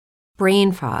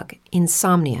brain fog,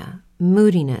 insomnia,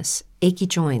 moodiness, achy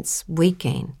joints, weight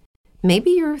gain. Maybe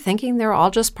you're thinking they're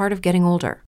all just part of getting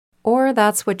older, or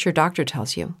that's what your doctor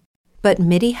tells you. But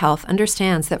MIDI Health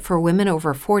understands that for women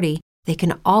over 40, they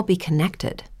can all be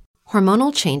connected.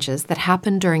 Hormonal changes that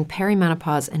happen during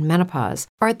perimenopause and menopause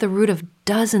are at the root of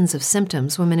dozens of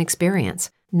symptoms women experience,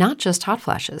 not just hot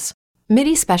flashes.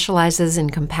 MIDI specializes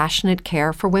in compassionate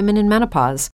care for women in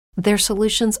menopause. Their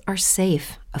solutions are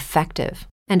safe, effective,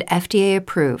 and FDA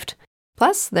approved.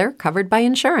 Plus, they're covered by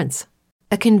insurance.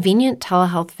 A convenient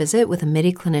telehealth visit with a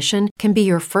MIDI clinician can be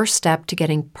your first step to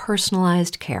getting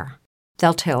personalized care.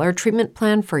 They'll tailor a treatment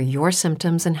plan for your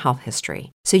symptoms and health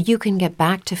history so you can get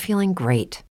back to feeling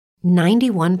great.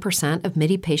 91% of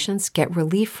MIDI patients get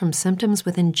relief from symptoms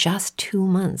within just 2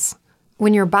 months.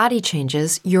 When your body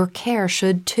changes, your care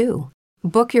should too.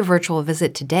 Book your virtual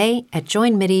visit today at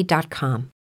joinmidi.com.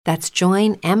 That's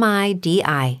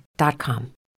joinmidi.com.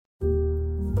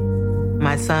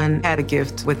 My son had a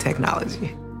gift with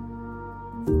technology.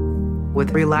 With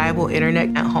reliable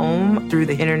internet at home through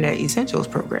the Internet Essentials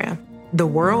program, the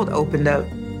world opened up.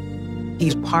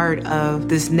 He's part of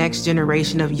this next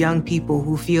generation of young people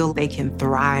who feel they can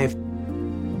thrive.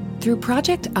 Through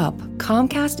Project UP,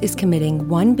 Comcast is committing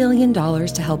 $1 billion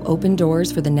to help open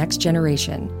doors for the next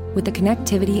generation with the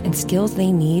connectivity and skills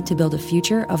they need to build a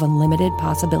future of unlimited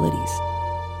possibilities.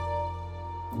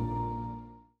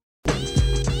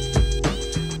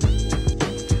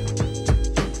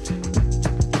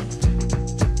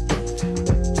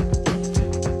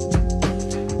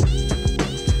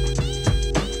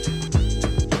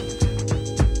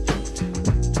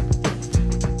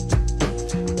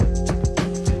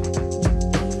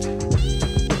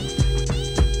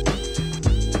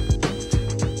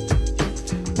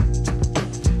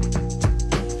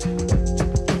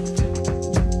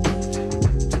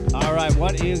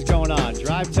 What is going on?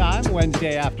 Drive time,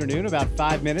 Wednesday afternoon, about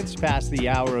 5 minutes past the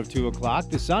hour of 2 o'clock.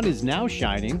 The sun is now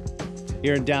shining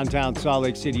here in downtown Salt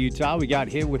Lake City, Utah. We got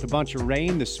hit with a bunch of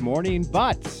rain this morning,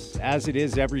 but as it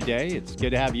is every day, it's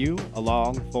good to have you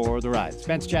along for the ride.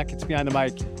 Spence Jackets behind the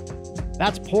mic.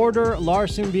 That's Porter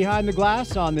Larson behind the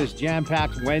glass on this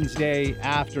jam-packed Wednesday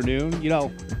afternoon. You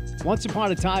know, once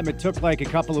upon a time, it took like a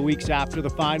couple of weeks after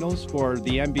the finals for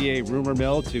the NBA rumor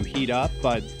mill to heat up,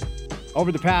 but over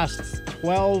the past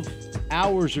 12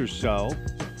 hours or so,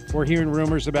 we're hearing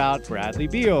rumors about Bradley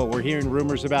Beal. We're hearing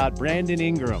rumors about Brandon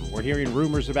Ingram. We're hearing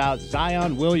rumors about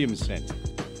Zion Williamson.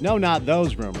 No, not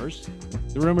those rumors.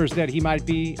 The rumors that he might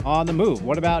be on the move.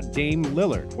 What about Dame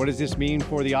Lillard? What does this mean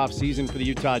for the offseason for the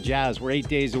Utah Jazz? We're 8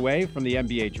 days away from the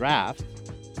NBA draft.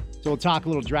 So we'll talk a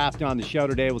little draft on the show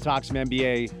today. We'll talk some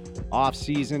NBA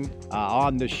offseason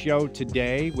on the show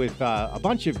today with a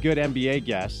bunch of good NBA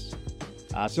guests.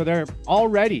 So there are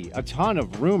already a ton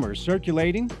of rumors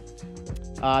circulating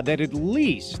that at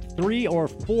least 3 or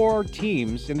 4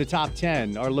 teams in the top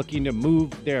 10 are looking to move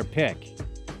their pick.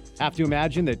 Have to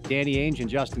imagine that Danny Ainge and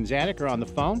Justin Zanuck are on the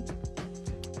phone,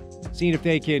 seeing if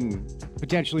they can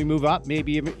potentially move up,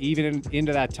 maybe even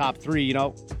into that top 3. You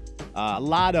know, a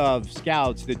lot of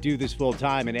scouts that do this full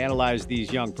time and analyze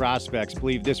these young prospects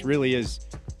believe this really is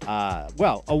a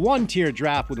one-tier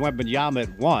draft with Wembanyama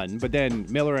at 1, but then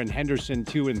Miller and Henderson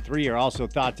 2 and 3 are also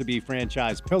thought to be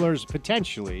franchise pillars,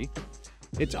 potentially.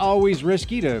 It's always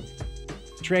risky to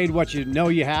trade what you know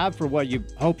you have for what you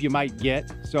hope you might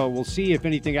get, so we'll see if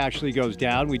anything actually goes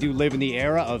down. We do live in the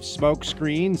era of smoke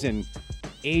screens and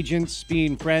agents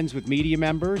being friends with media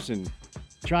members and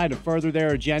trying to further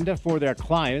their agenda for their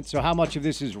clients. So how much of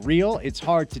this is real? It's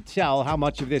hard to tell. How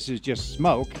much of this is just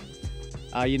smoke?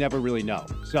 You never really know.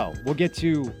 So we'll get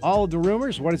to all of the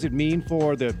rumors. What does it mean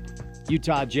for the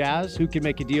Utah Jazz? Who can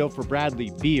make a deal for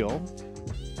Bradley Beal?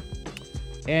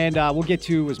 And we'll get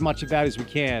to as much of that as we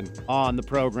can on the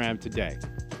program today.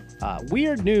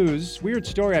 Weird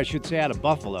story, I should say, out of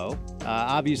Buffalo.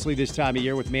 Obviously, this time of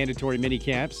year with mandatory mini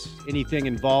camps, anything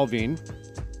involving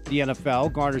the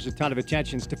NFL garners a ton of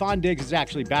attention. Stephon Diggs is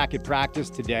actually back at practice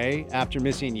today after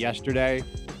missing yesterday.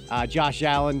 Josh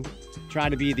Allen,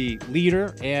 trying to be the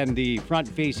leader and the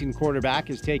front-facing quarterback,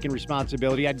 has taken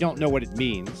responsibility. I don't know what it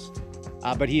means,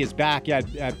 but he is back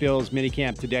at Bill's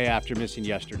minicamp today after missing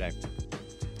yesterday.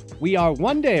 We are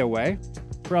 1 day away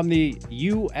from the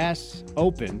U.S.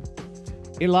 Open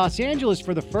in Los Angeles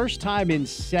for the first time in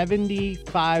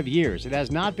 75 years. It has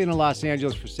not been in Los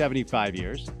Angeles for 75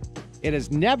 years. It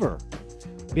has never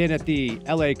been at the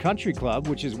L.A. Country Club,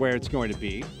 which is where it's going to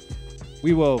be.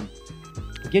 We will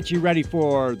get you ready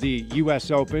for the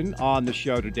U.S. Open on the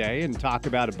show today and talk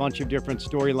about a bunch of different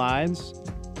storylines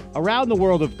around the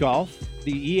world of golf.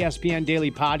 The ESPN Daily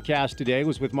Podcast today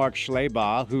was with Mark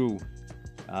Schleybaugh, who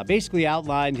basically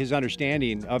outlined his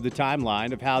understanding of the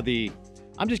timeline of how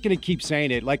I'm just going to keep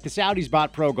saying it, like the Saudis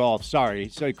bought Pro Golf, sorry.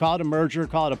 So you call it a merger,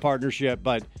 call it a partnership,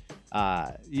 but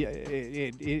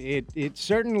it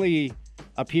certainly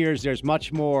appears there's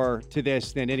much more to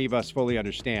this than any of us fully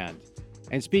understand.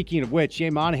 And speaking of which, Jay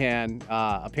Monahan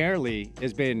apparently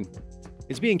is being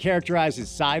characterized as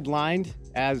sidelined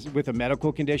as with a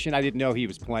medical condition. I didn't know he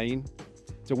was playing.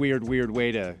 It's a weird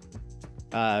way to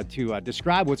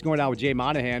describe what's going on with Jay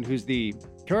Monahan, who's the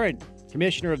current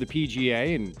commissioner of the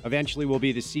PGA and eventually will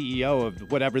be the CEO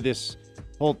of whatever this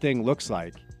whole thing looks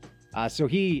like. So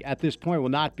he, at this point, will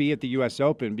not be at the U.S.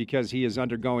 Open because he is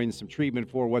undergoing some treatment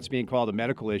for what's being called a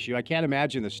medical issue. I can't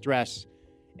imagine the stress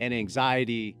and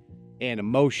anxiety and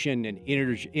emotion and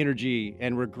energy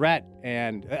and regret.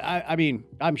 And I mean,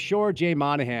 I'm sure Jay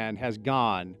Monahan has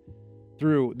gone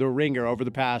through the ringer over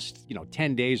the past,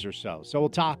 10 days or so. So we'll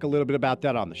talk a little bit about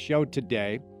that on the show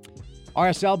today.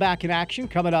 RSL back in action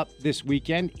coming up this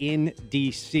weekend in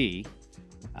D.C.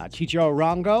 Chicho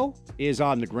Arango is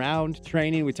on the ground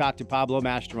training. We talked to Pablo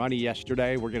Mastroeni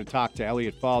yesterday. We're going to talk to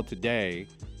Elliot Fall today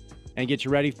and get you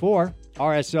ready for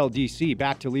RSL D.C.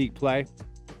 back to league play.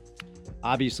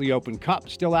 Obviously, Open Cup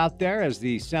still out there as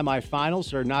the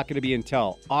semifinals are not going to be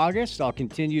until August. I'll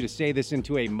continue to say this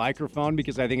into a microphone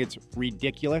because I think it's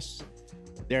ridiculous.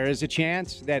 There is a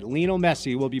chance that Lionel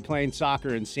Messi will be playing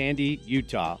soccer in Sandy,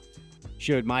 Utah,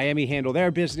 should Miami handle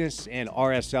their business and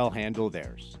RSL handle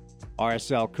theirs.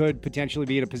 RSL could potentially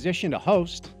be in a position to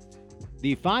host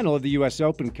the final of the U.S.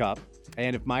 Open Cup,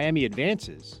 and if Miami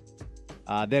advances,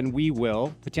 then we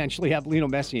will potentially have Lionel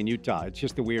Messi in Utah. It's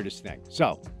just the weirdest thing.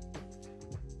 So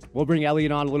we'll bring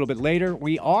Elliot on a little bit later.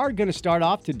 We are going to start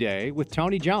off today with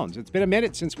Tony Jones. It's been a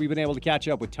minute since we've been able to catch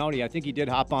up with Tony. I think he did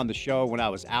hop on the show when I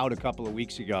was out a couple of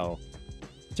weeks ago.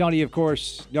 Tony, of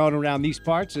course, known around these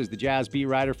parts as the Jazz beat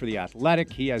writer for The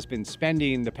Athletic. He has been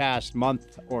spending the past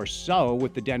month or so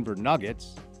with the Denver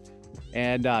Nuggets.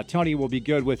 And Tony will be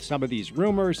good with some of these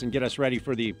rumors and get us ready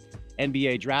for the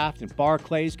NBA draft. And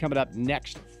Barclays coming up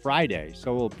next Friday.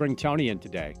 So we'll bring Tony in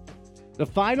today. The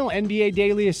final NBA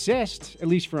Daily Assist, at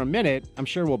least for a minute, I'm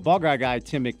sure will bug our guy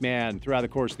Tim MacMahon throughout the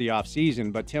course of the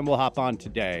offseason, but Tim will hop on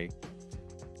today.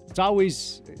 It's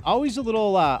always a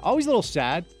little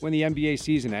sad when the NBA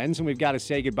season ends and we've got to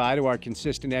say goodbye to our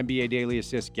consistent NBA Daily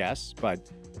Assist guests. But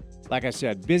like I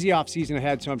said, busy offseason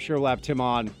ahead, so I'm sure we'll have Tim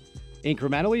on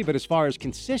incrementally. But as far as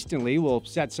consistently, we'll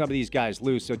set some of these guys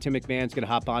loose. So Tim MacMahon's going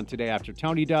to hop on today after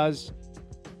Tony does.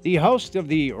 The host of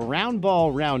the Round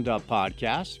Ball Roundup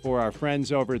podcast for our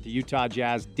friends over at the Utah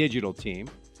Jazz digital team,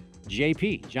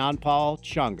 JP, John Paul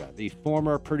Chunga, the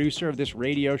former producer of this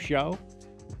radio show,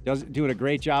 doing a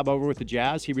great job over with the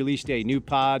Jazz. He released a new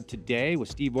pod today with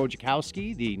Steve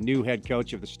Wojciechowski, the new head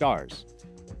coach of the Stars.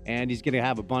 And he's going to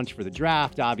have a bunch for the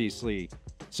draft. Obviously,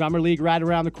 Summer League right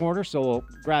around the corner, so we'll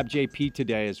grab JP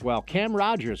today as well. Cam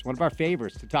Rogers, one of our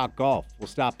favorites to talk golf, will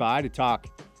stop by to talk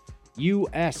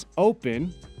U.S.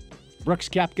 Open. Brooks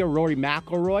Koepka, Rory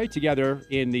McIlroy together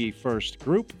in the first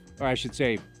group, or I should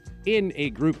say in a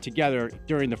group together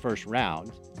during the first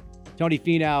round. Tony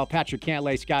Finau, Patrick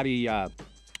Cantlay,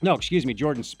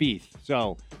 Jordan Spieth.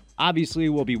 So obviously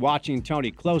we'll be watching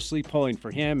Tony closely, pulling for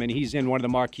him, and he's in one of the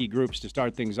marquee groups to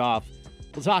start things off.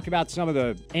 We'll talk about some of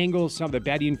the angles, some of the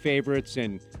betting favorites,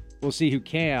 and we'll see who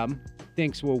Cam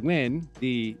thinks will win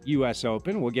the U.S.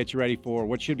 Open. We'll get you ready for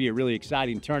what should be a really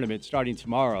exciting tournament starting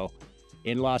tomorrow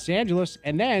in Los Angeles.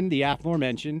 And then the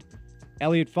aforementioned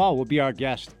Elliot Fall will be our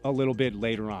guest a little bit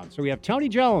later on. So we have Tony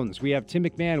Jones, we have Tim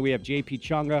MacMahon, we have JP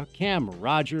Chunga, Cam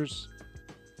Rogers,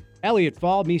 Elliot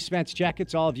Fall, me, Spence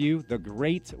Checketts, all of you, the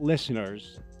great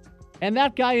listeners, and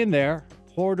that guy in there,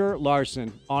 Porter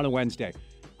Larson, on a Wednesday.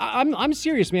 I'm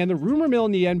serious, man. The rumor mill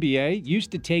in the NBA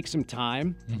used to take some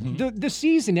time. Mm-hmm. The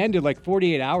season ended like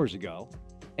 48 hours ago.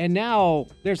 And now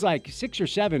there's like 6 or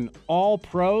 7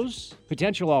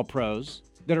 potential all-pros,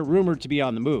 that are rumored to be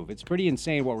on the move. It's pretty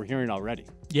insane what we're hearing already.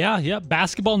 Yeah.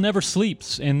 Basketball never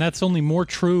sleeps, and that's only more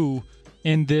true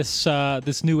in this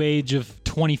new age of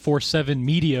 24/7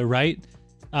 media, right?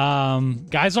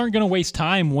 Guys aren't going to waste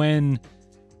time when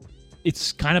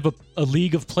it's kind of a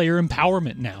league of player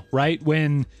empowerment now, right?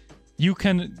 When you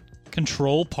can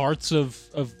control parts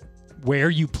of where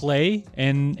you play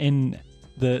and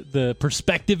the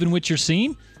perspective in which you're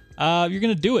seen, you're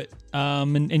going to do it.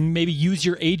 And maybe use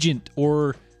your agent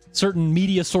or certain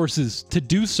media sources to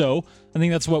do so. I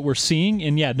think that's what we're seeing.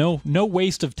 And yeah, no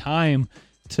waste of time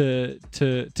to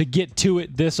get to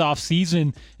it this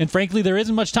offseason. And frankly, there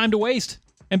isn't much time to waste.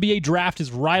 NBA draft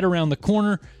is right around the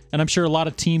corner, and I'm sure a lot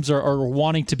of teams are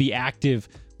wanting to be active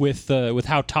with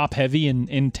how top heavy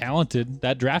and talented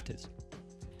that draft is.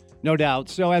 No doubt.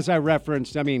 So as I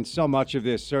referenced, I mean, so much of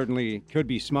this certainly could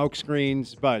be smoke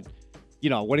screens, but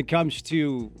when it comes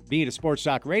to being a sports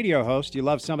talk radio host, you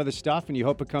love some of the stuff and you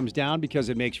hope it comes down because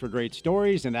it makes for great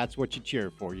stories, and that's what you cheer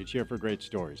for. You cheer for great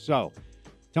stories. So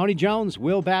Tony Jones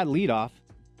will bat leadoff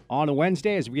on a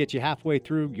Wednesday as we get you halfway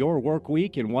through your work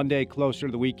week and one day closer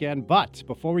to the weekend. But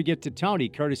before we get to Tony,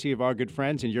 courtesy of our good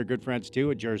friends and your good friends too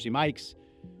at Jersey Mike's,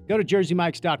 go to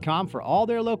jerseymikes.com for all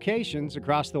their locations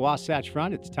across the Wasatch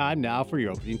Front. It's time now for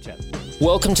your opening tip.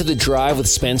 Welcome to The Drive with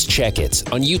Spence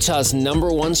Checkett on Utah's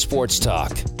 #1 sports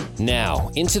talk. Now,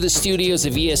 into the studios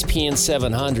of ESPN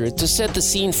 700 to set the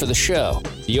scene for the show.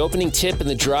 The opening tip in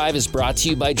The Drive is brought to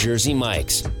you by Jersey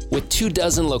Mike's. With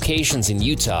 24 locations in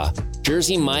Utah,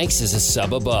 Jersey Mike's is a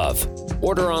sub above.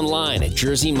 Order online at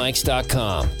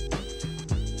jerseymikes.com.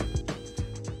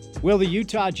 Will the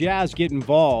Utah Jazz get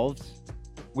involved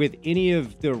with any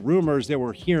of the rumors that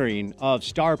we're hearing of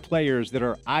star players that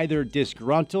are either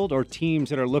disgruntled or teams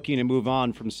that are looking to move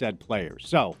on from said players?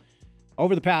 So,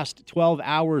 over the past 12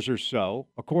 hours or so,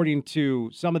 according to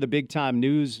some of the big-time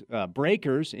news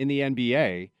breakers in the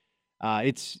NBA,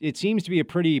 it seems to be a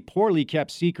pretty poorly kept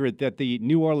secret that the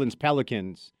New Orleans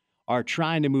Pelicans are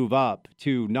trying to move up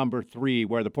to number 3,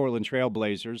 where the Portland Trail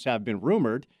Blazers have been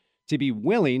rumored to be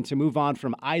willing to move on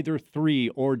from either 3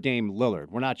 or Dame Lillard.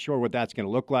 We're not sure what that's going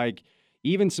to look like.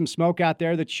 Even some smoke out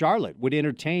there that Charlotte would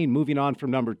entertain moving on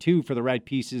from number 2 for the right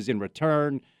pieces in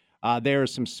return.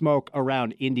 There's some smoke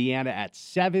around Indiana at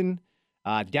 7,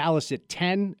 Dallas at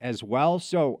 10 as well.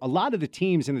 So a lot of the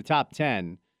teams in the top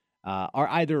 10 are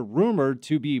either rumored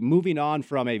to be moving on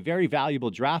from a very valuable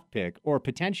draft pick or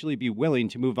potentially be willing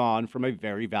to move on from a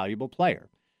very valuable player.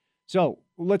 So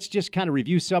let's just kind of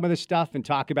review some of this stuff and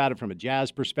talk about it from a Jazz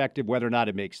perspective, whether or not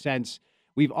it makes sense.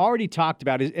 We've already talked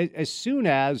about it as soon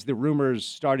as the rumors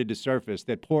started to surface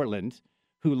that Portland,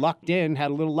 who lucked in, had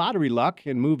a little lottery luck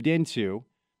and moved into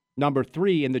number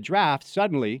 3 in the draft.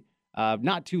 Suddenly,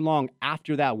 not too long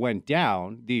after that went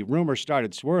down, the rumor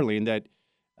started swirling that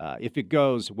if it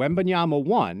goes Wembanyama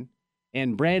 1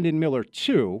 and Brandon Miller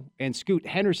 2 and Scoot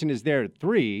Henderson is there at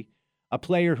 3, a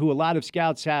player who a lot of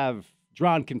scouts have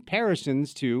drawn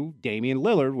comparisons to Damian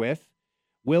Lillard with,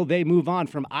 will they move on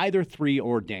from either 3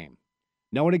 or Dame?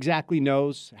 No one exactly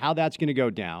knows how that's going to go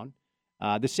down.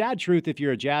 The sad truth, if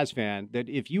you're a Jazz fan, that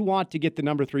if you want to get the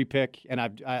number 3 pick, and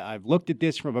I've looked at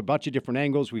this from a bunch of different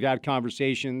angles, we've had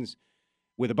conversations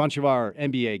with a bunch of our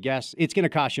NBA guests, it's going to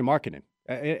cost you marketing.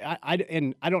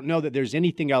 And I don't know that there's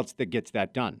anything else that gets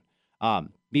that done.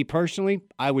 Me personally,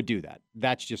 I would do that.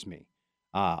 That's just me.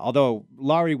 Although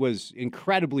Larry was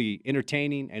incredibly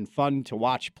entertaining and fun to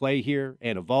watch play here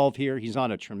and evolve here, he's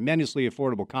on a tremendously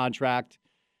affordable contract.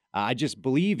 I just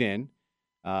believe in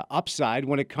upside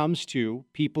when it comes to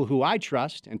people who I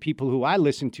trust and people who I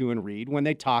listen to and read when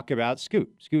they talk about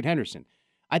Scoot Henderson.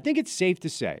 I think it's safe to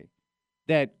say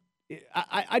that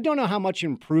I don't know how much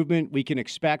improvement we can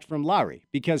expect from Larry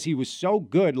because he was so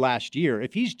good last year.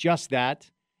 If he's just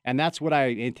that, and that's what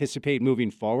I anticipate moving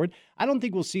forward, I don't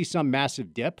think we'll see some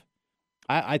massive dip.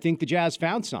 I think the Jazz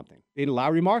found something in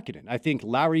Larry Markkanen. I think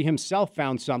Larry himself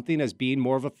found something as being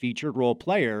more of a featured role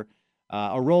player,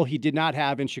 a role he did not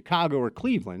have in Chicago or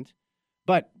Cleveland.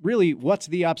 But really, what's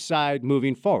the upside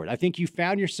moving forward? I think you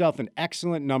found yourself an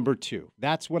excellent number 2.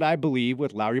 That's what I believe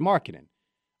with Larry Markkanen.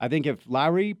 I think if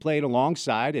Larry played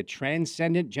alongside a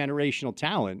transcendent generational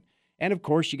talent, and of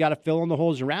course you got to fill in the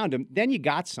holes around him, then you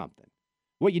got something.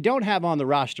 What you don't have on the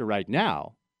roster right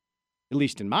now, at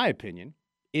least in my opinion,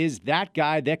 is that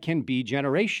guy that can be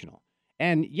generational.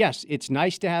 And yes, it's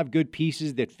nice to have good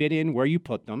pieces that fit in where you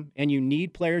put them, and you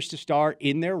need players to star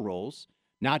in their roles,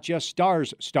 not just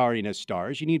stars starring as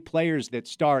stars. You need players that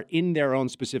star in their own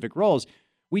specific roles.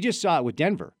 We just saw it with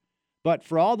Denver. But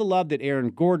for all the love that Aaron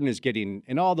Gordon is getting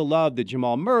and all the love that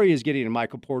Jamal Murray is getting and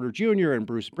Michael Porter Jr. and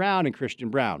Bruce Brown and Christian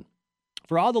Brown,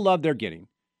 for all the love they're getting,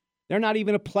 they're not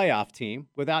even a playoff team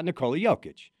without Nikola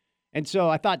Jokic. And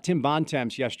so I thought Tim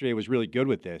Bontemps yesterday was really good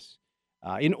with this.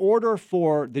 In order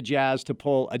for the Jazz to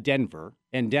pull a Denver,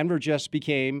 and Denver just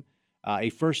became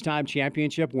a first-time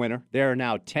championship winner, there are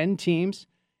now 10 teams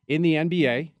in the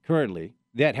NBA currently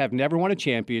that have never won a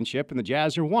championship, and the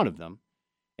Jazz are one of them.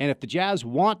 And if the Jazz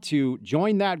want to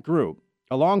join that group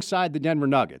alongside the Denver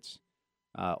Nuggets,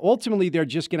 ultimately they're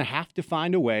just going to have to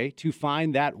find a way to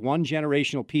find that one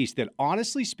generational piece that,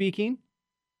 honestly speaking,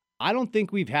 I don't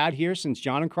think we've had here since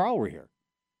John and Carl were here.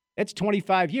 It's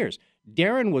 25 years.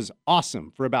 Darren was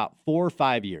awesome for about 4 or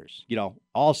 5 years. You know,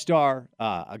 all-star,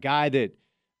 a guy that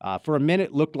for a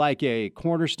minute looked like a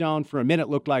cornerstone, for a minute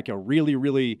looked like a really,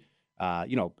 really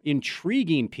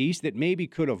intriguing piece that maybe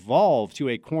could evolve to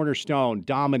a cornerstone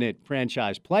dominant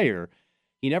franchise player.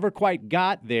 He never quite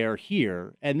got there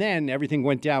here, and then everything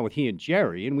went down with he and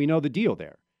Jerry, and we know the deal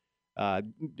there.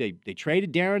 They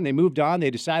traded Darren, they moved on,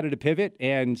 they decided to pivot,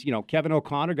 and, Kevin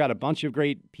O'Connor got a bunch of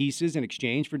great pieces in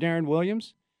exchange for Darren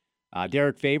Williams.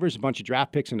 Derek Favors, a bunch of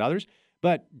draft picks and others.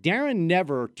 But Darren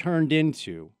never turned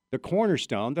into the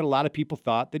cornerstone that a lot of people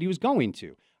thought that he was going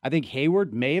to. I think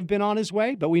Hayward may have been on his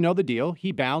way, but we know the deal.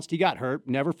 He bounced, he got hurt,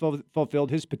 never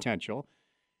fulfilled his potential.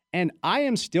 And I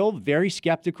am still very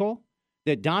skeptical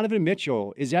that Donovan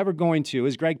Mitchell is ever going to,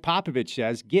 as Greg Popovich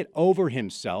says, get over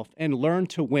himself and learn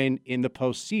to win in the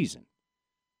postseason.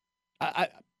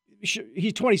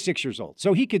 He's 26 years old,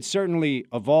 so he could certainly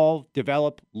evolve,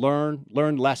 develop, learn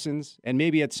lessons, and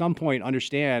maybe at some point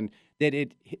understand that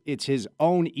it's his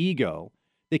own ego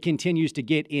that continues to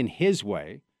get in his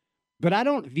way. But I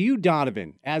don't view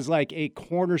Donovan as like a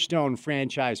cornerstone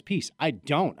franchise piece. I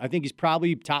don't. I think he's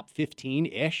probably top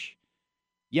 15-ish.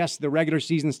 Yes, the regular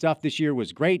season stuff this year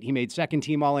was great. He made second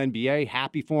team All-NBA.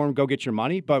 Happy for him. Go get your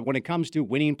money. But when it comes to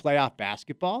winning playoff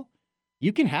basketball,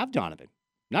 you can have Donovan.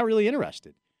 Not really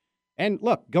interested. And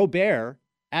look, Gobert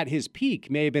at his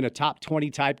peak may have been a top 20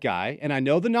 type guy. And I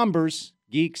know the numbers,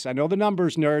 geeks. I know the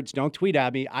numbers, nerds. Don't tweet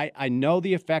at me. I know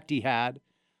the effect he had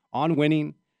on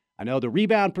winning. I know the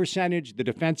rebound percentage, the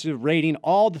defensive rating,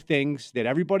 all the things that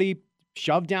everybody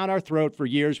shoved down our throat for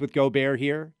years with Gobert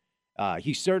here.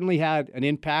 He certainly had an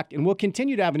impact and will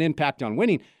continue to have an impact on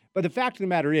winning. But the fact of the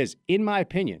matter is, in my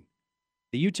opinion,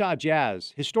 the Utah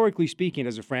Jazz, historically speaking,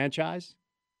 as a franchise,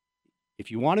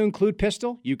 if you want to include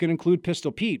Pistol, you can include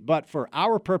Pistol Pete. But for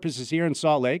our purposes here in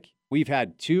Salt Lake, we've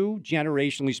had two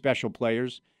generationally special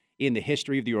players in the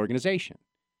history of the organization.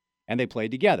 And they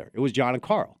played together. It was John and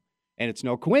Carl. And it's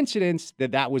no coincidence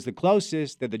that that was the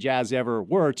closest that the Jazz ever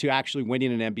were to actually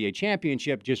winning an NBA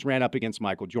championship, just ran up against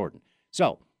Michael Jordan.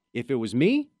 So if it was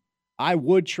me, I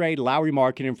would trade Lauri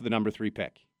Markkanen for the number 3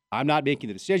 pick. I'm not making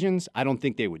the decisions. I don't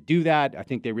think they would do that. I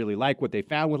think they really like what they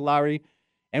found with Lauri.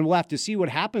 And we'll have to see what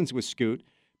happens with Scoot.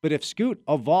 But if Scoot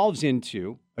evolves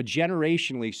into a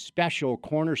generationally special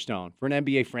cornerstone for an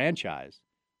NBA franchise,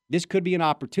 this could be an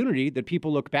opportunity that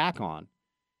people look back on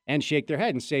and shake their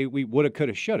head and say, we woulda,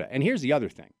 coulda, shoulda. And here's the other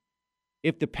thing.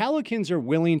 If the Pelicans are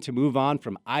willing to move on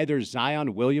from either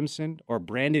Zion Williamson or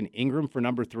Brandon Ingram for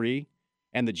number 3,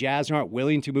 and the Jazz aren't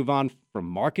willing to move on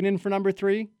from Markkanen for number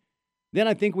 3, then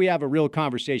I think we have a real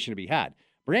conversation to be had.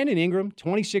 Brandon Ingram,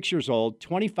 26 years old,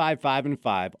 25,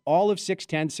 5-5, all of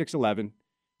 6'10",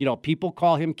 6'11". People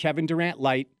call him Kevin Durant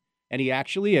light, and he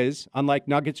actually is, unlike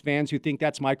Nuggets fans who think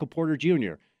that's Michael Porter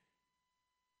Jr.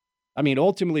 I mean,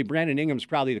 ultimately, Brandon Ingram's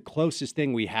probably the closest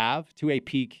thing we have to a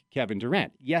peak Kevin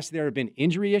Durant. Yes, there have been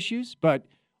injury issues, but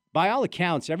by all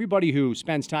accounts, everybody who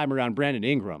spends time around Brandon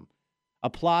Ingram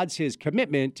applauds his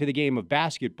commitment to the game of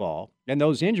basketball, and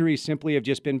those injuries simply have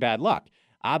just been bad luck.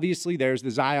 Obviously, there's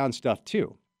the Zion stuff,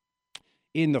 too.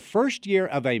 In the first year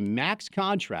of a max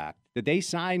contract that they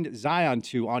signed Zion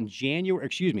to on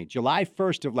July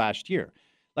 1st of last year,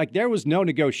 there was no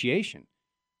negotiation.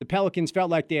 The Pelicans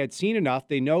felt like they had seen enough.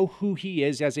 They know who he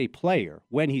is as a player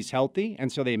when he's healthy,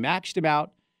 and so they maxed him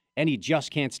out, and he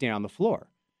just can't stay on the floor.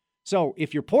 So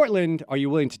if you're Portland, are you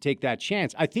willing to take that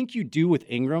chance? I think you do with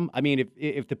Ingram. I mean,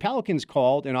 if the Pelicans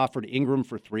called and offered Ingram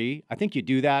for 3, I think you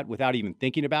do that without even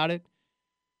thinking about it.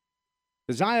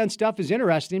 The Zion stuff is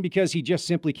interesting because he just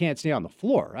simply can't stay on the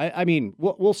floor. I mean,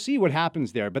 we'll see what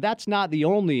happens there, but that's not the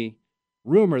only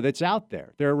rumor that's out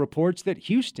there. There are reports that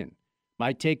Houston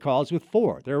might take calls with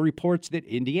 4. There are reports that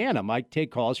Indiana might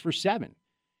take calls for 7.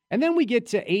 And then we get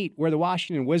to 8, where the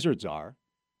Washington Wizards are,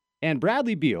 and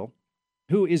Bradley Beal,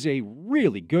 who is a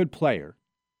really good player,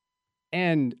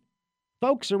 and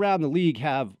folks around the league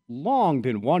have long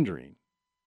been wondering.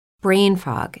 Brain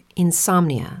fog,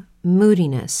 insomnia,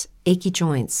 moodiness, achy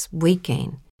joints, weight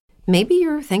gain. Maybe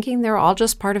you're thinking they're all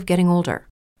just part of getting older,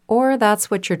 or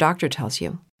that's what your doctor tells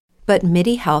you. But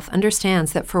MIDI Health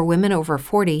understands that for women over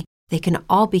 40, they can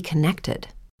all be connected.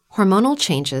 Hormonal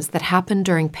changes that happen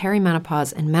during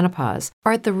perimenopause and menopause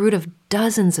are at the root of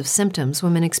dozens of symptoms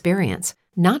women experience,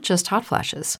 not just hot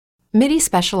flashes. MIDI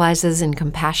specializes in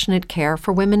compassionate care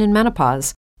for women in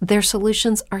menopause. Their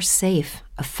solutions are safe,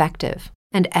 effective,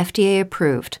 and FDA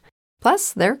approved.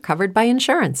 Plus, they're covered by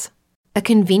insurance. A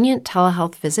convenient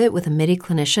telehealth visit with a MIDI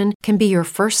clinician can be your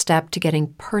first step to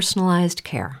getting personalized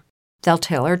care. They'll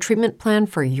tailor a treatment plan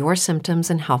for your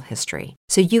symptoms and health history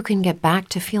so you can get back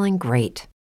to feeling great.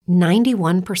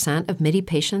 91% of MIDI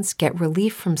patients get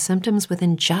relief from symptoms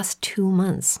within just 2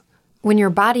 months. When your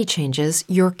body changes,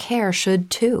 your care should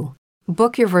too.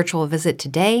 Book your virtual visit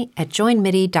today at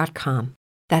joinmidi.com.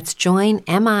 That's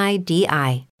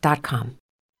joinmidi.com.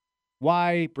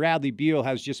 Why Bradley Beal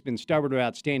has just been stubborn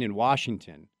about staying in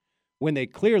Washington when they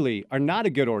clearly are not a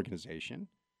good organization.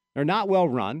 They're not well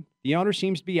run. The owner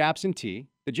seems to be absentee.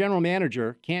 The general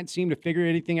manager can't seem to figure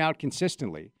anything out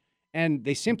consistently. And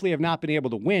they simply have not been able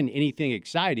to win anything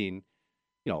exciting.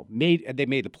 You know, they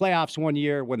made the playoffs one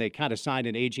year when they kind of signed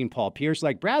an aging Paul Pierce.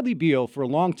 Like Bradley Beal, for a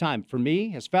long time, for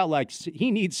me, has felt like he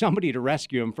needs somebody to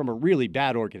rescue him from a really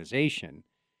bad organization.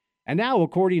 And now,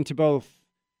 according to both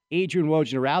Adrian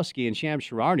Wojnarowski and Shams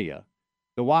Charania,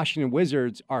 the Washington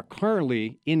Wizards are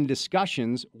currently in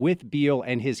discussions with Beal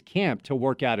and his camp to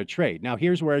work out a trade. Now,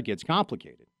 here's where it gets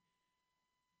complicated.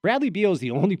 Bradley Beal is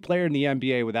the only player in the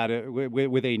NBA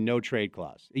with a no-trade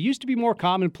clause. It used to be more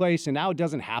commonplace, and now it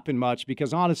doesn't happen much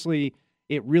because, honestly,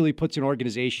 it really puts an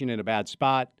organization in a bad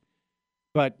spot.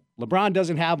 But LeBron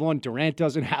doesn't have one. Durant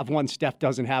doesn't have one. Steph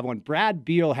doesn't have one. Brad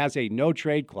Beal has a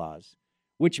no-trade clause,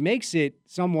 which makes it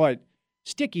somewhat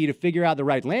sticky to figure out the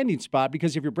right landing spot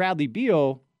because if you're Bradley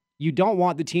Beal, you don't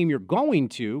want the team you're going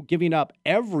to giving up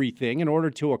everything in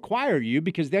order to acquire you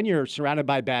because then you're surrounded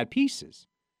by bad pieces.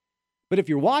 But if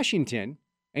you're Washington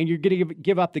and you're going to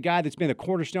give up the guy that's been the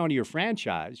cornerstone of your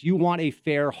franchise, you want a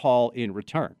fair haul in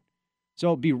return. So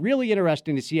it'll be really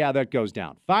interesting to see how that goes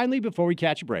down. Finally, before we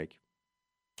catch a break,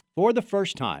 for the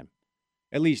first time,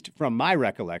 at least from my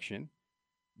recollection,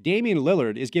 Damian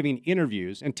Lillard is giving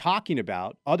interviews and talking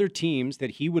about other teams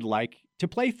that he would like to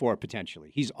play for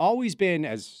potentially. He's always been,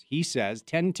 as he says,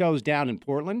 10 toes down in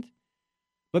Portland.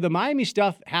 But the Miami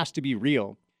stuff has to be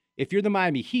real. If you're the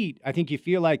Miami Heat, I think you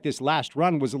feel like this last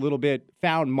run was a little bit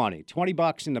found money.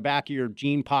 $20 in the back of your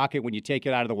jean pocket when you take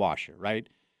it out of the washer, right?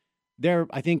 They're,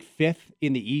 I think, 5th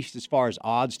in the East as far as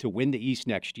odds to win the East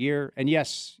next year. And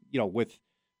yes, you know, with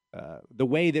the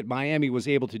way that Miami was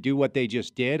able to do what they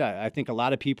just did, I think a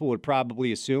lot of people would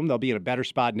probably assume they'll be in a better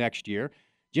spot next year.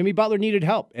 Jimmy Butler needed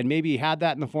help, and maybe he had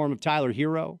that in the form of Tyler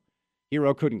Hero.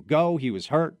 Hero couldn't go. He was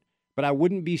hurt. But I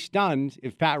wouldn't be stunned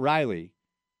if Pat Riley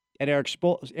and Eric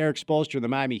Spoelstra, the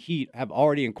Miami Heat, have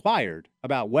already inquired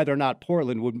about whether or not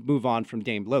Portland would move on from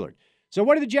Dame Lillard. So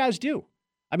what do the Jazz do?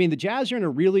 I mean, the Jazz are in a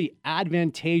really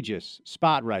advantageous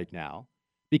spot right now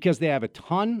because they have a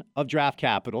ton of draft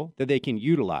capital that they can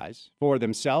utilize for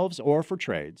themselves or for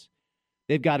trades.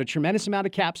 They've got a tremendous amount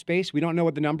of cap space. We don't know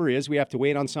what the number is. We have to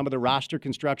wait on some of the roster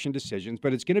construction decisions,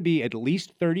 but it's going to be at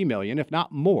least $30 million, if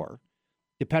not more,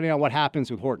 depending on what happens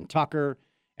with Horton Tucker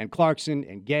and Clarkson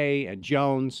and Gay and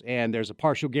Jones, and there's a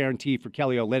partial guarantee for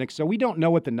Kelly Olynyk. So we don't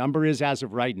know what the number is as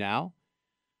of right now.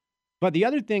 But the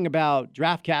other thing about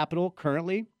draft capital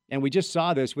currently, and we just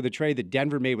saw this with a trade that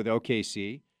Denver made with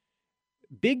OKC,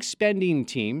 big spending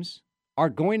teams are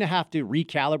going to have to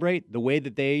recalibrate the way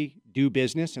that they do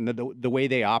business and the way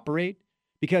they operate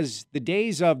because the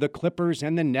days of the Clippers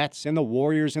and the Nets and the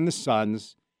Warriors and the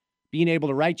Suns being able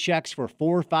to write checks for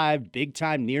 4 or 5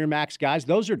 big-time near-max guys,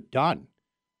 those are done.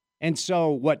 And so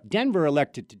what Denver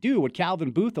elected to do, what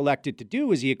Calvin Booth elected to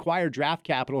do is he acquired draft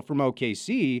capital from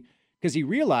OKC because he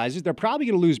realizes they're probably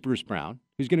going to lose Bruce Brown,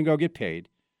 who's going to go get paid.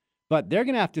 But they're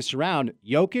going to have to surround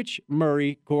Jokic,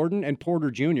 Murray, Gordon, and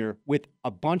Porter Jr. with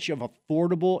a bunch of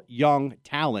affordable young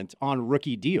talent on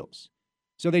rookie deals.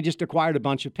 So they just acquired a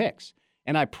bunch of picks.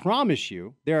 And I promise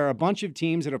you, there are a bunch of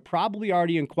teams that have probably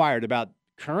already inquired about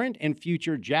current and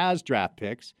future Jazz draft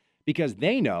picks because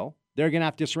they know they're going to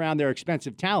have to surround their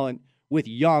expensive talent with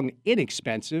young,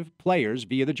 inexpensive players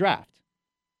via the draft.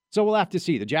 So we'll have to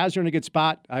see. The Jazz are in a good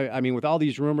spot. I mean, with all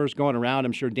these rumors going around,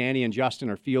 I'm sure Danny and Justin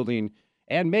are fielding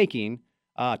and making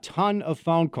a ton of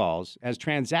phone calls as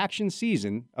transaction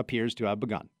season appears to have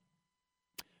begun.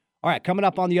 All right, coming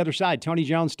up on the other side, Tony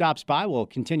Jones stops by. We'll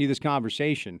continue this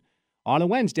conversation on a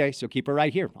Wednesday, so keep it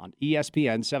right here on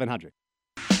ESPN 700.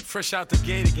 Fresh out the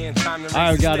gate again, time to All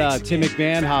right, we got Tim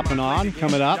MacMahon hopping on,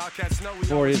 coming up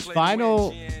for his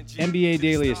final NBA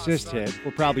Daily Assist hit.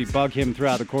 We'll probably bug him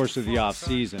throughout the course of the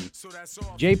offseason.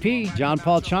 JP, John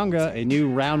Paul Chunga, a new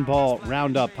Round Ball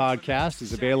Roundup podcast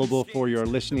is available for your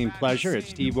listening pleasure. It's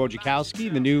Steve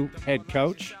Wojciechowski, the new head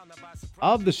coach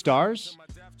of the Stars.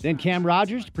 Then Cam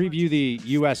Rogers to preview the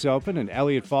U.S. Open and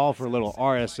Elliot Fall for a little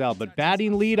RSL. But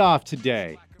batting leadoff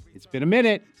today. It's been a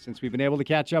minute since we've been able to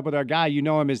catch up with our guy. You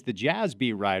know him as the Jazz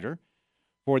beat writer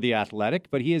for The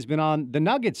Athletic, but he has been on the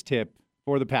Nuggets tip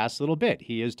for the past little bit.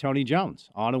 He is Tony Jones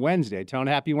on a Wednesday. Tony,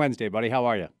 happy Wednesday, buddy. How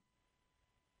are you?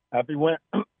 Happy Wednesday,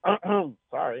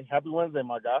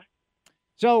 my guy.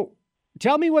 So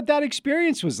tell me what that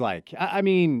experience was like. I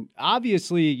mean,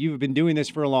 obviously you've been doing this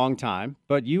for a long time,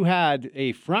 but you had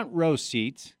a front row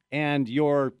seat, and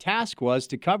your task was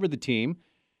to cover the team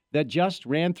that just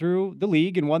ran through the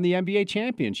league and won the NBA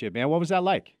championship, man. What was that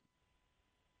like?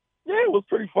 Yeah, it was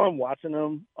pretty fun watching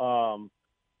them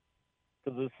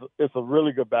because it's a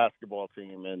really good basketball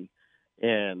team, and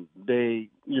they,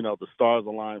 the stars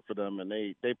align for them, and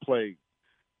they play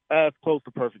as close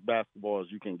to perfect basketball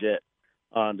as you can get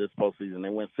on this postseason. They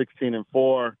went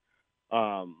 16-4.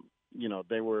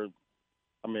 They were.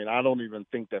 I mean, I don't even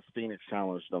think that Phoenix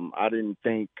challenged them. I didn't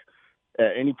think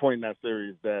at any point in that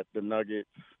series that the Nuggets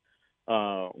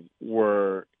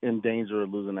were in danger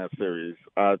of losing that series.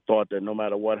 I thought that no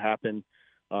matter what happened,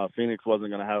 Phoenix wasn't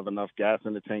going to have enough gas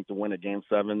in the tank to win a Game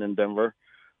 7 in Denver.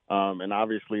 And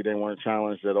obviously they weren't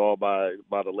challenged at all by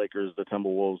the Lakers, the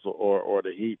Timberwolves, or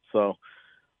the Heat. So,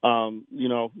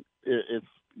 it's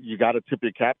you got to tip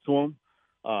your cap to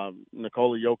them.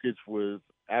 Nikola Jokic was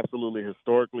absolutely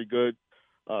historically good.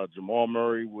 Jamal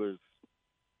Murray was,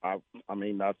 I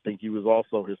think he was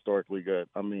also historically good.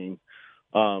 There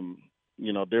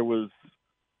was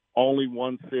only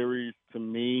one series to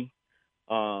me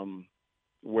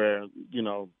where,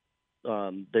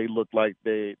 they looked like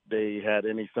they had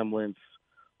any semblance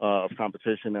of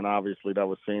competition, and obviously that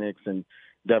was Phoenix, and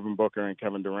Devin Booker and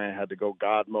Kevin Durant had to go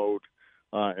God mode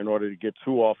in order to get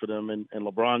two off of them, and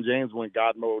LeBron James went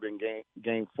God mode in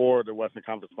game 4 of the Western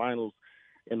Conference Finals,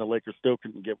 and the Lakers still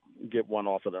couldn't get one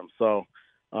off of them. So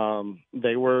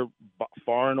they were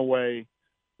far and away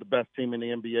the best team in the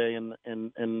NBA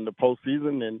in the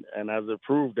postseason, and as it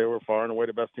proved, they were far and away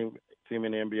the best team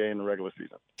in the NBA in the regular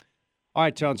season. All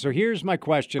right, Tone, so here's my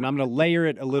question. I'm going to layer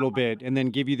it a little bit and then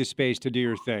give you the space to do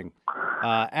your thing.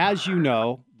 As you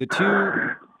know, the two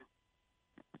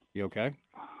 – you okay?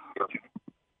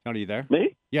 Tony, you there?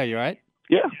 Me? Yeah, you all right?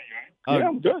 Yeah. Yeah,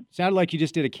 I'm good. Sounded like you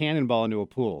just did a cannonball into a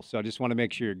pool, so I just want to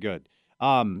make sure you're good.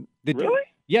 Really?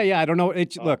 Yeah, I don't know.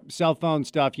 Look, cell phone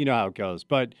stuff, you know how it goes.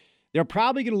 But they're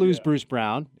probably going to lose Bruce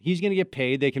Brown. He's going to get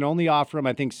paid. They can only offer him,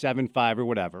 I think, 7.5 or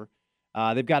whatever.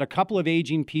 They've got a couple of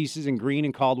aging pieces in Green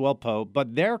and Caldwell Pope,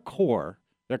 but their core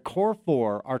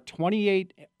 4 are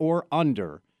 28 or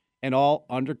under and all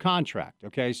under contract.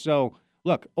 Okay, so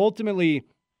look, ultimately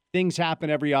 – things happen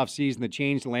every offseason that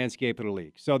change the landscape of the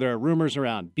league. So there are rumors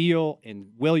around Beal and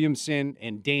Williamson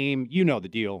and Dame. You know the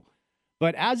deal.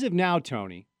 But as of now,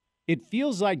 Tony, it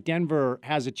feels like Denver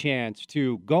has a chance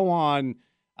to go on.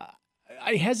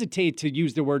 I hesitate to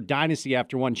use the word dynasty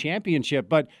after one championship,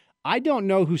 but I don't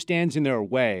know who stands in their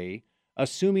way,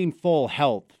 assuming full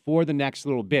health for the next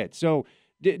little bit. So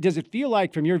does it feel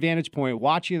like, from your vantage point,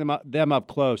 watching them up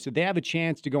close, that they have a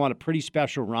chance to go on a pretty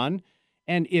special run?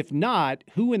 And if not,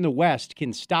 who in the West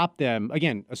can stop them,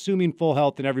 again, assuming full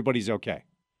health and everybody's okay?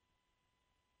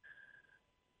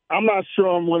 I'm not sure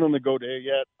I'm willing to go there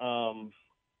yet. I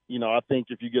think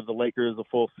if you give the Lakers a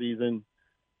full season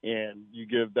and you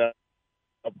give that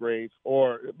upgrades,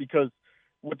 or because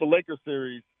with the Lakers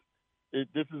series,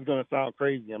 this is going to sound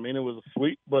crazy. I mean, it was a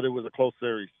sweep, but it was a close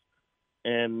series.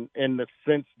 And in the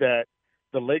sense that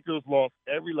the Lakers lost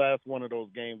every last one of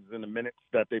those games in the minutes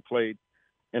that they played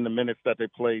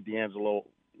D'Angelo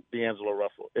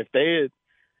Russell. If they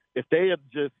had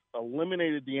just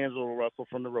eliminated D'Angelo Russell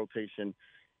from the rotation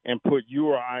and put you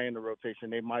or I in the rotation,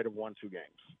 they might have won 2 games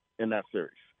in that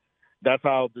series. That's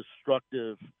how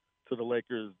destructive to the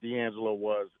Lakers D'Angelo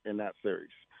was in that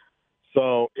series.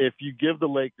 So if you give the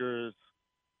Lakers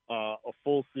a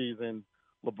full season,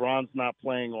 LeBron's not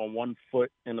playing on one foot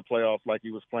in the playoffs like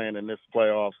he was playing in this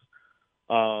playoffs.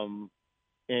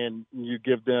 And you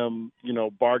give them,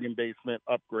 bargain basement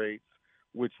upgrades,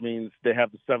 which means they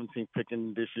have the 17th pick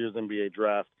in this year's NBA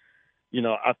draft.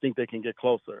 I think they can get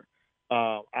closer.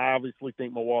 I obviously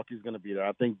think Milwaukee's going to be there.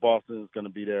 I think Boston is going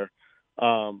to be there.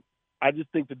 I just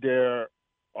think that there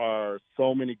are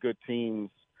so many good teams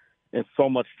and so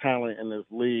much talent in this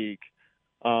league.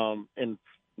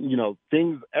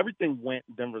 Everything went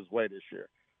Denver's way this year.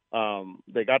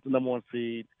 They got the number 1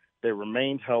 seed. They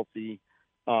remained healthy.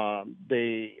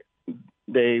 They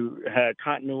had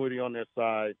continuity on their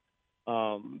side.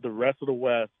 The rest of the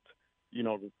West,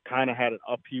 kind of had an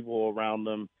upheaval around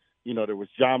them. There was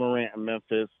Ja Morant in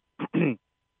Memphis.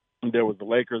 There was the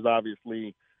Lakers,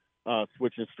 obviously,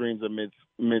 switching streams at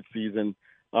mid-season.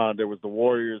 There was the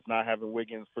Warriors not having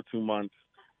Wiggins for 2 months.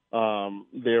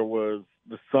 There was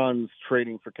the Suns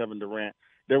trading for Kevin Durant.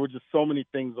 There were just so many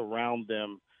things around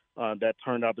them that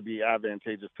turned out to be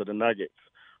advantageous to the Nuggets.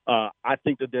 I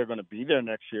think that they're going to be there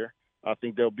next year. I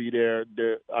think they'll be there.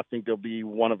 I think they'll be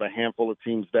one of a handful of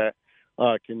teams that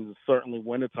can certainly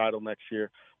win a title next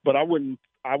year. But I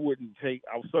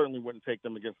certainly wouldn't take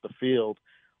them against the field.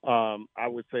 I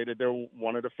would say that they're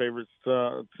one of the favorites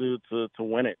to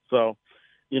win it. So,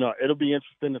 it'll be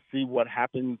interesting to see what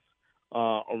happens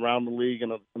around the league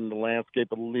and in the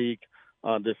landscape of the league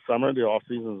this summer. The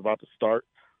offseason is about to start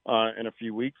in a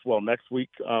few weeks. Well, next week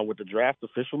with the draft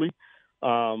officially.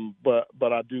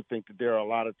 But I do think that there are a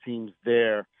lot of teams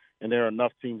there, and there are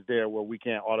enough teams there where we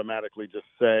can't automatically just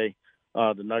say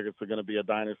the Nuggets are going to be a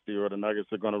dynasty or the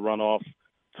Nuggets are going to run off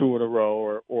 2 in a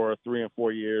row or 3 and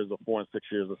 4 years or 4 and 6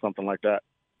 years or something like that.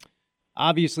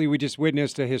 Obviously, we just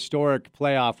witnessed a historic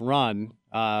playoff run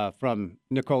from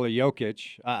Nikola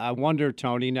Jokic. I wonder,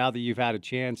 Tony, now that you've had a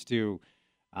chance to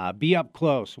be up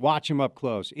close, watch him up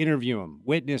close, interview him,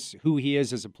 witness who he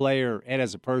is as a player and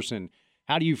as a person,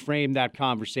 how do you frame that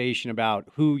conversation about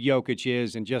who Jokic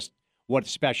is and just what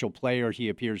special player he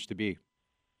appears to be?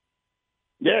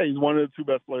 Yeah, he's one of the 2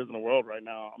 best players in the world right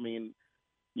now. I mean,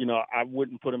 I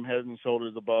wouldn't put him head and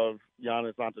shoulders above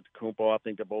Giannis Antetokounmpo. I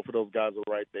think that both of those guys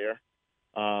are right there.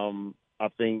 I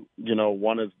think,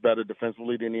 one is better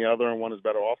defensively than the other and one is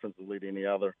better offensively than the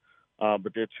other.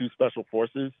 But they're 2 special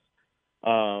forces.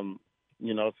 So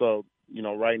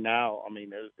right now, I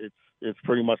mean, it's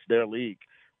pretty much their league,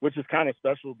 which is kind of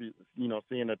special,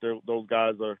 seeing that those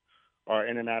guys are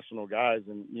international guys.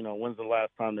 And, when's the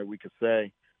last time that we could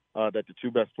say that the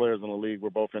 2 best players in the league were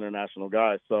both international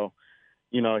guys? So,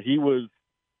 he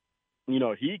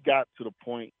got to the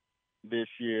point this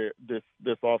year, this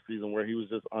offseason where he was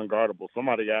just unguardable.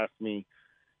 Somebody asked me,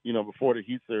 before the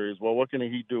Heat series, well, what can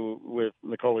he do with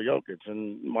Nikola Jokic?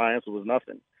 And my answer was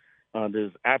nothing.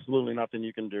 There's absolutely nothing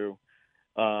you can do.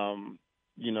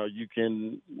 You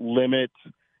can limit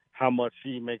how much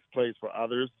he makes plays for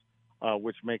others,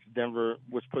 which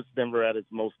puts Denver at its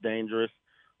most dangerous.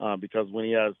 Because when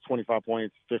he has 25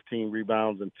 points, 15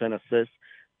 rebounds, and 10 assists,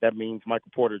 that means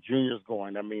Michael Porter Jr. is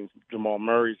going. That means Jamal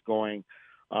Murray's going.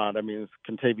 That means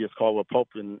Kentavious Caldwell-Pope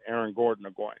and Aaron Gordon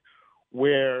are going.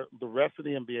 Where the rest of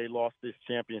the NBA lost this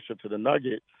championship to the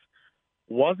Nuggets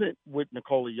wasn't with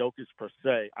Nikola Jokic per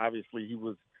se. Obviously, he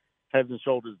was heads and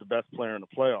shoulders the best player in the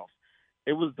playoffs.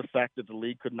 It was the fact that the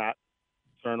league could not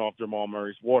turn off Jamal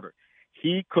Murray's water.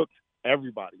 He cooked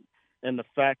everybody. And the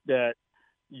fact that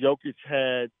Jokic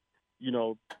had,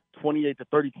 28 to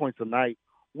 30 points a night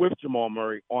with Jamal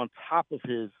Murray on top of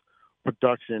his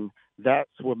production, that's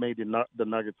what made the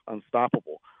Nuggets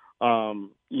unstoppable.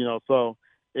 So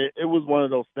it was one of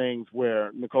those things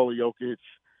where Nikola Jokic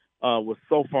was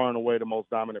so far and away the most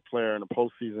dominant player in the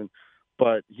postseason,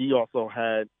 but he also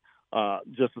had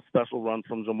just a special run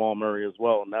from Jamal Murray as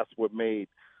well, and that's what made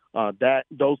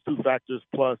those 2 factors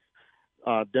plus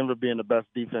Denver being the best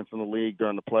defense in the league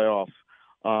during the playoffs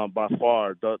by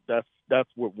far. That's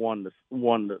what won the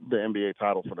NBA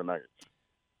title for the Nuggets.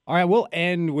 All right, we'll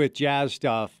end with Jazz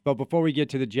stuff, but before we get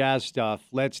to the Jazz stuff,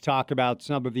 let's talk about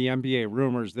some of the NBA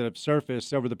rumors that have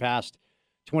surfaced over the past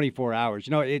 24 hours.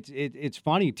 It's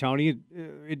funny, Tony.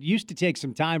 It used to take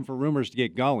some time for rumors to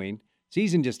get going.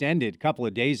 Season just ended a couple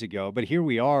of days ago, but here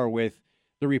we are with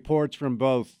the reports from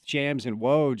both Shams and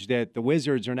Woj that the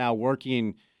Wizards are now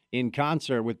working in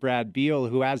concert with Brad Beal,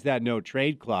 who has that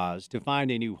no-trade clause, to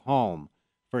find a new home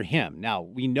for him. Now,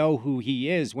 we know who he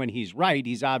is when he's right.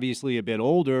 He's obviously a bit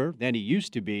older than he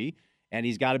used to be, and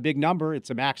he's got a big number. It's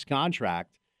a max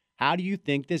contract. How do you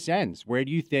think this ends? Where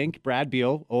do you think Brad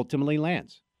Beal ultimately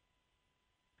lands?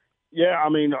 Yeah, I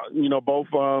mean, both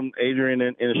Adrian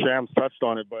and Shams touched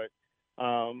on it, but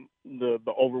the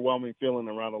overwhelming feeling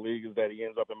around the league is that he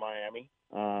ends up in Miami.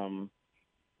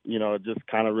 It just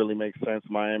kind of really makes sense.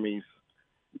 Miami's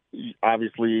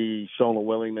obviously shown a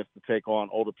willingness to take on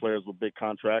older players with big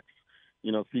contracts.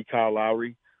 See Kyle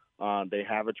Lowry. They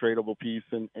have a tradable piece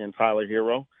in Tyler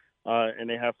Hero, and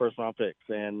they have first-round picks.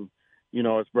 And,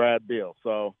 it's Brad Beal.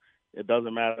 So it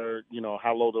doesn't matter,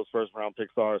 how low those first-round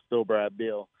picks are. It's still Brad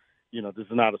Beal. This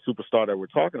is not a superstar that we're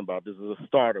talking about. This is a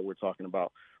starter we're talking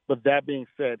about. But that being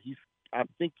said, I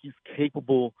think he's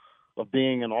capable of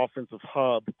being an offensive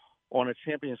hub on a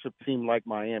championship team like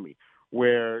Miami,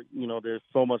 where, there's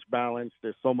so much balance,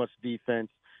 there's so much defense,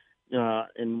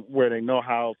 and where they know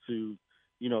how to,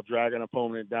 drag an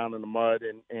opponent down in the mud.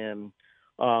 And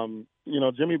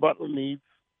Jimmy Butler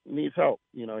needs help.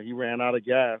 He ran out of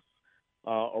gas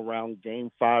around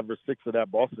game 5 or 6 of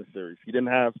that Boston series. He didn't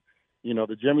have,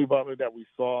 the Jimmy Butler that we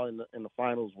saw in the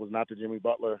finals was not the Jimmy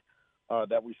Butler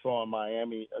that we saw in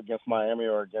Miami against Miami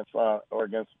or against our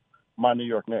New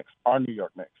York Knicks.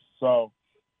 So,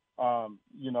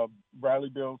 Bradley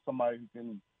Beal is somebody who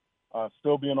can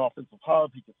still be an offensive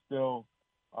hub. He can still,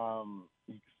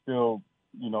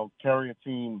 carry a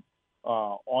team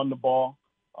on the ball.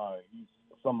 He's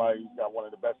somebody who's got one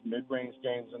of the best mid-range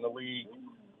games in the league.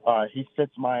 He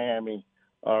fits Miami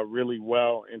really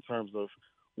well in terms of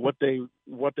what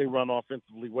they run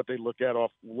offensively, what they look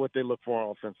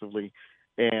for offensively,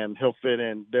 and he'll fit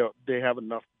in. They have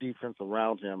enough defense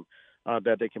around him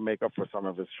that they can make up for some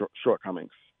of his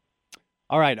shortcomings.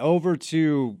 All right, over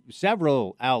to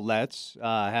several outlets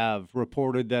have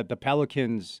reported that the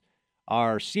Pelicans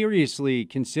are seriously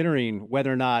considering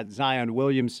whether or not Zion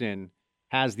Williamson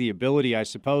has the ability, I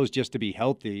suppose, just to be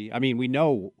healthy. I mean, we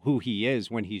know who he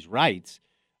is when he's right,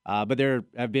 but there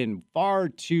have been far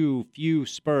too few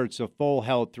spurts of full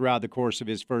health throughout the course of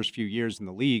his first few years in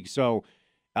the league. So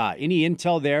any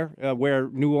intel there where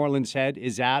New Orleans' head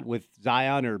is at with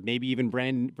Zion or maybe even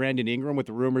Brandon Ingram with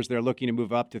the rumors they're looking to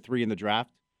move up to 3 in the draft?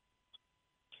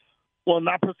 Well,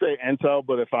 not per se intel,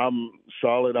 but if I'm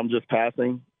Charlotte, I'm just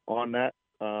passing on that.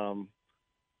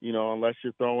 Unless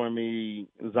you're throwing me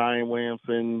Zion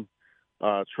Williamson,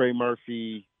 Trey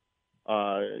Murphy,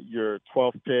 your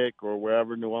 12th pick or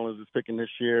wherever New Orleans is picking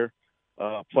this year,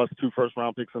 plus 2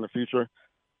 first-round picks in the future,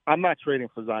 I'm not trading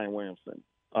for Zion Williamson.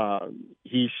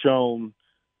 He's shown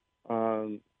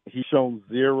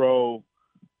zero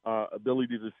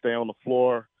ability to stay on the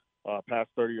floor past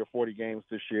 30 or 40 games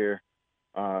this year.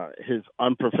 His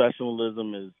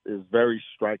unprofessionalism is very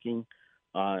striking,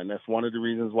 and that's one of the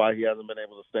reasons why he hasn't been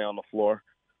able to stay on the floor,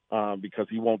 because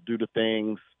he won't do the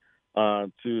things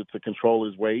to control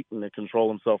his weight and to control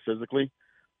himself physically.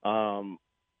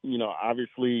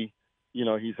 Obviously,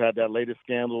 he's had that latest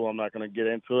scandal. I'm not going to get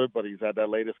into it, but he's had that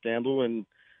latest scandal, and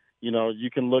you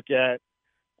can look at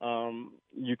him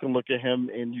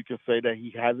and you can say that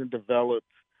he hasn't developed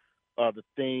the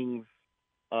things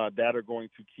that are going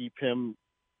to keep him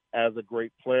as a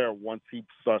great player once he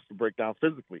starts to break down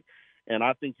physically. And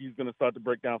I think he's going to start to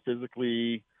break down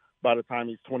physically by the time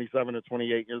he's 27 or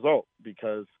 28 years old,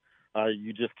 because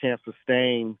you just can't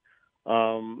sustain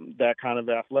that kind of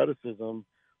athleticism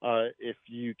if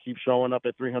you keep showing up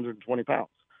at 320 pounds.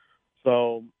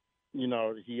 So,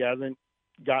 he hasn't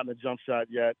gotten a jump shot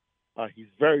yet. He's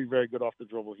very, very good off the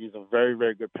dribble. He's a very,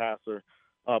 very good passer.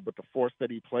 But the force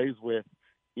that he plays with,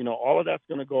 all of that's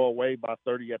going to go away by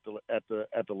 30 at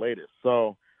the latest.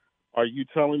 So, are you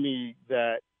telling me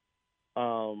that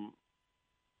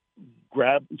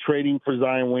trading for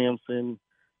Zion Williamson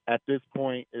at this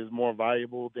point is more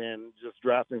valuable than just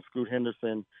drafting Scoot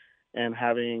Henderson and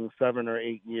having 7 or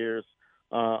 8 years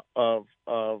of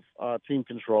team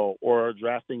control, or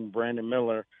drafting Brandon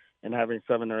Miller and having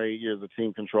 7 or 8 years of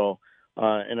team control?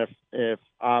 And if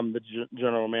I'm the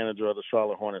general manager of the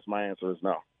Charlotte Hornets, my answer is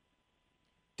no.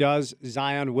 Does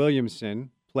Zion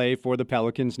Williamson play for the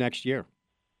Pelicans next year?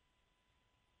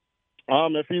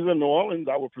 If he's in New Orleans,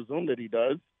 I would presume that he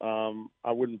does.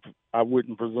 I wouldn't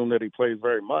presume that he plays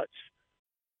very much.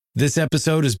 This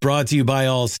episode is brought to you by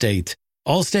Allstate.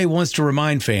 Allstate wants to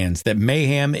remind fans that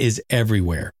mayhem is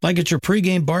everywhere, like at your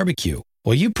pregame barbecue.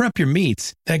 While you prep your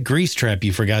meats, that grease trap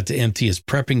you forgot to empty is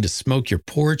prepping to smoke your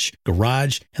porch,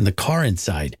 garage, and the car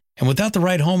inside. And without the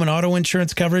right home and auto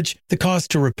insurance coverage, the cost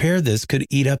to repair this could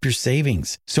eat up your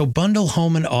savings. So bundle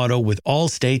home and auto with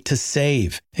Allstate to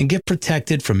save and get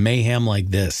protected from mayhem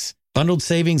like this. Bundled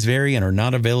savings vary and are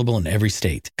not available in every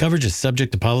state. Coverage is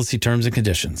subject to policy terms and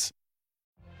conditions.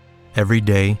 Every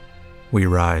day, we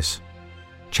rise,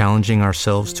 challenging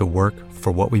ourselves to work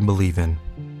for what we believe in.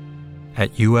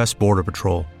 At U.S. Border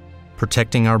Patrol,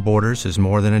 protecting our borders is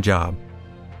more than a job.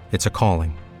 It's a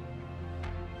calling.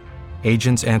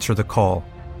 Agents answer the call,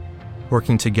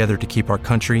 working together to keep our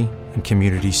country and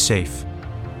communities safe.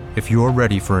 If you're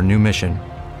ready for a new mission,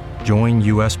 join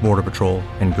U.S. Border Patrol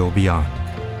and go beyond.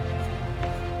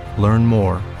 Learn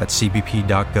more at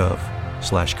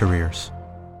cbp.gov/careers.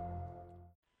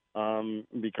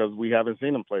 Because we haven't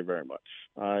seen him play very much.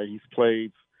 I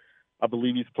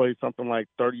believe he's played something like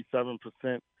 37%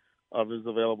 of his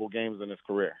available games in his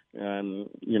career. And,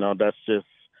 that's just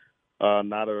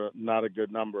not a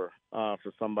good number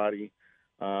for somebody,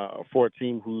 for a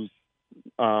team who's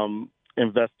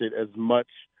invested as much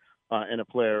in a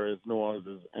player as New Orleans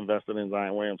is invested in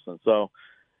Zion Williamson. So,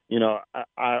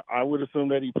 I would assume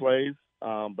that he plays,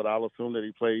 but I'll assume that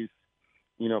he plays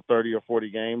 30 or 40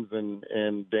 games and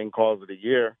then calls it a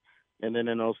year. And then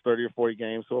in those 30 or 40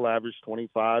 games, he'll average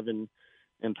 25 and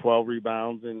 12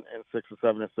 rebounds and 6 or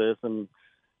 7 assists. And,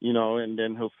 and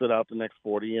then he'll sit out the next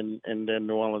 40 and then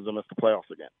New Orleans will miss the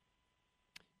playoffs again.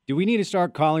 Do we need to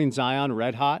start calling Zion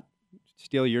Red Hot?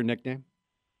 Steal your nickname?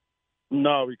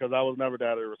 No, because I was never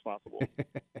that irresponsible.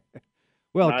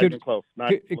 Well, not could even close.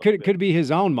 Could be his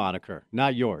own moniker,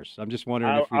 not yours. I'm just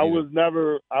wondering if not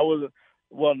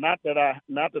that I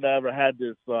ever had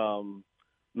this.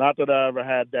 Not that I ever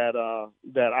had that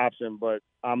option, but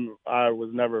I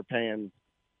was never paying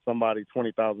somebody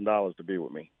 $20,000 to be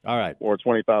with me. All right. Or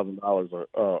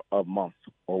 $20,000 a month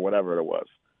or whatever it was.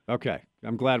 Okay.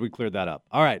 I'm glad we cleared that up.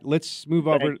 All right. Let's move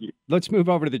over. Let's move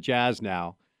over to the Jazz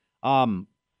now. A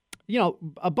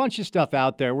bunch of stuff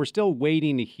out there. We're still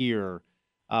waiting to hear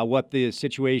what the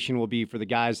situation will be for the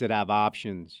guys that have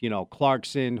options.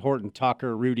 Clarkson, Horton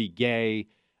Tucker, Rudy Gay,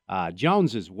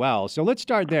 Jones as well. So let's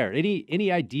start there.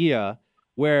 Any idea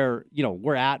where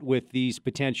we're at with these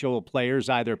potential players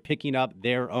either picking up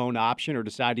their own option or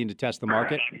deciding to test the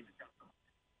market?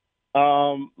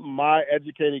 My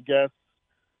educated guess,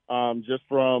 just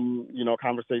from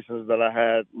conversations that I've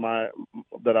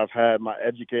had, my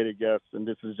educated guess, and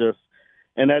this is just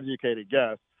an educated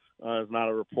guess, it's not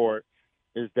a report,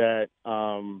 is that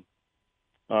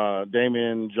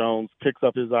Damian Jones picks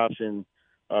up his option,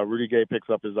 Rudy Gay picks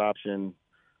up his option,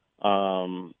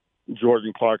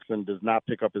 Jordan Clarkson does not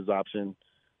pick up his option,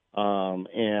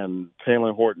 and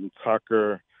Taylor Horton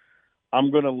Tucker,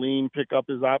 I'm going to lean picks up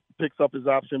his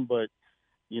option, but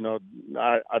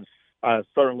I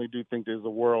certainly do think there's a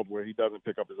world where he doesn't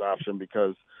pick up his option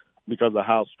because of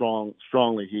how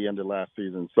strongly he ended last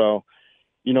season. So,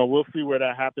 we'll see where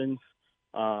that happens.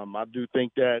 I do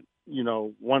think that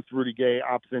once Rudy Gay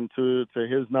opts into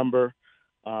his number,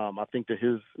 I think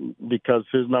that because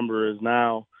his number is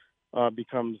now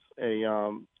becomes a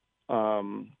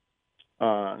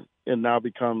it now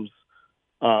becomes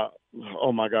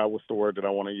oh my God, what's the word that I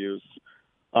want to use?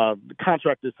 The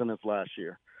contract is in his last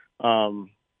year. Now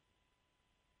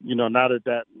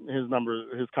that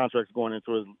his contract's going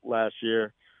into his last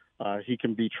year, he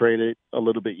can be traded a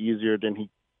little bit easier than he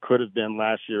could have been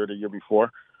last year or the year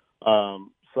before.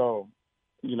 So,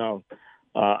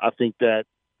 I think that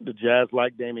the Jazz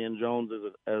like Damian Jones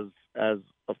as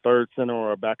a third center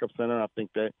or a backup center. I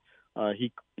think that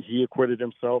he acquitted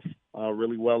himself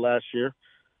really well last year,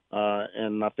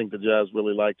 and I think the Jazz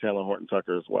really like Taylor Horton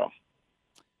Tucker as well.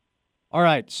 All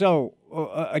right. So,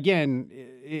 again,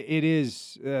 it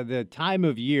is the time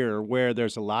of year where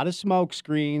there's a lot of smoke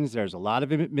screens, there's a lot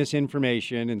of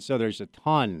misinformation, and so there's a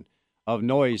ton of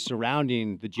noise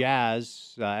surrounding the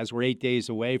Jazz as we're 8 days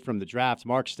away from the draft.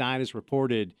 Mark Stein has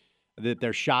reported that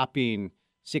they're shopping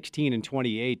 16 and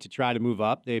 28 to try to move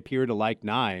up. They appear to like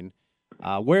 9.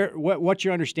 What's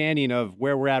your understanding of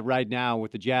where we're at right now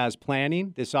with the Jazz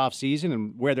planning this offseason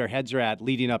and where their heads are at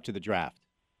leading up to the draft?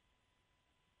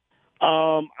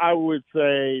 I would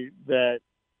say that,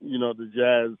 the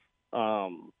Jazz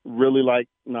really like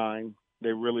 9. They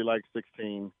really like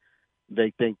 16.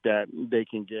 They think that they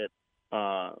can get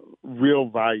real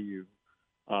value,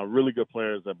 really good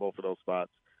players at both of those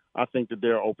spots. I think that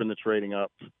they're open to trading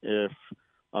up if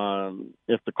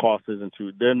the cost isn't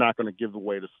too. They're not going to give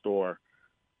away the store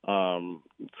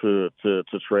to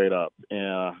trade up,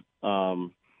 and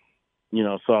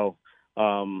so.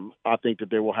 I think that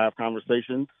they will have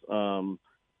conversations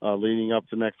leading up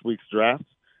to next week's draft.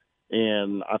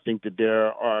 And I think that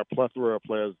there are a plethora of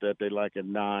players that they like at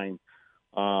 9.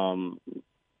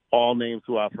 All names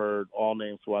who I've heard, all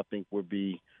names who I think would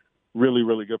be really,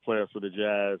 really good players for the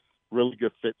Jazz, really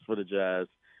good fits for the Jazz,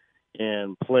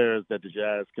 and players that the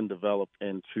Jazz can develop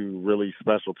into really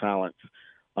special talents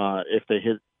if they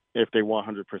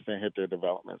 100% hit their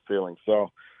development ceiling.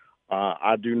 So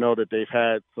I do know that they've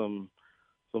had some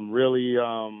really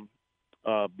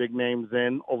big names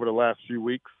in over the last few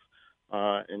weeks,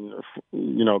 and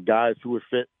guys who would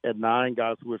fit at 9,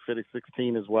 guys who would fit at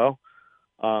 16 as well.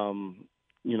 But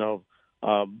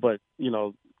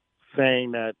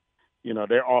saying that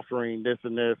they're offering this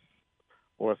and this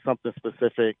or something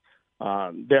specific,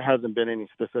 there hasn't been any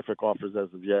specific offers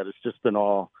as of yet. It's just been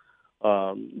all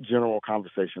general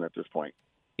conversation at this point.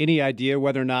 Any idea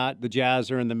whether or not the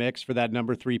Jazz are in the mix for that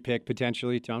number 3 pick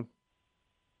potentially, Tone?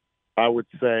 I would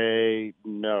say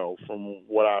no. From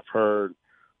what I've heard,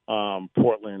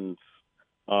 Portland's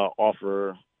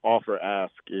offer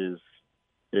ask is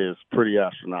pretty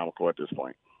astronomical at this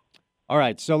point. All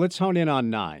right, so let's hone in on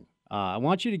 9. I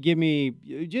want you to give me,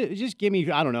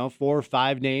 I don't know, 4 or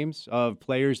 5 names of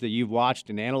players that you've watched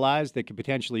and analyzed that could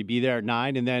potentially be there at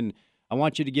 9, and then I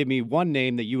want you to give me one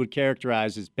name that you would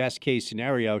characterize as best case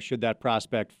scenario should that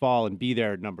prospect fall and be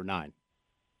there at number 9.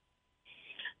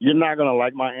 You're not going to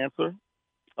like my answer,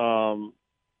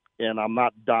 and I'm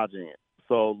not dodging it.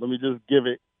 So let me just give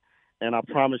it, and I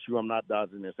promise you I'm not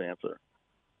dodging this answer.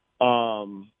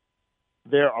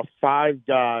 There are 5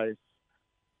 guys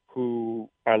who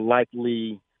are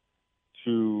likely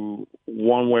to,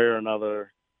 one way or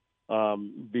another,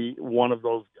 be one of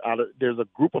those. There's a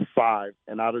group of 5,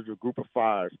 and out of the group of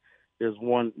 5,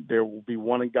 there will be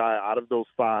one guy out of those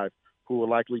 5 who will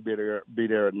likely be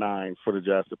there at 9 for the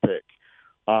Jazz to pick.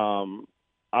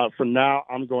 For now,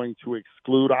 I'm going to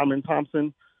exclude Amin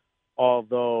Thompson,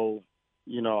 although,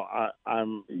 there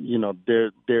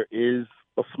is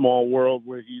a small world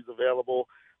where he's available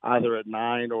either at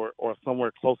 9 or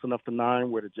somewhere close enough to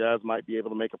 9 where the Jazz might be able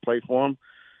to make a play for him.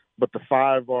 But the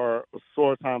 5 are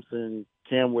Ausar Thompson,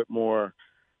 Cam Whitmore,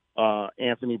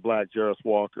 Anthony Black, Jarris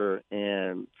Walker,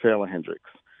 and Taylor Hendricks.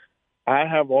 I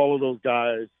have all of those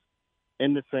guys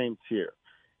in the same tier.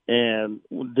 And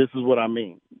this is what I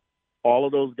mean. All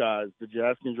of those guys, the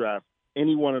Jazz can draft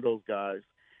any one of those guys.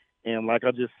 And like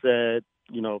I just said,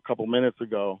 a couple minutes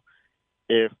ago,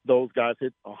 if those guys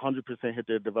 100% hit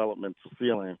their developmental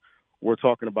ceiling, we're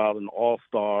talking about an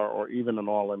all-star or even an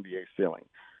all-NBA ceiling.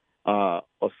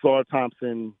 Ausar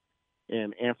Thompson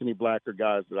and Anthony Black are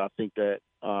guys that I think that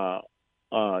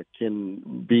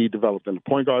can be developed into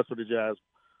point guards for the Jazz.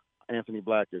 Anthony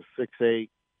Black is 6'8",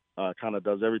 kind of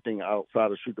does everything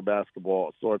outside of shoot the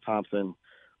basketball. Ausar Thompson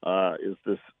is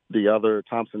the other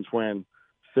Thompson twin,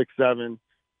 6'7".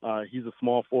 He's a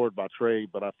small forward by trade,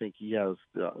 but I think he has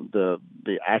the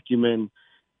acumen,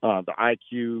 the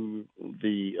IQ,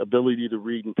 the ability to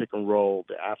read and pick and roll,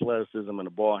 the athleticism and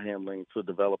the ball handling to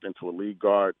develop into a lead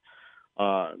guard.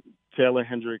 Taylor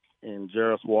Hendricks and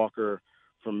Jarris Walker,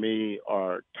 for me,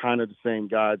 are kind of the same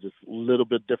guy, just a little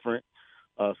bit different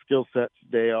skill sets.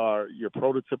 They are your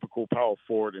prototypical power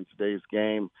forward in today's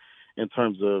game in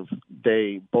terms of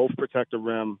they both protect the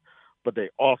rim, but they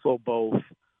also both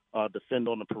defend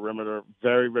on the perimeter,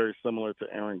 very, very similar to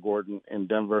Aaron Gordon in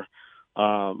Denver.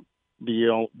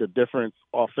 The difference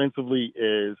offensively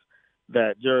is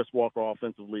that Jarris Walker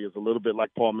offensively is a little bit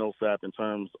like Paul Millsap in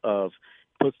terms of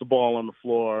puts the ball on the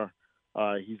floor.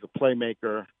 He's a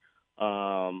playmaker,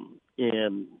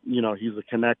 and he's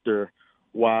a connector.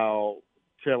 While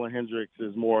Taylor Hendricks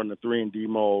is more in the 3-and-D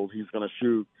mold, he's going to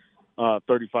shoot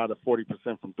 35 to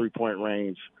 40% from three-point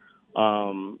range.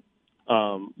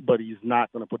 But he's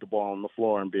not going to put the ball on the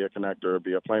floor and be a connector or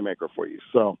be a playmaker for you.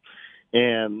 So,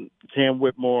 and Cam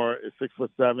Whitmore is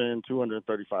 6'7",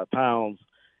 235 pounds.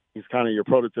 He's kind of your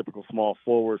prototypical small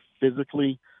forward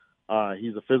physically.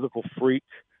 He's a physical freak.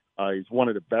 He's one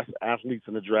of the best athletes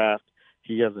in the draft.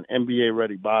 He has an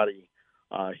NBA-ready body.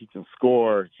 He can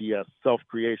score. He has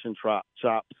self-creation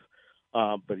chops,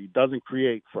 but he doesn't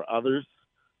create for others.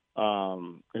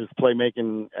 His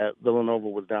playmaking at Villanova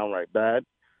was downright bad.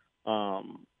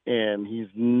 And he's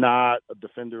not a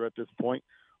defender at this point,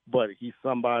 but he's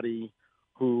somebody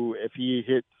who, if he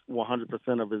hits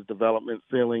 100% of his development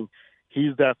ceiling,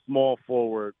 he's that small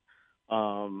forward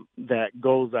that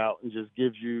goes out and just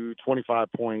gives you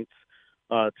 25 points,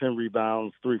 10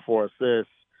 rebounds, 3-4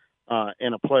 assists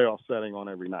in a playoff setting on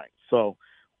every night. So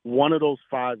one of those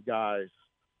 5 guys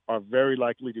are very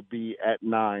likely to be at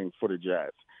 9 for the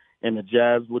Jazz. And the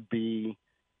Jazz would be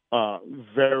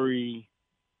very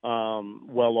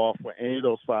well off with any of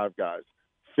those 5 guys.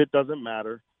 Fit doesn't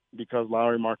matter because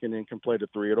Lauri Markkanen can play the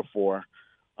 3 or the 4.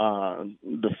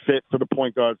 The fit for the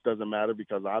point guards doesn't matter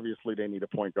because obviously they need a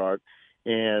point guard.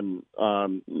 And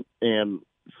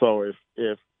so if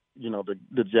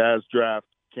the Jazz draft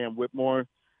Cam Whitmore,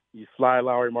 you slide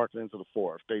Lauri Markkanen into the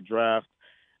 4. If they draft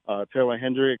Taylor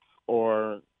Hendricks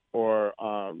or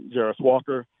Jarris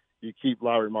Walker, you keep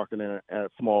Lauri Markkanen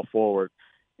at small forward.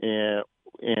 And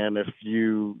if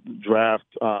you draft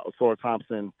Ausar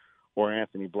Thompson or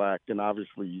Anthony Black, then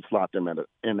obviously you slot them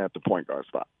in at the point guard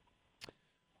spot.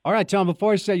 All right, Tom,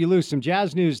 before I set you loose, some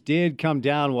Jazz news did come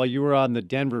down while you were on the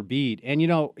Denver beat. And,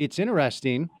 it's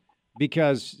interesting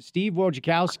because Steve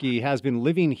Wojciechowski has been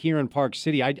living here in Park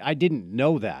City. I didn't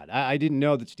know that. I didn't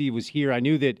know that Steve was here. I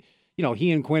knew that,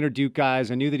 he and Quinn are Duke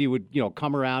guys. I knew that he would,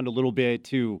 come around a little bit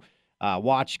to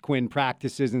watch Quinn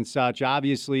practices and such.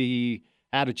 Obviously, he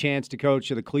had a chance to coach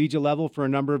at the collegiate level for a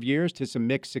number of years to some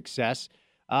mixed success.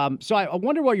 So I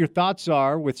wonder what your thoughts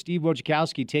are with Steve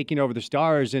Wojciechowski taking over the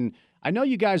Stars. And I know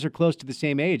you guys are close to the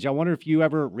same age. I wonder if you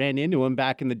ever ran into him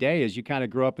back in the day as you kind of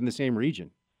grew up in the same region.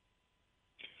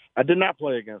 I did not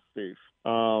play against Steve.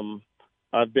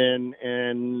 I've been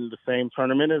in the same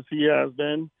tournament as he has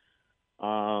been.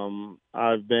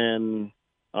 I've been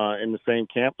in the same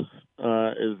camps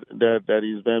that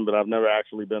he's been, but I've never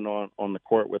actually been on the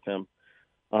court with him.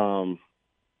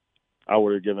 I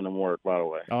would have given him work, by the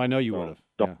way. Oh, I know you would have.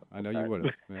 Yeah, I know you would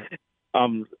have. Yeah.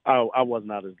 I was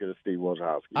not as good as Steve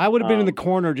Wojciechowski. I would have been in the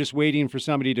corner just waiting for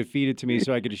somebody to feed it to me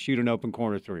so I could just shoot an open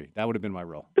corner 3. That would have been my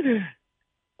role.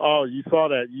 Oh, you saw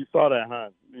that. You saw that,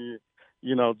 huh?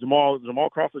 Jamal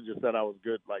Crawford just said I was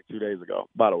good like 2 days ago,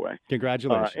 by the way.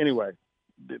 Congratulations. Anyway,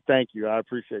 thank you. I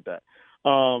appreciate that.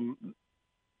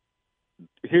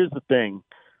 Here's the thing.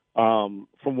 From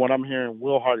what I'm hearing,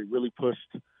 Will Hardy really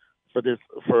pushed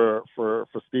for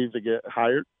Steve to get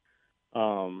hired.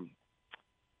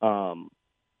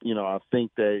 I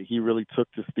think that he really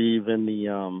took to Steve in the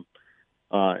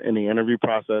interview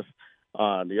process.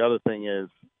 The other thing is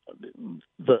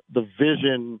the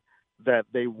vision that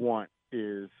they want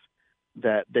is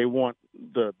that they want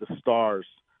the Stars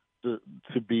to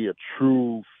be a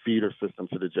true feeder system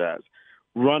to the Jazz,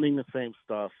 running the same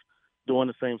stuff, doing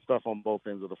the same stuff on both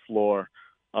ends of the floor,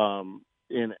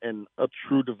 in a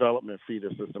true development feeder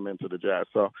system into the Jazz.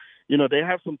 So, they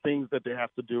have some things that they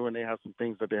have to do, and they have some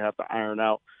things that they have to iron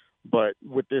out. But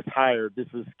with this hire, this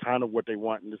is kind of what they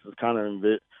want, and this is kind of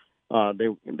they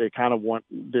kind of want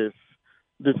this.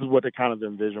 This is what they kind of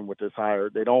envision with this hire.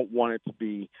 They don't want it to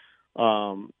be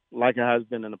like it has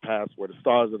been in the past, where the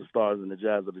Stars are the Stars and the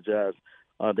Jazz are the Jazz.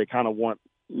 They kind of want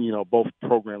both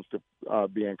programs to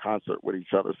be in concert with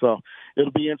each other. So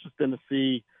it'll be interesting to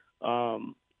see how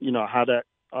that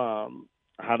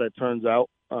turns out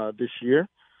this year.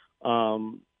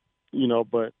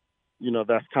 But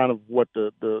that's kind of what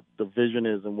the vision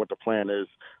is and what the plan is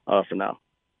for now.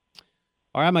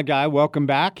 All right, my guy, welcome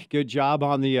back. Good job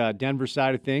on the Denver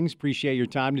side of things. Appreciate your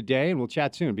time today, and we'll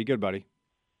chat soon. Be good, buddy.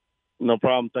 No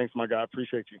problem. Thanks, my guy.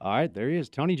 Appreciate you. All right, there he is.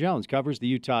 Tony Jones covers the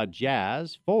Utah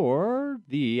Jazz for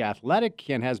The Athletic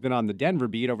and has been on the Denver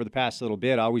beat over the past little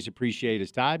bit. Always appreciate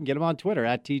his time. Get him on Twitter,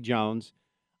 @TJones,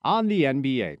 on the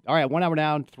NBA. All right, 1 hour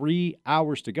down, 3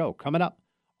 hours to go. Coming up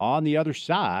on the other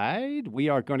side, we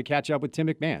are going to catch up with Tim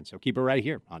MacMahon. So keep it right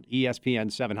here on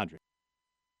ESPN 700.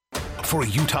 For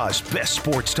Utah's best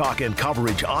sports talk and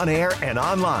coverage on air and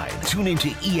online, tune into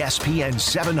ESPN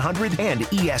 700 and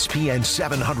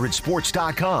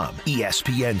ESPN700sports.com.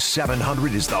 ESPN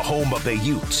 700 is the home of the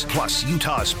Utes, plus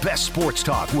Utah's best sports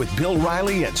talk with Bill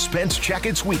Riley and Spence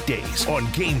Checketts weekdays on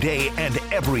game day and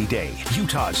every day.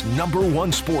 Utah's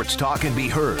 #1 sports talk can be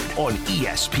heard on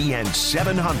ESPN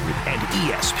 700 and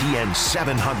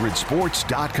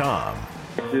ESPN700sports.com.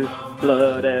 His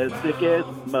blood as thick as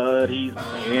mud, he's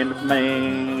Van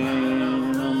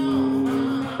MacMahon,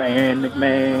 Van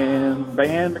MacMahon,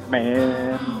 Van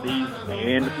MacMahon, he's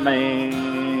Van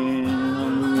MacMahon.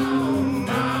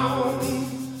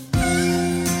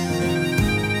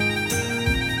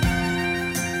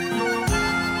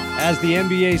 As the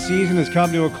NBA season has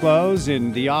come to a close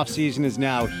and the offseason is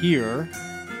now here,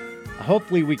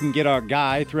 hopefully we can get our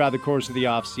guy throughout the course of the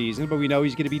offseason, but we know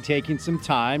he's going to be taking some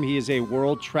time. He is a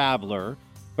world traveler.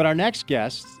 But our next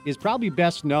guest is probably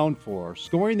best known for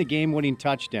scoring the game-winning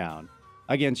touchdown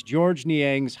against George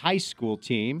Niang's high school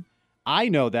team. I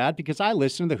know that because I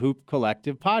listen to the Hoop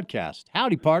Collective podcast.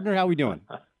 Howdy, partner. How we doing?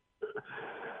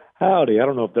 Howdy. I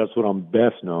don't know if that's what I'm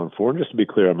best known for. And just to be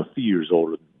clear, I'm a few years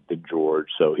older than George,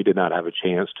 so he did not have a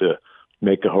chance to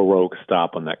make a heroic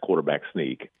stop on that quarterback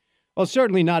sneak. Well,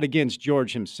 certainly not against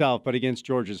George himself, but against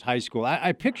George's high school.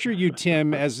 I picture you,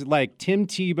 Tim, as like Tim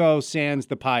Tebow sans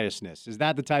the piousness. Is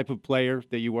that the type of player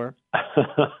that you were? As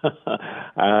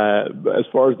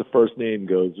far as the first name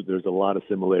goes, there's a lot of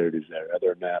similarities there. Other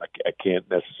than that, I can't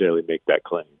necessarily make that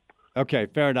claim. Okay,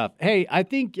 fair enough. Hey, I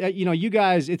think, you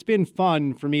guys, it's been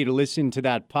fun for me to listen to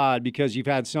that pod because you've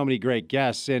had so many great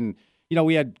guests. And,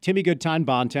 we had Timmy Goodtime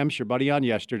Bontemps, your buddy, on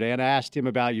yesterday, and I asked him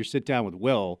about your sit-down with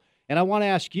Will. And I want to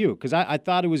ask you, because I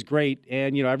thought it was great,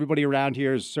 and, everybody around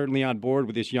here is certainly on board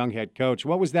with this young head coach.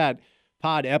 What was that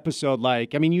pod episode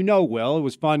like? I mean, Will, it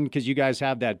was fun because you guys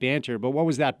have that banter, but what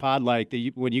was that pod like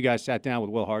when you guys sat down with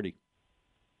Will Hardy?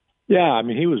 Yeah, I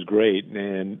mean, he was great.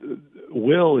 And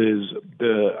Will is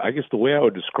I guess the way I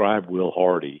would describe Will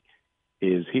Hardy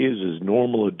is he is as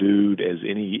normal a dude as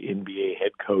any NBA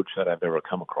head coach that I've ever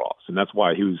come across. And that's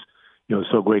why he was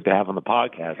so great to have on the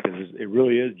podcast, because it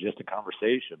really is just a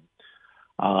conversation,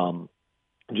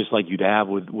 just like you'd have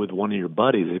with one of your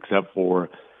buddies, except for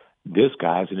this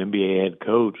guy's an NBA head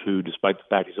coach who, despite the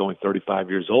fact he's only 35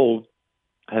 years old,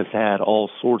 has had all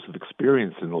sorts of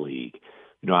experience in the league.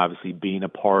 Obviously being a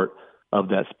part of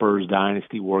that Spurs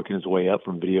dynasty, working his way up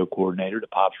from video coordinator to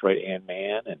Pop's right-hand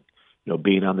man, and,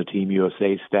 being on the Team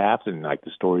USA staff, and like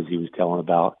the stories he was telling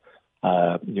about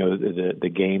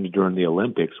the games during the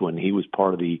Olympics when he was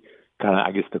part of the kind of,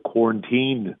 I guess, the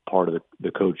quarantine part of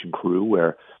the coaching crew,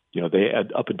 where, they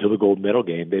had, up until the gold medal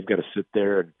game, they've got to sit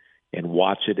there and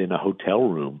watch it in a hotel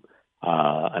room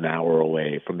an hour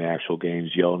away from the actual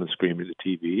games, yelling and screaming at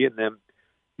the TV. And then,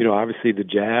 obviously the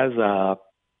Jazz,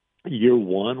 year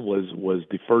one was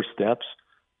the first steps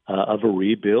of a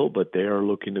rebuild, but they are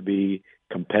looking to be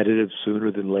competitive sooner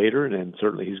than later, and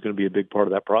certainly he's going to be a big part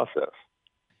of that process.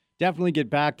 Definitely get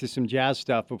back to some Jazz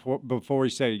stuff before we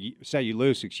set you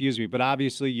loose, but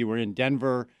obviously you were in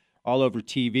Denver, all over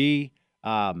TV.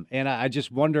 And I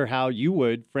just wonder how you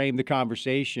would frame the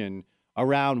conversation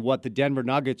around what the Denver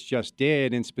Nuggets just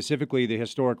did, and specifically the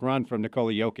historic run from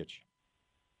Nikola Jokic.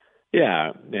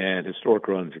 Yeah, and historic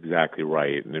run's exactly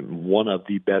right. And one of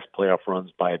the best playoff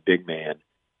runs by a big man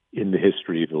in the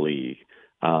history of the league.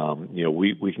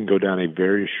 We can go down a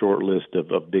very short list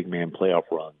of big man playoff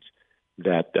runs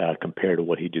that compare to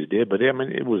what he just did. But,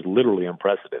 it was literally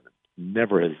unprecedented.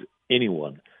 Never has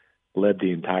anyone led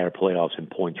the entire playoffs in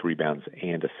points, rebounds,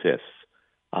 and assists.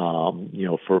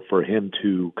 For him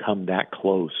to come that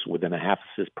close within a half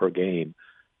assist per game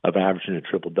of averaging a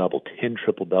triple-double, 10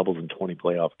 triple-doubles in 20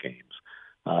 playoff games,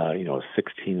 a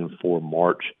 16-4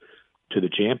 march to the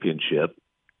championship.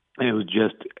 And it was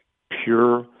just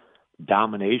pure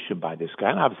domination by this guy.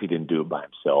 And obviously he didn't do it by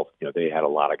himself. They had a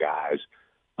lot of guys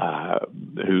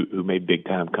who made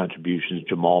big-time contributions.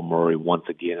 Jamal Murray, once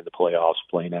again in the playoffs,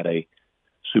 playing at a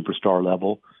superstar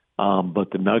level.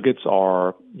 But the Nuggets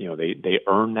are, they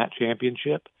earned that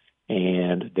championship,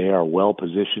 and they are well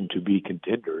positioned to be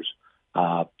contenders,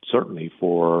 certainly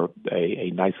for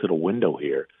a nice little window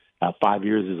here. 5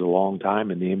 years is a long time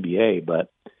in the NBA,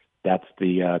 but that's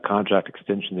the contract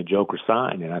extension the Joker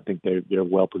signed, and I think they're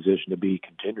well positioned to be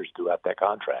contenders throughout that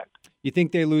contract. You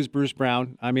think they lose Bruce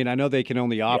Brown? I know they can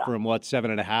only offer him,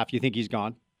 7.5? You think he's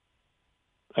gone?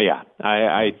 Yeah,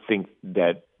 I think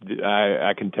that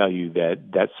I can tell you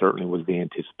that certainly was the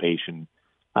anticipation,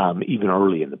 even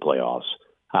early in the playoffs.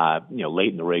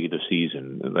 Late in the regular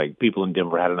season, like people in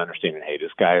Denver had an understanding. Hey,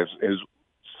 this guy is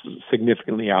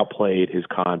significantly outplayed his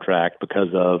contract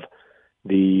because of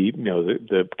the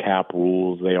cap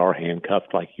rules. They are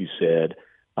handcuffed, like you said.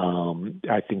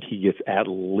 I think he gets at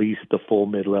least the full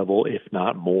mid-level, if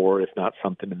not more, if not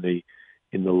something in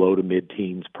the low to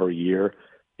mid-teens per year.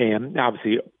 And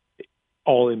obviously,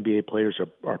 all NBA players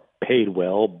are paid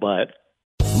well, but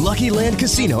Lucky Land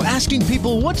Casino, asking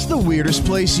people, what's the weirdest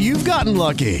place you've gotten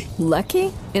lucky?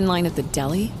 Lucky? In line at the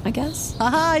deli, I guess?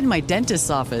 Aha, in my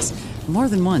dentist's office. More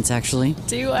than once, actually.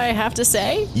 Do I have to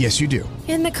say? Yes, you do.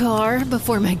 In the car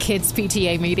before my kids'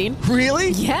 PTA meeting.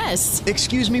 Really? Yes.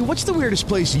 Excuse me, what's the weirdest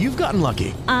place you've gotten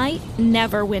lucky? I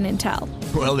never win and tell.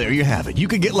 Well, there you have it. You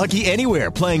can get lucky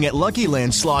anywhere, playing at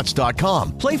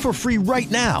LuckyLandSlots.com. Play for free right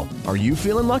now. Are you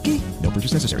feeling lucky? No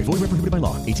purchase necessary. Void where prohibited by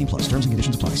law. 18+. Terms and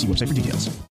conditions apply. See website for details.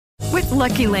 With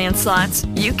Lucky Land Slots,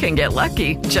 you can get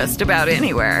lucky just about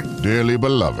anywhere. Dearly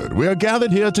beloved, we are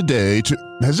gathered here today to...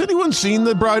 Has anyone seen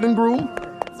the bride and groom?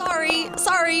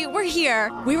 Sorry, we're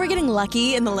here. We were getting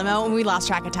lucky in the limo and we lost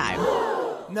track of time.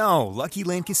 No, Lucky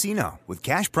Land Casino, with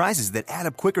cash prizes that add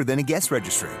up quicker than a guest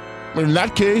registry. In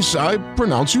that case, I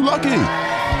pronounce you lucky.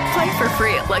 Play for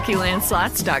free at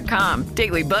LuckyLandSlots.com.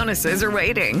 Daily bonuses are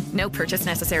waiting. No purchase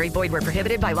necessary. Void where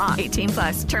prohibited by law.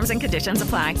 18+. Terms and conditions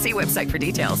apply. See website for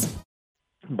details.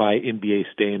 By NBA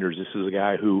standards, this is a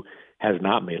guy who has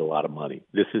not made a lot of money.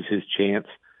 This is his chance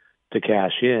to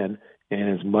cash in,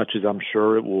 and as much as I'm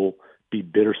sure it will be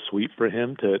bittersweet for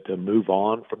him to move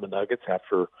on from the Nuggets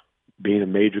after being a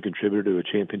major contributor to a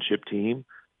championship team,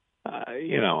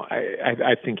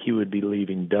 I think he would be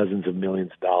leaving dozens of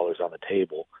millions of dollars on the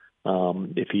table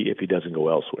if he doesn't go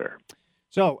elsewhere.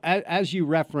 So as you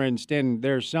referenced, and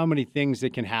there's so many things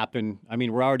that can happen.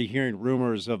 We're already hearing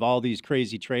rumors of all these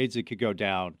crazy trades that could go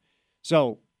down.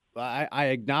 So I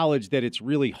acknowledge that it's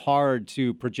really hard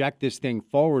to project this thing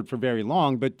forward for very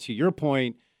long. But to your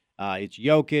point, it's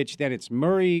Jokic, then it's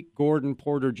Murray, Gordon,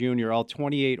 Porter Jr., all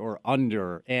 28 or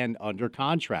under and under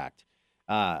contract.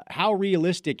 How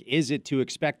realistic is it to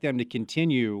expect them to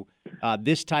continue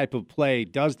this type of play?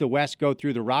 Does the West go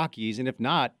through the Rockies? And if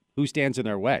not, who stands in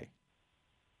their way?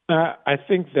 I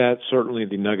think that certainly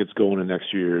the Nuggets go into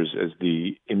next year as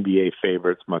the NBA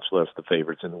favorites, much less the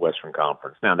favorites in the Western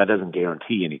Conference. Now, that doesn't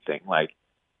guarantee anything.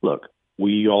 Look,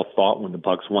 we all thought when the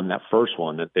Bucks won that first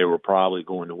one that they were probably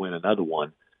going to win another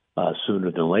one sooner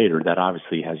than later. That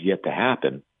obviously has yet to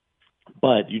happen.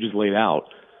 But you just laid out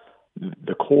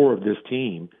the core of this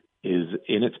team is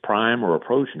in its prime or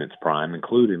approaching its prime,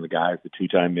 including the guys, the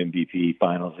two-time MVP,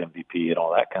 Finals MVP, and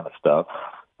all that kind of stuff,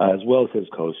 as well as his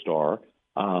co-star.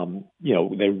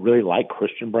 They really like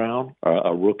Christian Brown,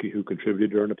 a rookie who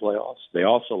contributed during the playoffs. They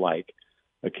also like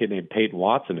a kid named Peyton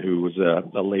Watson, who was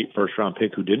a late first-round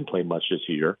pick who didn't play much this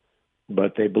year,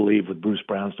 but they believe with Bruce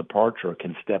Brown's departure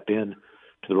can step in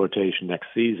to the rotation next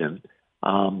season.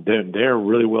 They're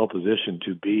really well positioned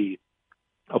to be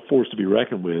a force to be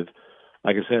reckoned with,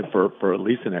 like I said, for at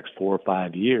least the next 4 or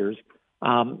 5 years.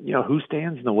 Who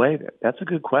stands in the way? That's a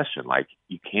good question.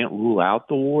 You can't rule out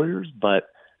the Warriors, but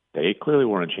they clearly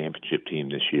weren't a championship team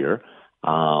this year.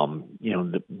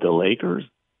 The Lakers,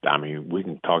 I mean, we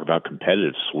can talk about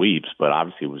competitive sweeps, but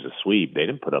obviously it was a sweep. They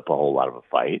didn't put up a whole lot of a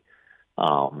fight.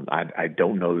 I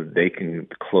don't know that they can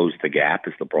close the gap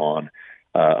as LeBron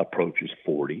approaches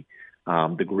 40.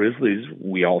 The Grizzlies,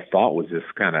 we all thought was this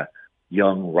kind of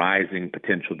young, rising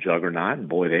potential juggernaut, and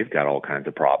boy, they've got all kinds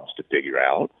of problems to figure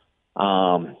out.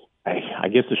 I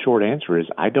guess the short answer is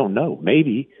I don't know.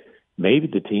 Maybe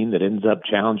the team that ends up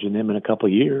challenging them in a couple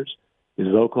of years is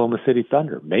the Oklahoma City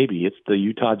Thunder. Maybe it's the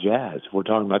Utah Jazz. If we're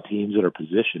talking about teams that are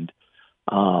positioned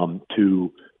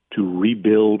to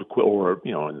rebuild, or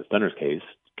in the Thunder's case,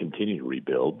 continue to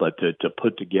rebuild, but to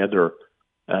put together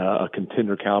a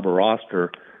contender caliber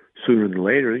roster sooner than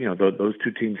later, those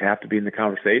two teams have to be in the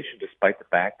conversation, despite the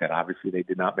fact that obviously they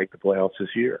did not make the playoffs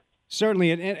this year.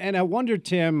 Certainly, and I wonder,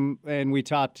 Tim, and we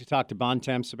talked to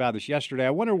Bontemps about this yesterday, I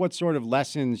wonder what sort of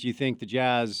lessons you think the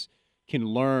Jazz can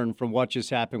learn from what just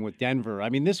happened with Denver. I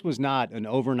mean, this was not an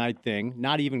overnight thing,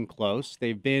 not even close.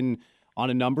 They've been on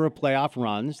a number of playoff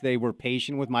runs. They were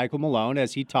patient with Michael Malone,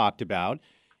 as he talked about.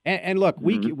 And look,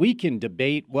 we can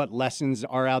debate what lessons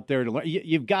are out there to learn.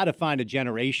 You've got to find a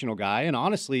generational guy. And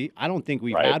honestly, I don't think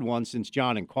we've had one since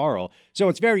John and Carl. So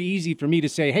it's very easy for me to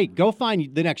say, hey, go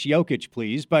find the next Jokic,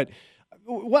 please. But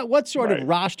what sort of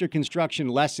roster construction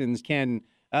lessons can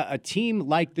a team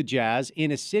like the Jazz in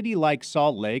a city like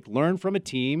Salt Lake learn from a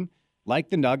team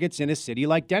like the Nuggets in a city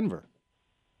like Denver?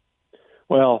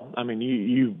 Well, I mean,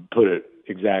 you put it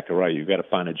exactly right. You've got to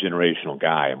find a generational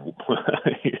guy. And,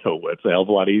 it's a hell of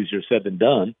a lot easier said than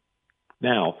done.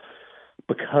 Now,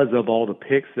 because of all the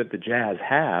picks that the Jazz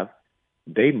have,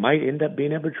 they might end up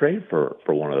being able to trade for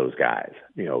one of those guys.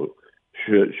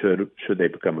 Should they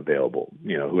become available?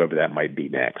 Whoever that might be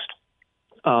next.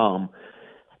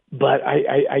 But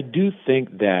I do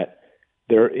think that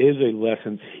there is a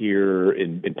lesson here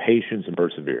in patience and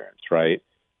perseverance, right?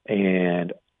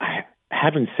 And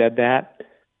having said that,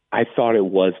 I thought it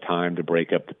was time to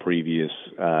break up the previous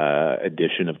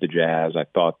edition of the Jazz. I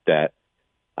thought that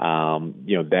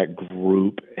that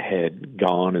group had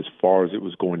gone as far as it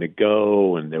was going to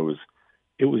go, and it was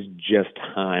just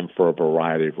time for a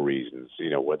variety of reasons.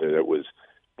 Whether it was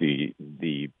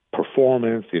the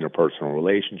performance, the interpersonal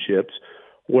relationships.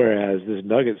 Whereas this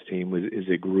Nuggets team is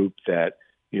a group that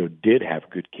did have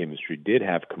good chemistry, did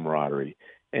have camaraderie,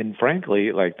 and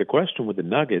frankly, like the question with the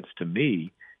Nuggets to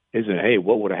me isn't, hey,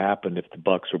 what would have happened if the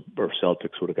Bucks or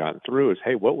Celtics would have gotten through? Is,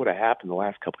 hey, what would have happened the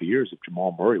last couple of years if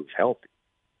Jamal Murray was healthy,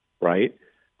 right?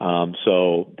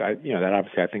 So that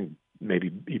obviously I think maybe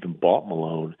even bought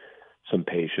Malone some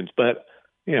patience, but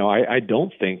I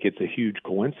don't think it's a huge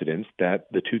coincidence that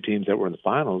the two teams that were in the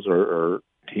finals are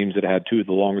teams that had two of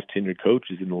the longest tenured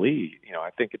coaches in the league. I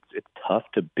think it's tough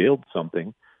to build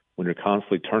something when you're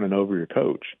constantly turning over your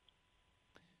coach.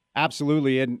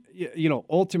 Absolutely. And,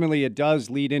 ultimately it does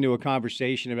lead into a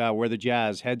conversation about where the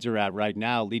Jazz heads are at right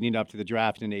now, leading up to the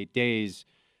draft in 8 days.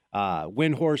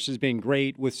 Windhorse has been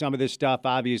great with some of this stuff.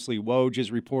 Obviously, Woj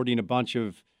is reporting a bunch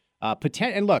of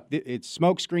potential. And look, it's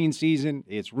smokescreen season.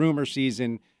 It's rumor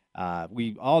season.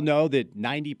 We all know that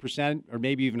 90% or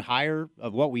maybe even higher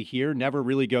of what we hear never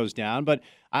really goes down. But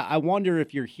I wonder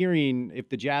if if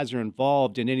the Jazz are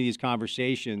involved in any of these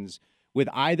conversations with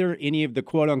either any of the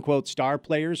quote-unquote star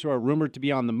players who are rumored to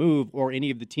be on the move or any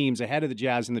of the teams ahead of the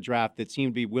Jazz in the draft that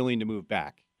seem to be willing to move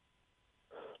back.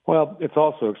 Well, it's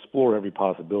also explore every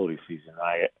possibility season.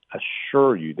 I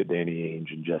assure you that Danny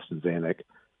Ainge and Justin Zanuck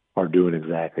are doing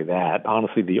exactly that.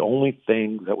 Honestly, the only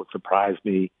thing that would surprise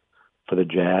me for the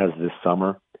Jazz this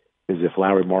summer is if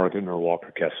Lauri Markkanen or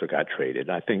Walker Kessler got traded.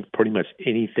 I think pretty much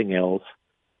anything else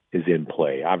is in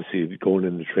play. Obviously, going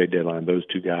into the trade deadline, those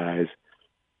two guys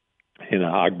and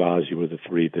Agbaji were the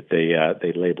three that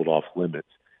they labeled off limits.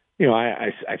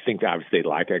 I think obviously they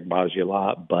like Agbaji a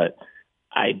lot, but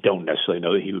I don't necessarily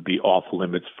know that he would be off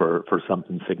limits for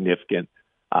something significant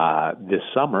this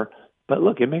summer. But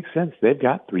look, it makes sense. They've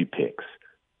got 3 picks.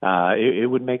 It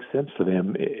would make sense for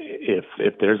them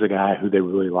if there's a guy who they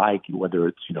really like, whether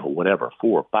it's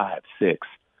 4, 5, 6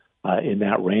 in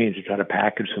that range, to try to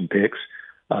package some picks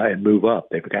and move up.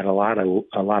 They've got a lot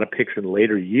of picks in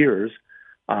later years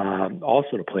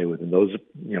also to play with, and those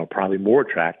are probably more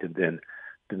attractive than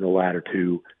the latter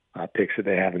 2 picks that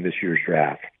they have in this year's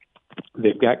draft.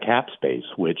 They've got cap space,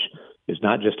 which is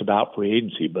not just about free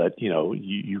agency, but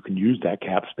you can use that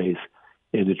cap space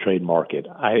in the trade market.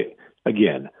 I'm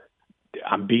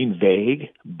being vague,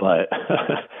 but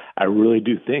I really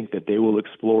do think that they will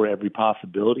explore every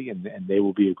possibility and they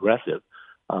will be aggressive.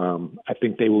 I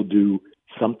think they will do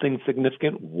something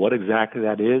significant. What exactly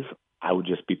that is, I would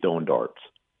just be throwing darts.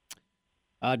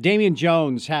 Damian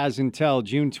Jones has until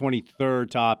June 23rd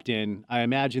to opt in. I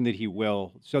imagine that he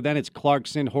will. So then it's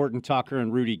Clarkson, Horton Tucker,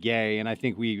 and Rudy Gay, and I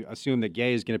think we assume that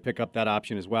Gay is going to pick up that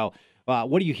option as well.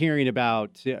 What are you hearing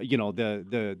about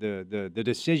the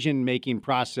decision-making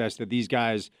process that these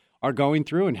guys are going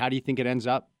through, and how do you think it ends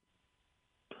up?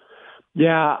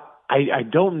 Yeah, I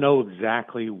don't know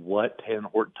exactly what Taylor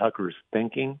Horton Tucker is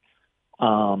thinking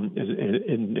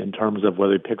in terms of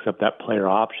whether he picks up that player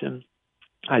option.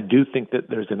 I do think that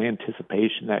there's an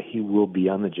anticipation that he will be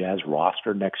on the Jazz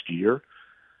roster next year.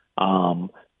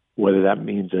 Whether that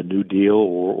means a new deal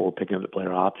or picking up the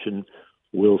player option,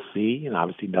 we'll see. And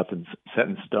obviously nothing's set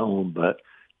in stone, but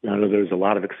I know there's a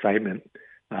lot of excitement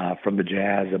from the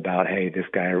Jazz about, hey, this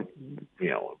guy,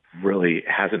 really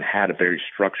hasn't had a very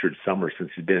structured summer since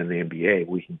he's been in the NBA.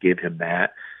 We can give him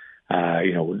that.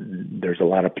 There's a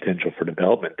lot of potential for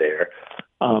development there.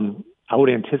 I would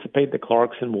anticipate that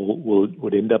Clarkson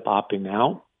would end up opting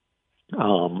out.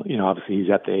 Obviously he's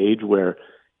at the age where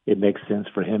it makes sense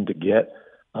for him to get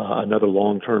another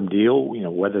long-term deal.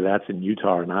 Whether that's in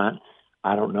Utah or not,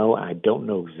 I don't know. I don't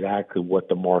know exactly what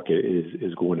the market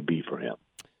is going to be for him.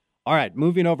 All right,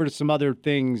 moving over to some other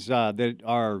things that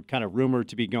are kind of rumored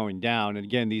to be going down. And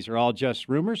again, these are all just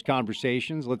rumors,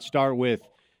 conversations. Let's start with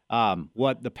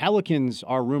what the Pelicans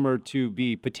are rumored to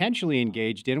be potentially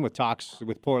engaged in with talks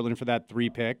with Portland for that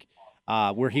 3 pick.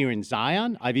 We're hearing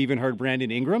Zion. I've even heard Brandon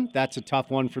Ingram. That's a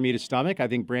tough one for me to stomach. I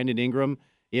think Brandon Ingram,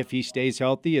 if he stays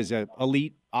healthy, is an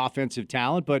elite offensive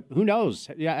talent. But who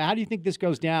knows? How do you think this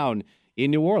goes down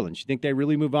in New Orleans? You think they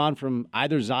really move on from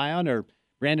either Zion or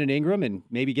Brandon Ingram and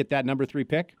maybe get that number 3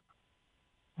 pick?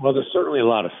 Well, there's certainly a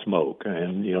lot of smoke,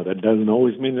 and that doesn't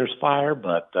always mean there's fire,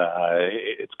 but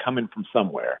it's coming from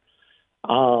somewhere.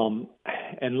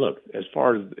 And look, as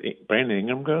far as Brandon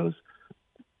Ingram goes,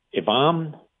 if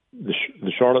I'm the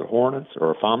Charlotte Hornets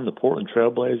or if I'm the Portland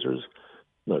Trailblazers,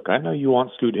 look, I know you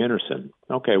want Scoot Henderson.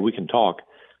 Okay, we can talk.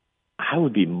 I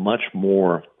would be much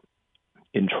more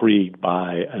intrigued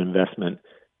by an investment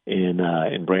in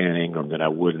Brandon Ingram than I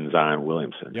would in Zion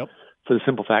Williamson. Yep. For the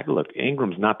simple fact, look,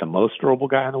 Ingram's not the most durable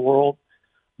guy in the world,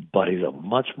 but he's a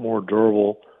much more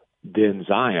durable than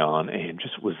Zion. And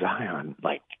just with Zion,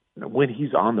 like, when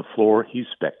he's on the floor, he's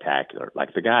spectacular.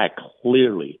 Like, the guy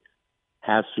clearly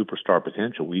has superstar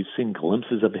potential. We've seen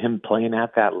glimpses of him playing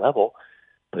at that level,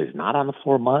 but he's not on the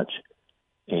floor much.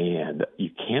 And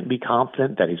you can't be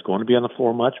confident that he's going to be on the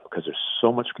floor much because there's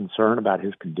so much concern about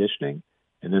his conditioning.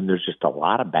 And then there's just a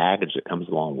lot of baggage that comes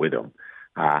along with him.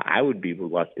 I would be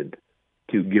reluctant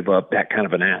to give up that kind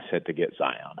of an asset to get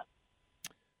Zion.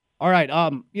 All right.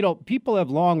 People have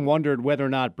long wondered whether or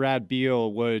not Brad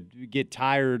Beal would get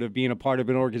tired of being a part of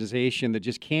an organization that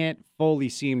just can't fully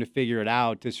seem to figure it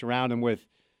out, to surround him with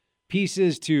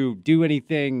pieces to do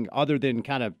anything other than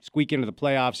kind of squeak into the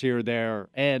playoffs here or there.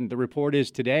 And the report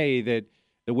is today that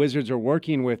the Wizards are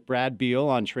working with Brad Beal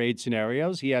on trade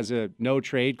scenarios. He has a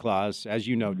no-trade clause, as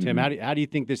you know, Tim. How do you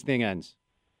think this thing ends?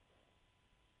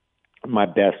 My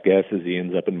best guess is he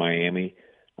ends up in Miami.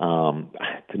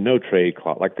 The no-trade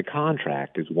clause, like the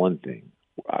contract is one thing.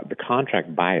 The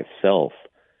contract by itself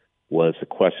was a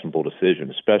questionable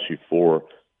decision, especially for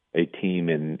a team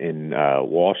in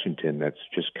Washington that's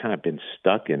just kind of been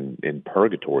stuck in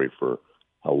purgatory for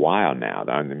a while now.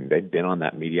 I mean, they've been on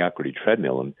that mediocrity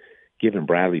treadmill, and giving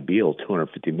Bradley Beal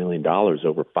 $250 million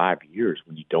over 5 years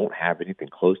when you don't have anything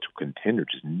close to a contender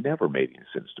just never made any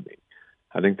sense to me.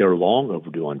 I think they're long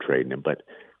overdue on trading him, but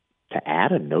to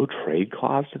add a no-trade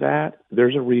clause to that,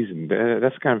 there's a reason.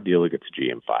 That's the kind of deal that gets the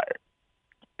GM fired.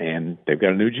 And they've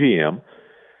got a new GM.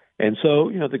 And so,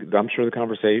 I'm sure the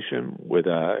conversation with,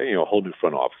 a whole new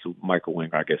front office, Michael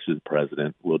Winger, I guess, is the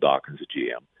president, Will Dawkins, the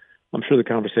GM. I'm sure the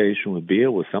conversation with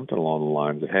Beal was something along the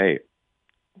lines of, hey,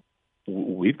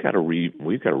 we've got to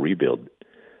rebuild.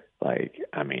 Like,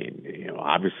 I mean,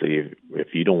 obviously, if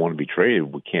you don't want to be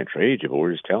traded, we can't trade you. But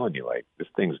we're just telling you, like, this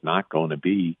thing's not going to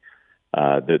be.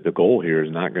 The goal here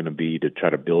is not going to be to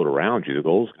try to build around you. The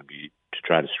goal is going to be to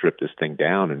try to strip this thing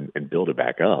down and build it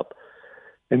back up.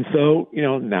 And so,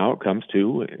 now it comes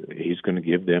to he's going to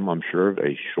give them, I'm sure,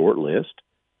 a short list.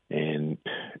 And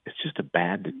it's just a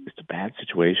bad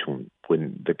situation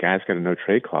when the guy's got a no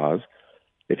trade clause.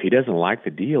 If he doesn't like the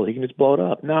deal, he can just blow it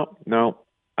up. No,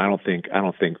 I don't think.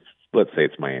 Let's say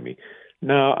it's Miami.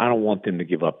 No, I don't want them to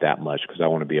give up that much because I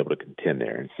want to be able to contend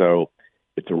there. And so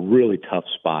it's a really tough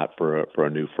spot for a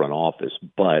new front office.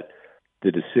 But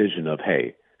the decision of,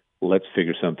 hey, let's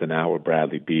figure something out with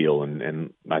Bradley Beal,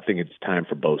 and I think it's time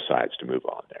for both sides to move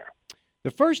on there.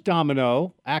 The first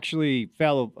domino actually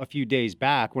fell a few days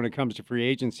back when it comes to free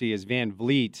agency, as Van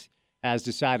Vliet has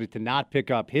decided to not pick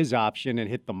up his option and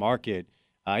hit the market.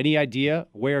 Any idea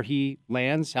where he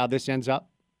lands, how this ends up?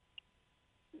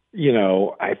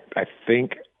 I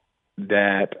think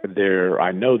that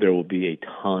I know there will be a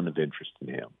ton of interest in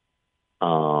him.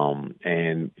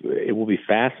 And it will be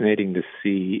fascinating to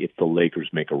see if the Lakers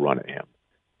make a run at him,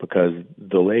 because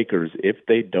the Lakers, if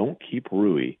they don't keep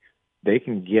Rui, they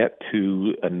can get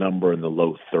to a number in the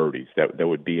low 30s. That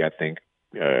would be, I think,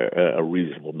 a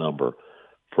reasonable number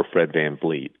for Fred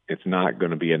VanVleet. It's not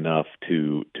going to be enough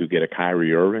to get a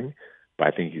Kyrie Irving, but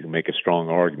I think you can make a strong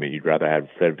argument you'd rather have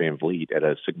Fred VanVleet at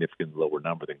a significantly lower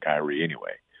number than Kyrie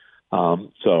anyway.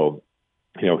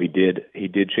 He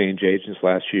did change agents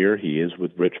last year. He is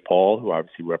with Rich Paul, who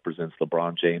obviously represents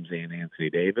LeBron James and Anthony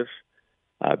Davis.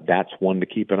 That's one to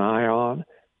keep an eye on.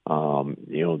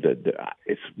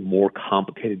 It's more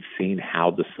complicated seeing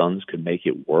how the Suns can make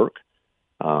it work.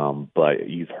 But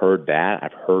you've heard that.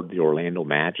 I've heard the Orlando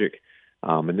Magic.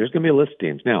 And there's going to be a list of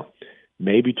teams. Now,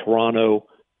 maybe Toronto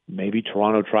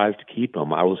tries to keep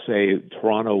him. I will say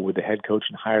Toronto, with the head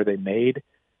coaching hire they made,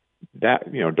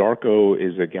 that, Darko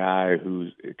is a guy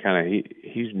who's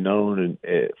he's known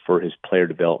for his player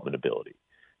development ability.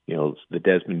 The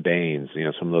Desmond Baines,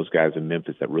 some of those guys in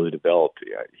Memphis that really developed,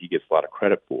 he gets a lot of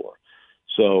credit for.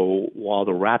 So while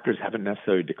the Raptors haven't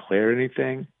necessarily declared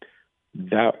anything,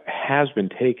 that has been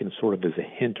taken sort of as a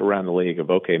hint around the league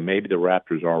of, okay, maybe the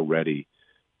Raptors are ready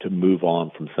to move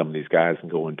on from some of these guys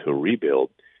and go into a rebuild.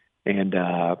 And,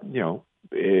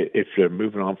 if they're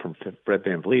moving on from Fred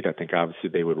VanVleet, I think obviously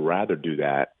they would rather do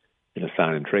that in a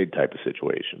sign and trade type of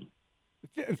situation.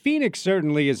 Phoenix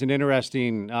certainly is an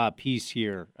interesting piece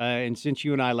here. And since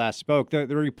you and I last spoke, the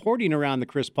reporting around the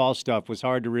Chris Paul stuff was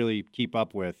hard to really keep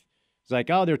up with. It's like,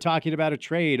 oh, they're talking about a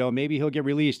trade. Oh, maybe he'll get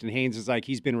released. And Haynes is like,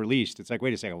 he's been released. It's like,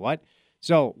 wait a second, what?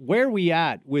 So where are we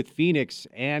at with Phoenix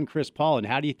and Chris Paul, and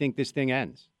how do you think this thing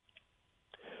ends?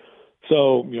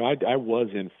 So, I was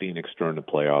in Phoenix during the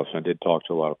playoffs. I did talk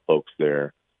to a lot of folks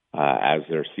there as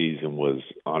their season was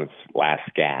on its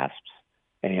last gasps.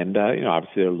 And,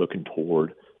 obviously they're looking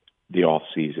toward the off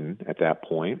season at that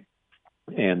point.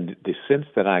 And the sense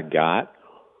that I got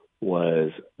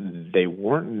was they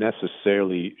weren't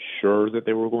necessarily sure that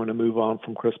they were going to move on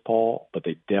from Chris Paul, but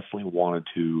they definitely wanted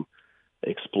to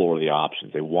explore the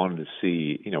options. They wanted to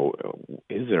see,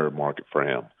 is there a market for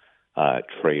him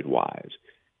trade-wise?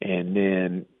 And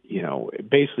then,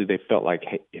 basically they felt like,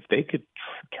 hey, if they could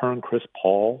turn Chris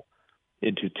Paul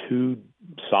into two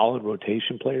solid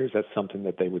rotation players, that's something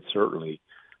that they would certainly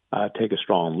take a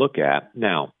strong look at.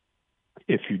 Now,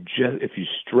 if you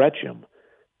stretch him,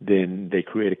 then they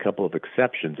create a couple of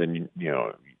exceptions, and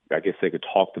I guess they could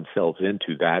talk themselves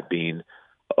into that being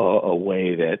a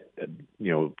way that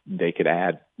they could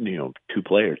add two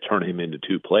players, turn him into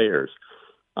two players.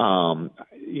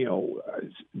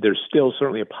 There's still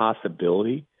certainly a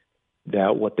possibility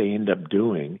that what they end up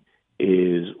doing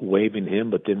is waiving him,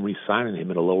 but then re-signing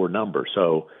him at a lower number.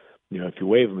 So, if you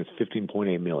waive him, it's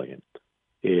 $15.8 million.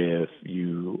 If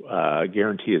you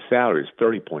guarantee his salary, it's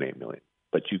 $30.8 million.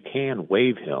 But you can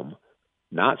waive him,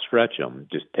 not stretch him,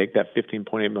 just take that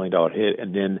 $15.8 million hit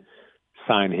and then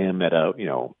sign him at a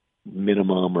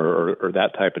minimum or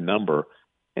that type of number.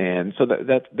 And so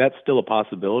that's still a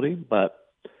possibility. But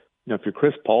if you're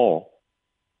Chris Paul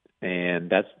and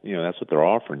that's what they're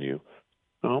offering you,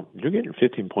 well, you're getting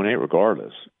 15.8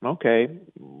 regardless. Okay,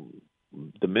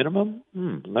 the minimum.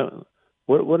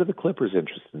 What are the Clippers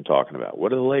interested in talking about?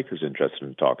 What are the Lakers interested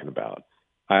in talking about?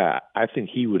 I think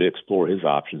he would explore his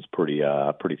options pretty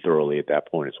thoroughly at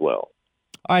that point as well.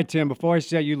 All right, Tim, before I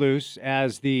set you loose,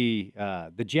 as the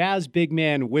Jazz big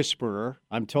man whisperer,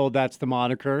 I'm told that's the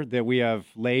moniker that we have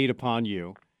laid upon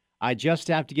you. I just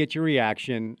have to get your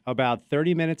reaction. About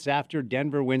 30 minutes after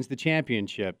Denver wins the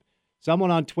championship,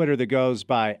 someone on Twitter that goes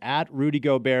by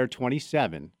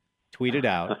 @RudyGobert27 tweeted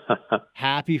out,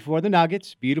 happy for the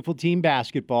Nuggets, beautiful team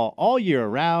basketball all year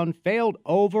around, failed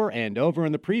over and over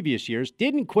in the previous years,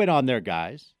 didn't quit on their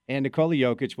guys, and Nikola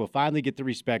Jokic will finally get the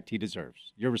respect he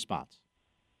deserves. Your response?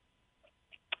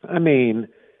 I mean,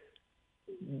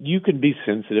 you can be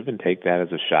sensitive and take that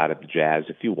as a shot at the Jazz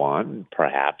if you want.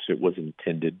 Perhaps it was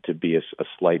intended to be a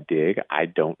slight dig. I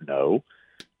don't know.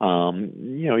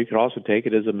 You could also take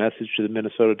it as a message to the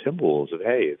Minnesota Timberwolves of,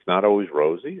 hey, it's not always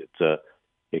rosy.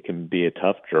 It can be a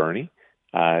tough journey.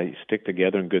 You stick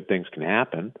together and good things can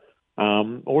happen.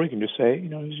 Or you can just say,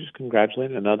 he's just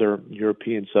congratulating another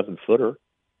European 7-footer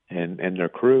and their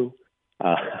crew.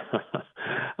 I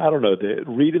don't know.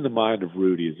 Reading the mind of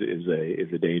Rudy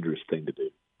is a dangerous thing to do.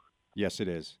 Yes, it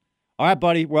is. All right,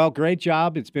 buddy. Well, great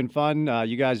job. It's been fun.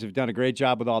 You guys have done a great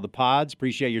job with all the pods.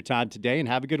 Appreciate your time today, and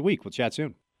have a good week. We'll chat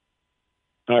soon.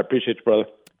 All right. Appreciate you, brother.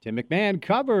 Tim MacMahon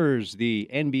covers the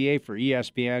NBA for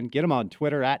ESPN. Get him on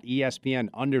Twitter at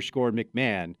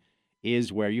ESPN_McMahon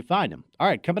is where you find him. All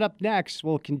right, coming up next,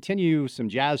 we'll continue some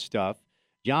Jazz stuff.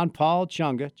 John Paul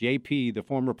Chunga, JP, the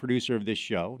former producer of this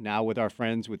show, now with our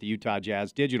friends with the Utah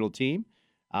Jazz digital team.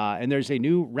 And there's a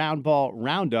new Round Ball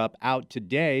Roundup out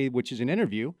today, which is an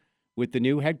interview with the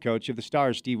new head coach of the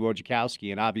Stars, Steve Wojciechowski.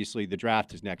 And obviously the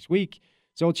draft is next week.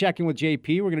 So we'll check in with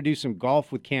JP. We're going to do some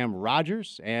golf with Cam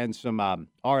Rogers and some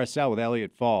RSL with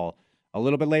Elliot Fall a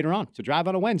little bit later on. So drive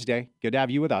on a Wednesday. Good to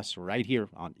have you with us right here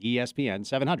on ESPN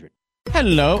 700.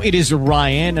 Hello, it is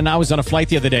Ryan, and I was on a flight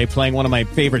the other day playing one of my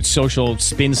favorite social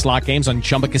spin slot games on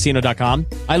ChumbaCasino.com.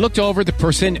 I looked over at the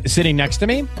person sitting next to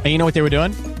me, and you know what they were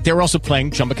doing? They were also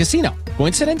playing Chumba Casino.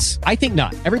 Coincidence? I think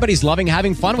not. Everybody's loving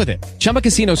having fun with it. Chumba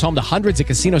Casino is home to hundreds of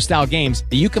casino-style games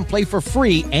that you can play for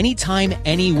free anytime,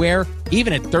 anywhere,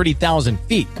 even at 30,000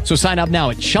 feet. So sign up now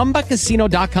at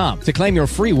ChumbaCasino.com to claim your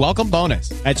free welcome bonus.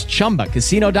 That's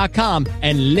ChumbaCasino.com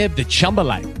and live the Chumba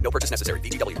life. No purchase necessary.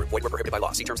 VGW. Void were prohibited by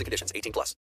law. See terms and conditions.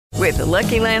 18+. With the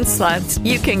Lucky Land Slots,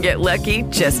 you can get lucky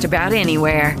just about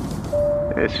anywhere.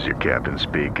 This is your captain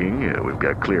speaking. We've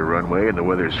got clear runway and the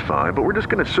weather's fine, but we're just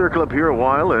going to circle up here a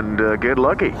while and get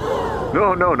lucky.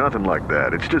 No, nothing like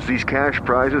that. It's just these cash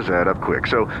prizes add up quick.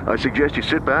 So I suggest you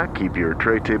sit back, keep your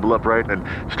tray table upright, and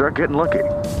start getting lucky.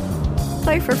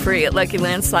 Play for free at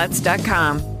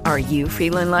LuckyLandSlots.com. Are you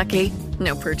feeling lucky?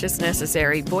 No purchase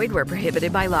necessary. Void where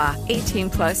prohibited by law.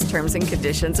 18+ terms and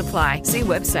conditions apply. See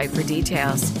website for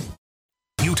details.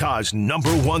 Utah's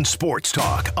 #1 sports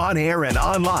talk on air and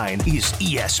online is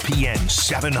ESPN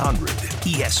 700.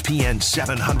 ESPN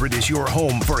 700 is your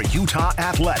home for Utah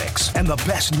athletics and the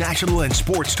best national and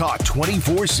sports talk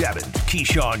 24/7.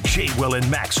 Keyshawn, J. Will, and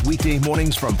Max weekday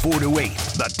mornings from 4 to 8.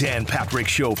 The Dan Patrick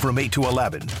Show from 8 to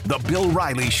 11. The Bill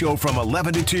Riley Show from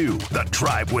 11 to 2. The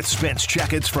Drive with Spence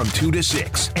Checkets from 2 to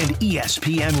 6. And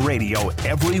ESPN Radio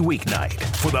every weeknight.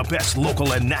 For the best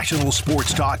local and national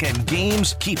sports talk and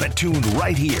games, keep it tuned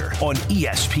right here on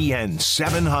ESPN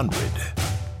 700.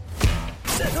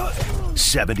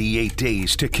 78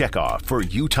 days to kickoff for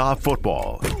Utah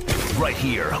football. Right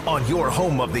here on your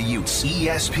home of the Utes,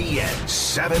 ESPN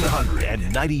 700 and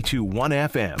 92.1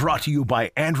 FM. Brought to you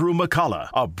by Andrew McCullough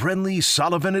of Brinley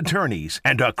Sullivan Attorneys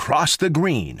and Across the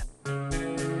Green.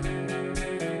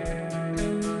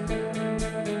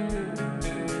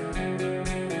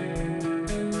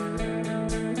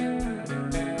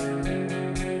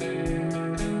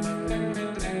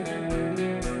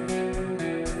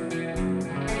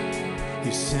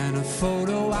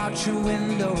 Your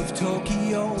window of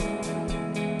Tokyo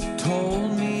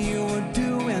told me you were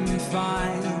doing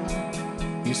fine.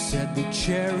 You said the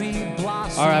cherry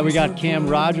blossoms. All right, we got Cam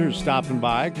Rogers stopping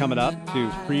by, coming up to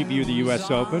preview the U.S.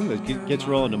 Open. It gets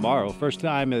rolling tomorrow. First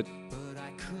time that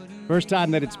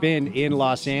it's been in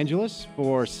Los Angeles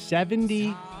for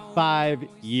 75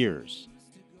 years,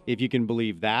 if you can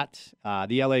believe that.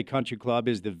 The LA Country Club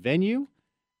is the venue.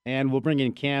 And we'll bring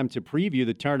in Cam to preview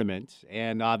the tournament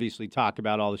and obviously talk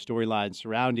about all the storylines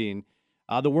surrounding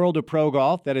the world of pro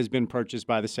golf that has been purchased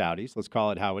by the Saudis. Let's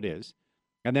call it how it is.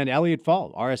 And then Elliot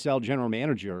Fall, RSL general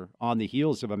manager, on the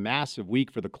heels of a massive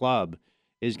week for the club,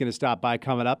 is going to stop by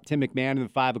coming up. Tim MacMahon in the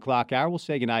 5 o'clock hour. We'll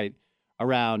say goodnight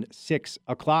around 6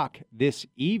 o'clock this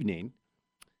evening.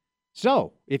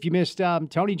 So, if you missed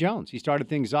Tony Jones, he started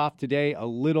things off today a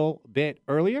little bit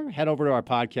earlier. Head over to our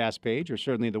podcast page, or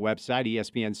certainly the website,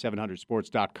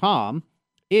 ESPN700sports.com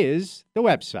is the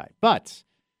website. But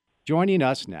joining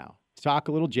us now to talk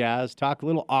a little Jazz, talk a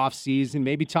little offseason,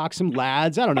 maybe talk some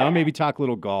lads, I don't know, maybe talk a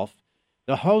little golf,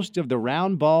 the host of the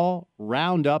Round Ball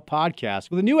Roundup podcast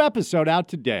with a new episode out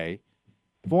today,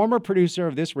 former producer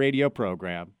of this radio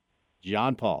program,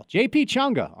 John Paul. JP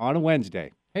Chunga on a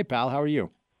Wednesday. Hey, pal, how are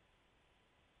you?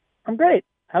 I'm great.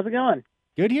 How's it going?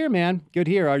 Good here, man. Good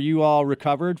here. Are you all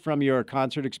recovered from your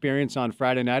concert experience on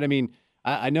Friday night? I mean,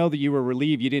 I know that you were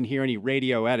relieved you didn't hear any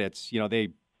radio edits. You know, they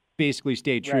basically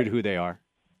stayed true to who they are.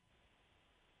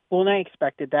 Well, and I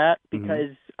expected that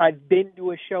because I've been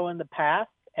to a show in the past,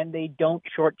 and they don't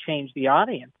shortchange the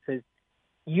audience. As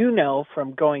you know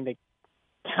from going to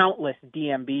countless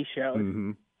DMB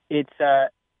shows, it's a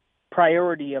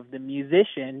priority of the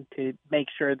musician to make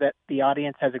sure that the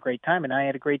audience has a great time, and I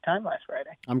had a great time last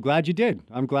Friday. I'm glad you did.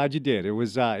 It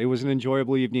was an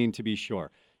enjoyable evening, to be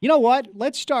sure. You know what?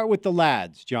 Let's start with the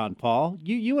lads, John Paul.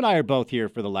 You and I are both here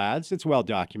for the lads. It's well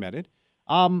documented.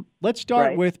 Let's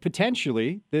start with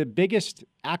potentially the biggest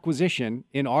acquisition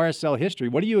in RSL history.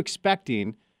 What are you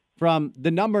expecting from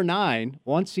the number 9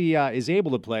 once he is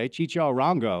able to play, Chicho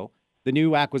Arango, the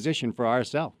new acquisition for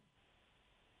RSL?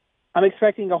 I'm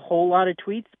expecting a whole lot of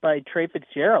tweets by Trey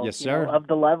Fitzgerald. Yes, sir. Of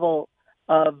the level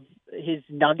of his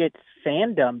Nuggets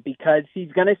fandom, because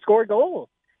he's going to score goals.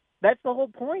 That's the whole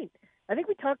point. I think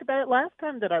we talked about it last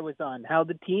time that I was on, how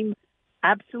the team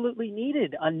absolutely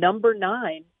needed a number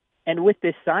 9. And with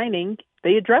this signing,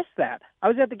 they addressed that. I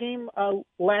was at the game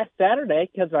last Saturday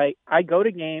because I go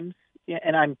to games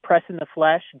and I'm pressing the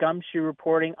flesh, gumshoe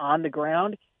reporting on the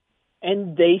ground,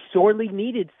 and they sorely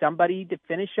needed somebody to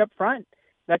finish up front.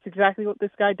 That's exactly what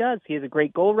this guy does. He has a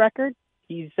great goal record.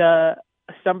 He's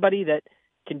somebody that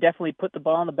can definitely put the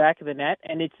ball in the back of the net,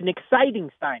 and it's an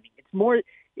exciting signing.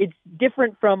 It's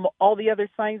different from all the other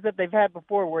signings that they've had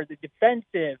before, where they're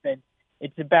defensive and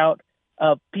it's about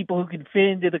people who can fit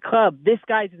into the club. This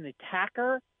guy's an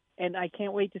attacker, and I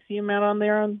can't wait to see him out on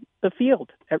the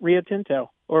field at Rio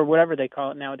Tinto, or whatever they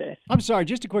call it nowadays. I'm sorry,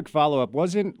 just a quick follow-up.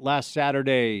 Wasn't last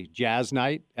Saturday Jazz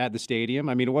night at the stadium?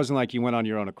 I mean, it wasn't like you went on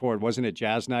your own accord. Wasn't it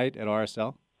Jazz night at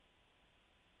RSL?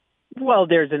 Well,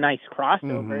 there's a nice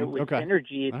crossover with Okay.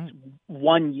 synergy. It's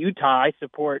one Utah. I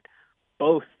support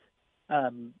both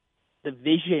the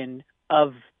vision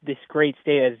of this great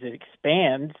state as it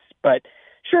expands. But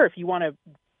sure, if you want to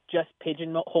just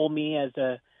pigeonhole me as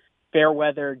a fair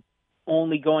weather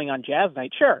only going on Jazz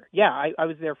night, sure. Yeah, I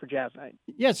was there for Jazz night.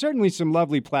 Yeah, certainly some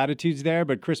lovely platitudes there,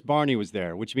 but Chris Barney was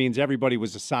there, which means everybody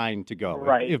was assigned to go.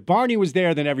 Right. If Barney was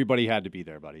there, then everybody had to be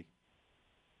there, buddy.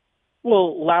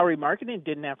 Well, Lowry Markkinen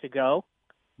didn't have to go.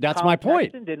 That's Colin my point.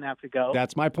 Sexton didn't have to go.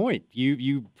 That's my point.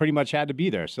 You pretty much had to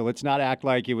be there. So let's not act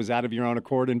like it was out of your own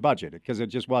accord and budget, because it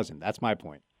just wasn't. That's my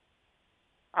point.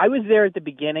 I was there at the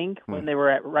beginning when they were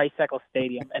at Rice-Eccles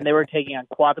Stadium, and they were taking on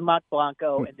Cuauhtémoc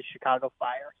Blanco and the Chicago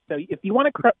Fire. So if you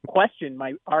want to question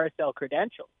my RSL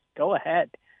credentials, go ahead.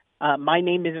 My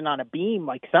name isn't on a beam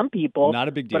like some people. Not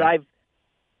a big deal. But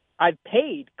I've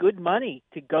paid good money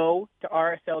to go to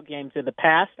RSL games in the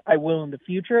past. I will in the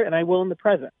future, and I will in the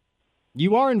present.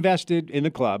 You are invested in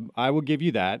the club. I will give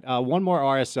you that. One more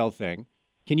RSL thing.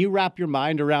 Can you wrap your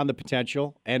mind around the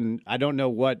potential? And I don't know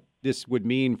what this would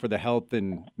mean for the health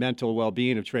and mental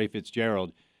well-being of Trey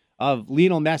Fitzgerald, of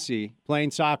Lionel Messi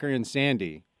playing soccer in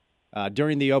Sandy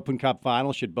during the Open Cup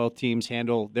final, should both teams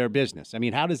handle their business. I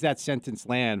mean, how does that sentence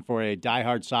land for a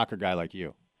diehard soccer guy like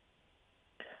you?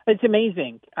 It's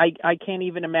amazing. I can't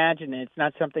even imagine it. It's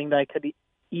not something that I could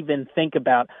even think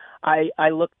about. I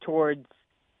look towards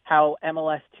how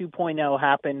MLS 2.0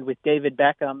 happened with David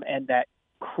Beckham and that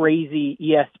crazy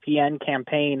ESPN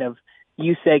campaign of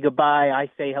you say goodbye,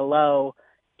 I say hello,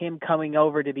 him coming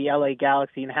over to the LA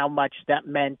Galaxy and how much that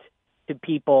meant to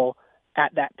people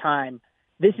at that time.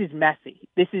 This is Messi.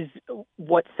 This is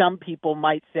what some people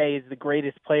might say is the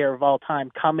greatest player of all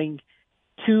time coming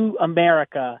to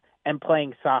America and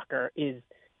playing soccer. It's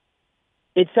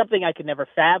something I could never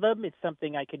fathom. It's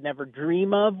something I could never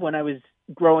dream of when I was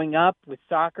growing up with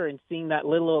soccer and seeing that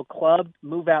little club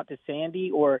move out to Sandy,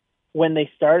 or when they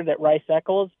started at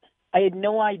Rice-Eccles. I had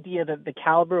no idea that the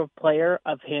caliber of player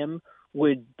of him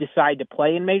would decide to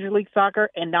play in Major League Soccer.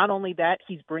 And not only that,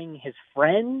 he's bringing his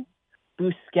friends,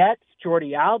 Busquets,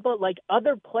 Jordi Alba, like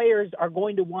other players are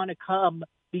going to want to come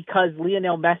because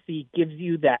Lionel Messi gives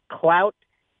you that clout.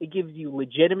 It gives you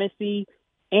legitimacy.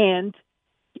 And,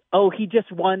 he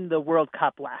just won the World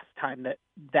Cup last time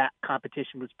that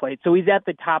competition was played. So he's at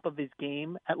the top of his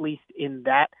game, at least in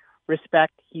that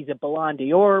respect. He's a Ballon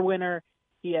d'Or winner.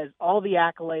 He has all the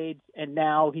accolades, and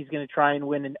now he's going to try and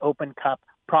win an Open Cup,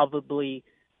 probably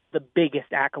the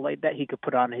biggest accolade that he could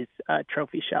put on his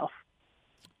trophy shelf.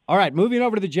 All right, moving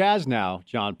over to the Jazz now,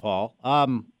 John Paul.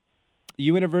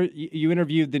 You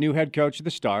interviewed the new head coach of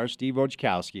the Stars, Steve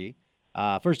Wojciechowski.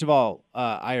 First of all,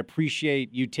 I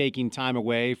appreciate you taking time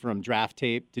away from draft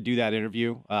tape to do that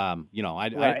interview.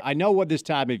 I know what this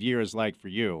time of year is like for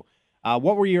you.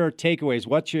 What were your takeaways?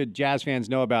 What should Jazz fans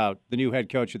know about the new head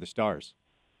coach of the Stars?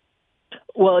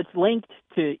 Well, it's linked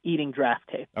to eating draft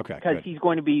tape. Okay, because good. he's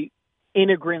going to be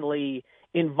integrally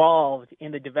involved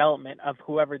in the development of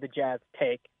whoever the Jazz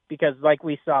take. Because like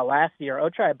we saw last year,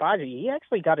 Ochai Agbaji, he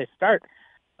actually got his start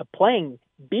playing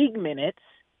big minutes,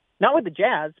 not with the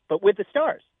Jazz, but with the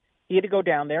Stars. He had to go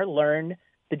down there, learn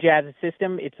the Jazz's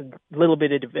system. It's a little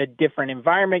bit of a different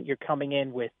environment. You're coming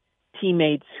in with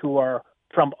teammates who are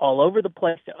from all over the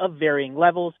place of varying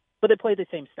levels, but they play the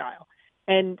same style.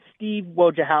 And Steve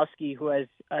Wojciechowski, who has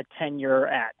a tenure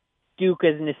at Duke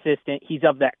as an assistant, he's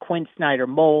of that Quinn Snyder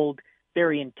mold,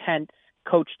 very intense,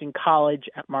 coached in college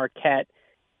at Marquette.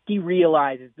 He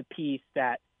realizes the piece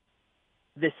that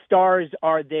the Stars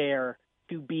are there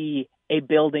to be a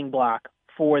building block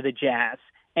for the Jazz.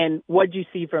 And what did you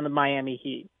see from the Miami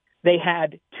Heat? They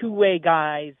had two-way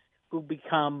guys who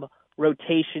become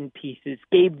rotation pieces.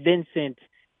 Gabe Vincent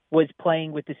was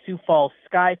playing with the Sioux Falls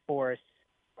Skyforce,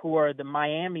 who are the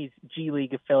Miami's G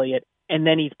League affiliate, and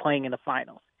then he's playing in the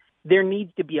finals. There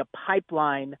needs to be a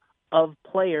pipeline of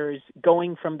players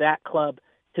going from that club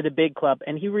to the big club,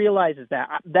 and he realizes that.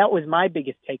 That was my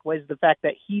biggest take, was the fact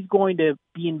that he's going to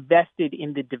be invested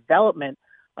in the development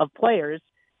of players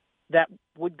that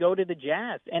would go to the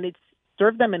Jazz, and it's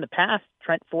served them in the past.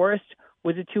 Trent Forrest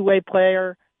was a two-way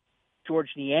player. George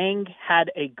Niang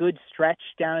had a good stretch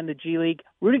down in the G League.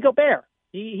 Rudy Gobert,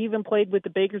 he even played with the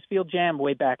Bakersfield Jam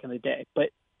way back in the day. But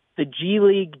the G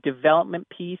League development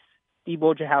piece, Steve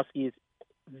Wojciechowski is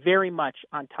very much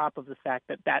on top of the fact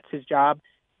that that's his job,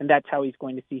 and that's how he's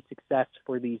going to see success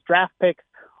for these draft picks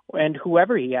and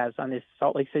whoever he has on his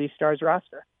Salt Lake City Stars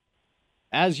roster.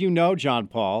 As you know, John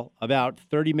Paul, about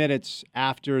 30 minutes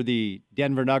after the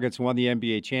Denver Nuggets won the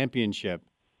NBA championship,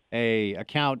 a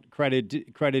account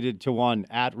credited to one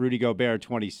at Rudy Gobert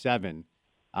 27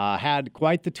 had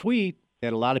quite the tweet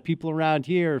that a lot of people around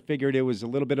here figured it was a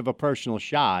little bit of a personal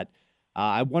shot.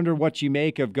 I wonder what you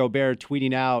make of Gobert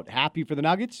tweeting out, happy for the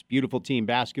Nuggets, beautiful team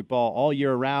basketball all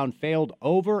year round, failed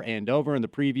over and over in the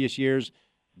previous years,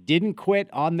 didn't quit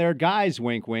on their guys,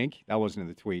 wink, wink. That wasn't in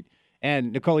the tweet.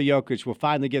 And Nikola Jokic will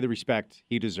finally get the respect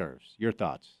he deserves. Your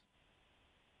thoughts?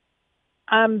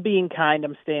 I'm being kind.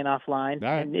 I'm staying offline.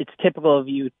 Right. And it's typical of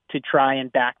you to try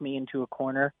and back me into a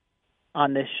corner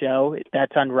on this show.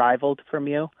 That's unrivaled from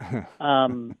you.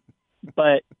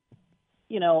 But,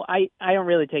 you know, I don't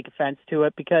really take offense to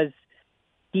it because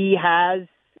he has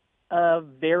a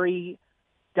very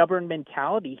stubborn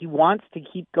mentality. He wants to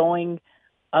keep going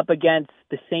up against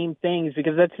the same things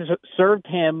because that's served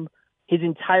him his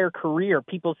entire career.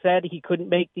 People said he couldn't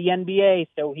make the NBA,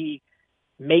 so he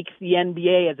makes the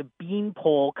NBA as a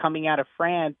beanpole coming out of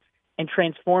France and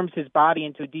transforms his body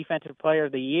into a defensive player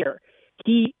of the year.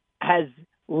 He has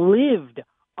lived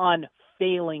on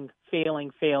failing,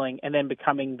 and then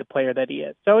becoming the player that he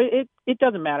is. So it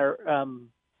doesn't matter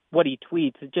what he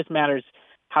tweets. It just matters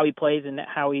how he plays and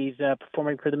how he's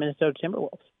performing for the Minnesota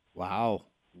Timberwolves. Wow.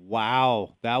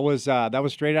 That was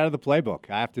straight out of the playbook.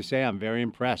 I have to say I'm very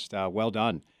impressed. Well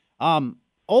done.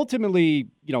 Ultimately,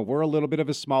 you know, we're a little bit of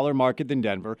a smaller market than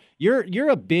Denver. You're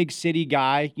a big city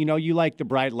guy. You know, you like the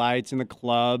bright lights and the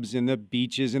clubs and the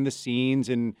beaches and the scenes.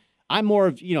 And I'm more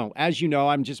of, you know, as you know,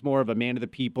 I'm just more of a man of the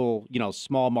people, you know,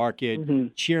 small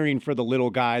market, cheering for the little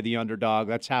guy, the underdog.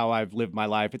 That's how I've lived my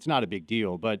life. It's not a big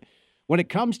deal. But when it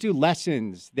comes to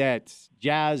lessons that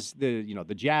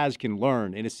the Jazz can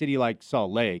learn in a city like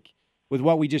Salt Lake, with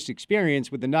what we just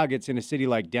experienced with the Nuggets in a city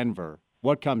like Denver,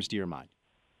 what comes to your mind?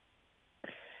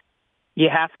 You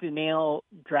have to nail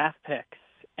draft picks,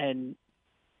 and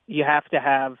you have to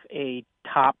have a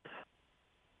top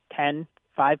 10,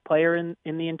 5 player in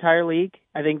the entire league.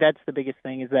 I think that's the biggest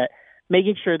thing, is that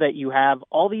making sure that you have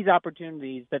all these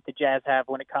opportunities that the Jazz have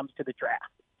when it comes to the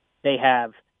draft. They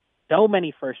have so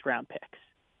many first-round picks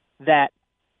that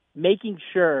making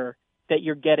sure that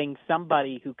you're getting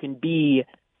somebody who can be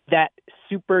that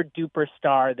super-duper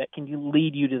star that can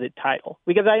lead you to the title.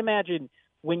 Because I imagine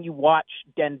when you watch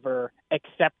Denver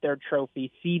accept their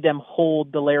trophy, see them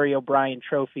hold the Larry O'Brien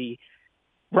trophy,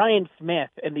 Brian Smith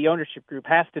and the ownership group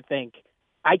has to think,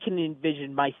 I can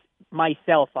envision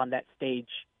myself on that stage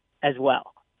as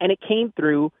well. And it came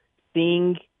through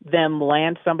seeing them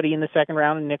land somebody in the second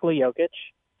round in Nikola Jokic,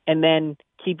 and then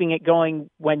keeping it going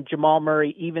when Jamal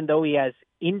Murray, even though he has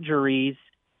injuries,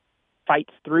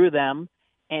 fights through them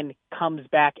and comes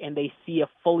back, and they see a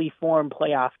fully formed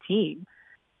playoff team.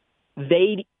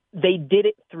 They did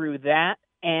it through that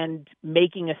and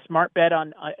making a smart bet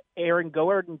on Aaron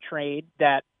Gordon trade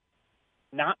that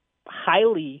not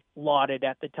highly lauded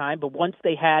at the time, but once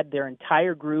they had their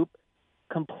entire group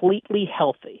completely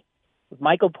healthy, with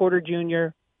Michael Porter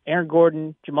Jr., Aaron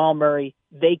Gordon, Jamal Murray,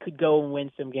 they could go and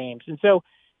win some games. And so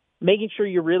making sure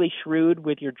you're really shrewd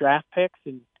with your draft picks,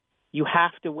 and you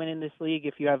have to win in this league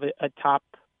if you have a top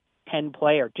 10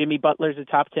 player. Jimmy Butler's a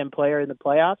top 10 player in the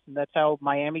playoffs, and that's how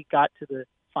Miami got to the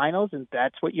finals, and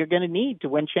that's what you're going to need to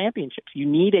win championships. You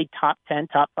need a top 10,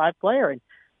 top 5 player, and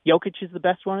Jokic is the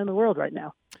best one in the world right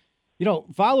now. You know,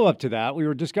 follow up to that, we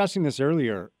were discussing this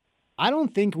earlier. I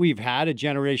don't think we've had a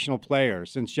generational player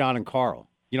since John and Carl.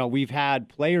 You know, we've had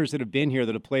players that have been here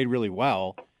that have played really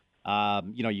well.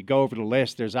 You know, you go over the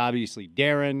list, there's obviously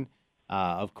Darren.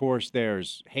 Of course,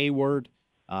 there's Hayward.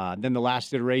 Then the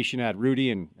last iteration had Rudy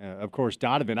and, of course,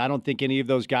 Donovan. I don't think any of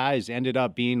those guys ended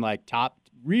up being like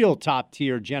real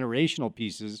top-tier generational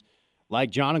pieces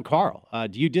like John and Carl.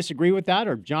 Do you disagree with that?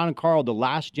 Or John and Carl, the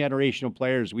last generational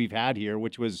players we've had here,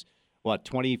 which was,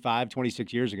 25,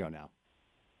 26 years ago now?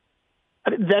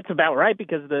 That's about right,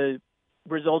 because the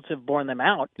results have borne them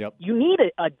out. Yep. You need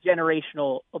a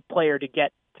generational player to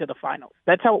get to the finals.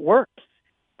 That's how it works.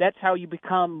 That's how you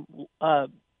become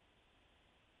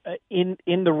in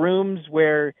the rooms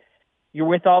where you're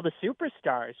with all the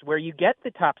superstars, where you get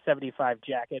the top 75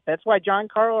 jacket. That's why John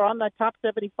Carl are on that top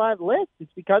 75 list.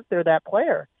 It's because they're that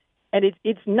player. And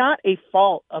it's not a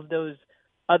fault of those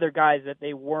other guys that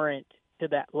they weren't to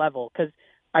that level, because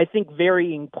I think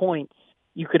varying points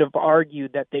you could have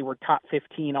argued that they were top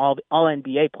 15 all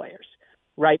NBA players,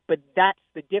 right? But that's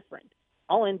the difference.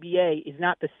 All NBA is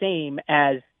not the same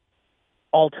as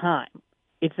all time.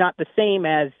 It's not the same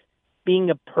as being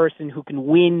a person who can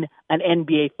win an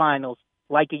NBA Finals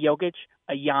like a Jokic,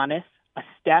 a Giannis, a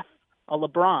Steph, a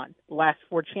LeBron, the last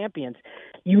 4 champions.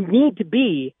 You need to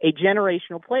be a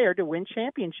generational player to win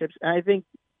championships. And I think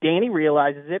Danny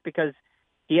realizes it, because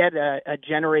he had a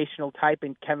generational type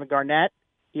in Kevin Garnett.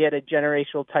 He had a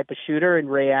generational type of shooter in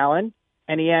Ray Allen.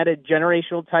 And he had a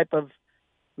generational type of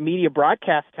media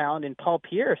broadcast talent in Paul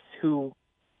Pierce, who,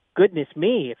 goodness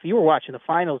me, if you were watching the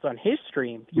finals on his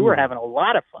stream, you were having a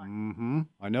lot of fun. Mm-hmm.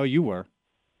 I know you were.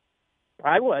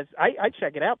 I was. I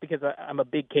check it out because I'm a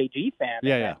big KG fan.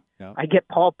 Yeah. I get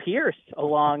Paul Pierce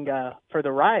along for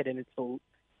the ride, and it's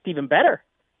even better.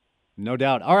 No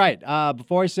doubt. All right.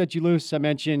 Before I set you loose, I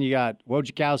mentioned you got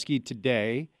Wojciechowski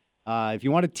today. If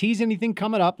you want to tease anything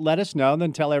coming up, let us know, and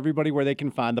then tell everybody where they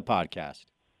can find the podcast.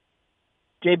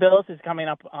 Jay Billis is coming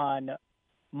up on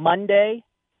Monday.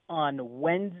 On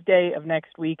Wednesday of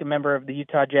next week, a member of the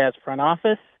Utah Jazz front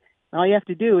office. And all you have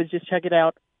to do is just check it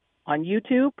out on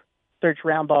YouTube. Search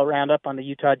Roundball Roundup on the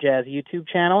Utah Jazz YouTube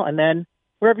channel, and then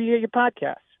wherever you get your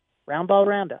podcasts, Roundball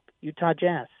Roundup, Utah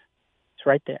Jazz. It's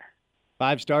right there.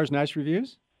 5 stars, nice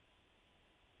reviews?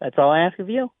 That's all I ask of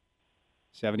you.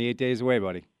 78 days away,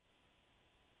 buddy.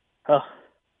 Oh,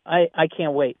 I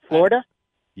can't wait. Florida?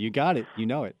 You got it. You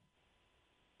know it.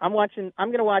 I'm going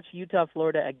to watch Utah,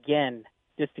 Florida again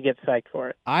just to get psyched for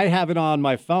it. I have it on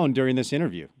my phone during this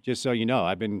interview, just so you know.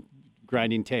 I've been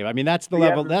grinding tape. I mean, that's the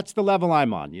level. That's the level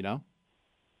I'm on, you know?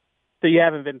 So you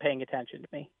haven't been paying attention to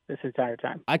me this entire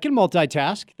time? I can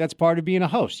multitask. That's part of being a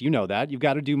host. You know that. You've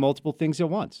got to do multiple things at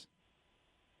once.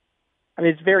 I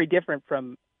mean, it's very different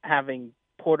from having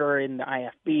Porter in the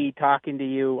IFB talking to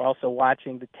you, also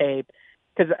watching the tape,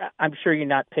 because I'm sure you're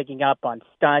not picking up on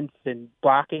stunts and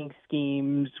blocking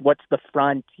schemes. What's the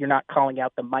front? You're not calling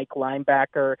out the Mike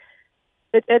linebacker.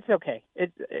 It's okay.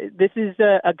 This is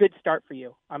a good start for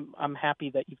you. I'm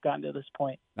happy that you've gotten to this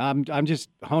point. I'm just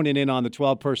honing in on the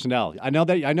 12 personnel. I know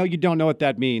you don't know what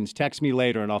that means. Text me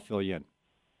later and I'll fill you in.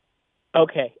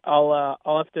 Okay, I'll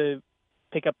have to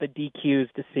pick up the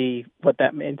DQs to see what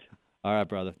that means. All right,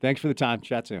 brother. Thanks for the time.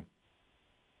 Chat soon.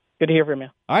 Good to hear from you.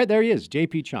 All right, there he is,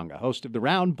 JP Chunga, host of the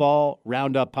Round Ball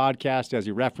Roundup podcast. As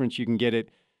you reference, you can get it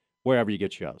wherever you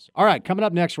get shows. All right, coming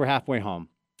up next, we're halfway home.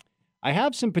 I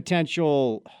have some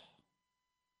pretentious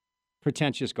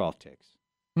golf takes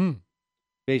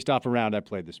based off a round I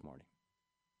played this morning.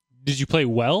 Did you play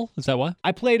well? Is that why?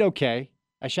 I played okay.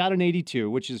 I shot an 82,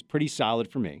 which is pretty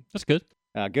solid for me. That's good.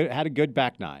 Had a good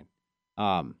back nine.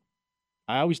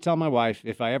 I always tell my wife,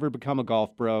 if I ever become a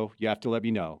golf bro, you have to let me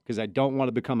know, because I don't want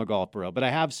to become a golf bro. But I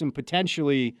have some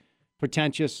potentially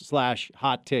pretentious /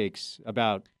 hot takes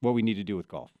about what we need to do with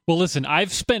golf. Well, listen,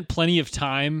 I've spent plenty of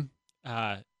time,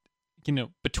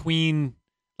 between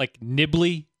like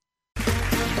nibbly.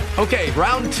 Okay,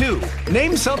 round 2.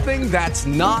 Name something that's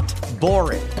not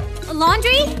boring. A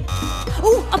laundry?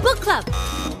 Ooh, a book club.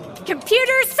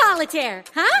 Computer solitaire,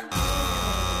 huh?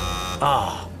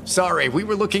 Ah, sorry, we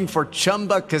were looking for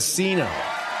Chumba Casino.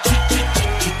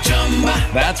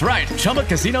 That's right,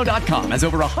 ChumbaCasino.com has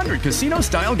over 100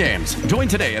 casino-style games. Join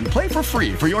today and play for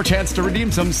free for your chance to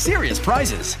redeem some serious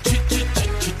prizes.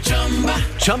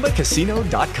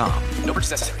 ChumbaCasino.com. No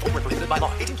purchase necessary. Void where prohibited by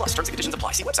law. 18+ terms and conditions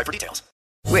apply. See website for details.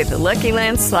 With the Lucky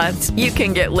Land Slots, you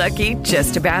can get lucky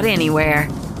just about anywhere.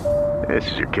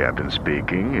 This is your captain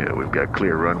speaking. We've got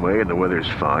clear runway and the weather's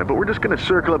fine, but we're just going to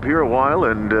circle up here a while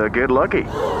and get lucky.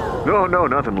 No,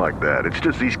 nothing like that. It's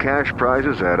just these cash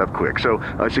prizes add up quick. So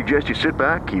I suggest you sit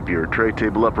back, keep your tray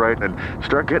table upright, and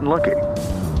start getting lucky.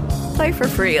 Play for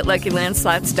free at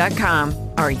LuckyLandSlots.com.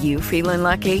 Are you feeling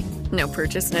lucky? No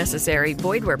purchase necessary.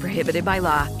 Void where prohibited by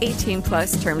law.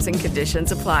 18+ terms and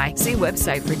conditions apply. See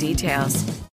website for details.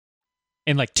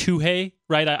 And like Tuhei,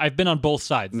 right? I've been on both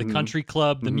sides, the country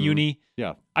club, the Muni.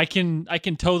 Yeah. I can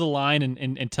toe the line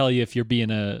and tell you if you're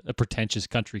being a pretentious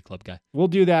country club guy. We'll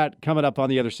do that coming up on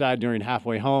the other side during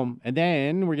Halfway Home. And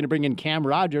then we're going to bring in Cam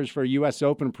Rogers for a U.S.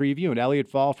 Open preview and Elliot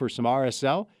Fall for some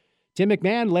RSL. Tim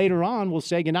MacMahon later on will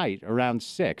say goodnight around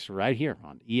 6 right here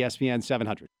on ESPN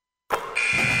 700.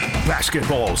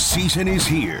 Basketball season is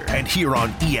here, and here on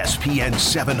ESPN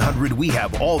 700, we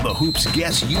have all the hoops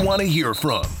guests you want to hear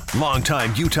from.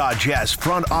 Longtime Utah Jazz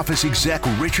front office exec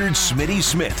Richard Smitty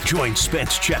Smith joins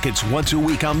Spence Checketts once a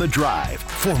week on The Drive.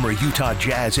 Former Utah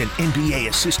Jazz and NBA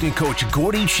assistant coach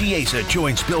Gordy Chiesa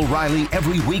joins Bill Riley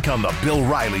every week on The Bill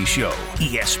Riley Show.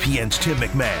 ESPN's Tim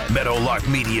MacMahon, Meadowlark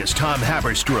Media's Tom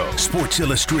Haberstroh, Sports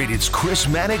Illustrated's Chris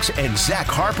Mannix, and Zach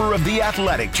Harper of The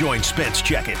Athletic join Spence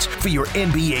Checketts for your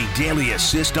NBA Daily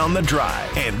Assist on The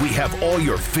Drive. And we have all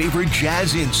your favorite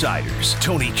Jazz insiders.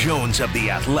 Tony Jones of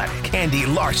The Athletic, Andy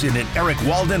Larson and Eric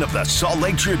Walden of the Salt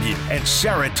Lake Tribune, and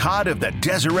Sarah Todd of the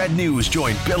Deseret News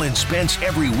join Bill and Spence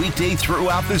every weekday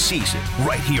throughout the season,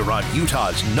 right here on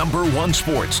Utah's #1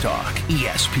 sports talk,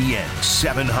 ESPN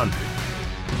 700.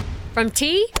 From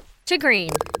tee to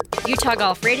green, Utah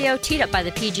Golf Radio, teed up by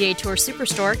the PGA Tour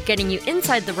Superstore, getting you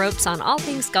inside the ropes on all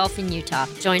things golf in Utah.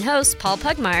 Join hosts Paul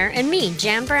Pugmire and me,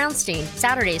 Jan Brownstein,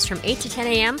 Saturdays from 8 to 10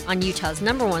 a.m. on Utah's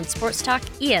 #1 sports talk,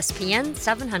 ESPN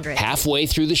 700. Halfway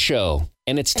through the show,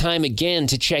 and it's time again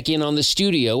to check in on the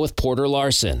studio with Porter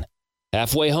Larson.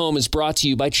 Halfway Home is brought to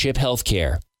you by CHIP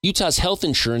Healthcare, Utah's health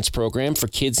insurance program for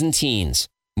kids and teens.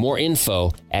 More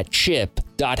info at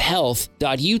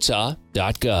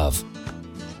chip.health.utah.gov.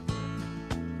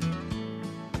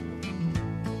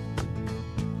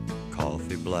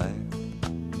 Coffee black,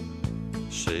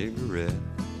 cigarette.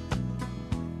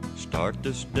 Start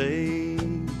this day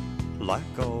like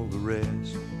all the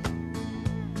rest.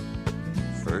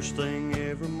 First thing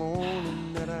every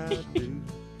morning that I do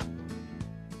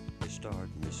is start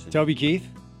missing. Toby Keith?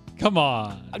 Come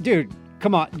on. Dude,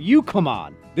 come on. You come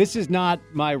on. This is not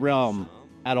my realm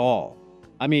at all.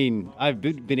 I mean, I've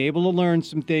been able to learn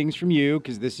some things from you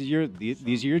because these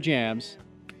are your jams.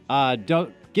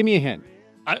 Don't give me a hint.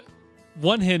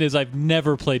 One hint is I've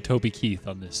never played Toby Keith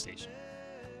on this station.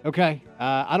 Okay.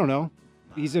 I don't know.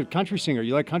 He's a country singer.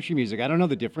 You like country music. I don't know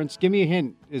the difference. Give me a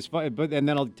hint, and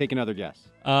then I'll take another guess.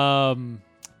 Dawn.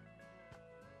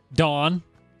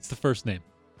 It's the first name.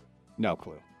 No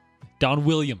clue. Don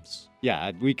Williams.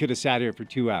 Yeah, we could have sat here for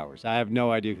 2 hours. I have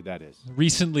no idea who that is.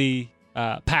 Recently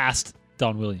passed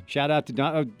Don Williams. Shout out to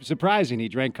Don. Surprising. He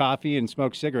drank coffee and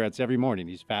smoked cigarettes every morning.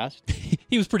 He's fast.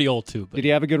 He was pretty old, too. But... Did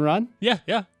he have a good run? Yeah.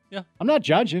 I'm not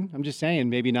judging. I'm just saying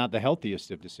maybe not the healthiest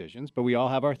of decisions, but we all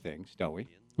have our things, don't we?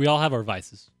 We all have our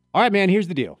vices. All right, man, here's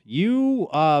the deal. You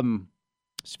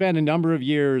spend a number of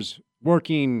years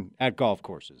working at golf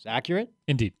courses. Accurate?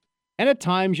 Indeed. And at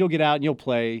times you'll get out and you'll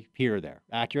play here or there.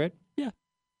 Accurate? Yeah.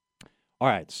 All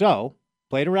right, so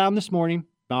played around this morning.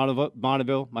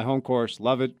 Bonneville, my home course.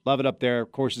 Love it up there.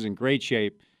 Course is in great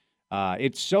shape.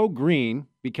 It's so green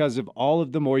because of all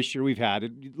of the moisture we've had.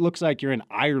 It looks like you're in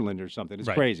Ireland or something. It's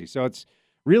crazy. So it's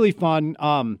really fun.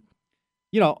 I'm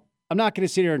not going to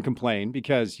sit here and complain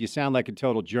because you sound like a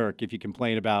total jerk if you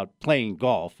complain about playing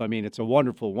golf. I mean, it's a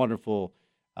wonderful, wonderful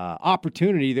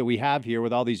opportunity that we have here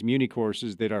with all these muni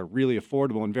courses that are really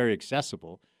affordable and very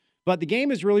accessible. But the game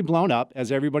is really blown up,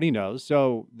 as everybody knows.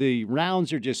 So the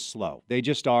rounds are just slow. They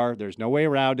just are. There's no way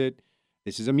around it.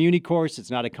 This is a muni course.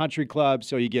 It's not a country club.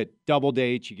 So you get double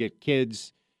dates. You get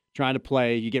kids trying to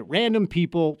play. You get random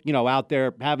people, out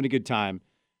there having a good time.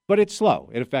 But it's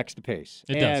slow. It affects the pace.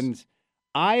 It does.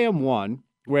 I am one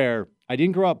where I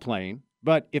didn't grow up playing,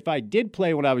 but if I did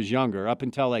play when I was younger, up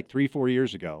until like 3-4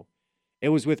 years ago, it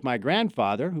was with my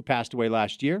grandfather, who passed away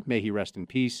last year. May he rest in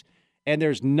peace. And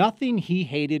there's nothing he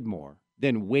hated more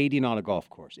than waiting on a golf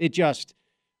course. It just,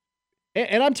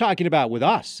 and I'm talking about with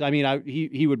us. I mean,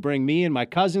 he would bring me and my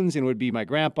cousins, and it would be my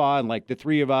grandpa and like the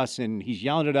three of us, and he's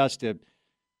yelling at us to,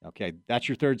 okay, that's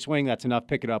your third swing. That's enough.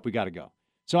 Pick it up. We got to go.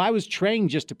 So I was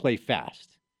trained just to play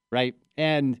fast, right?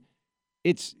 And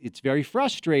it's very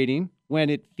frustrating when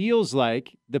it feels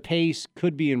like the pace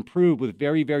could be improved with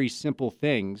very, very simple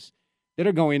things that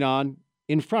are going on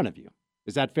in front of you.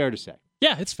 Is that fair to say?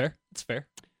 Yeah, it's fair. It's fair.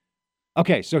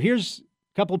 Okay, so here's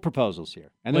a couple of proposals here.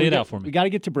 And then lay it out for me. We got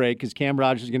to get to break because Cam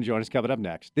Rogers is going to join us coming up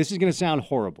next. This is going to sound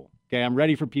horrible. Okay, I'm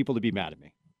ready for people to be mad at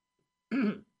me.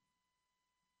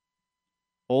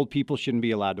 Old people shouldn't be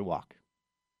allowed to walk.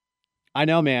 I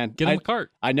know, man. Get in the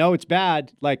cart. I know it's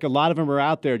bad. Like, a lot of them are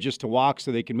out there just to walk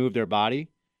so they can move their body.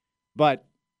 But,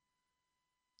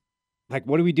 like,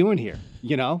 what are we doing here?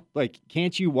 Like,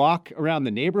 can't you walk around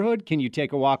the neighborhood? Can you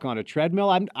take a walk on a treadmill?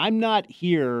 I'm not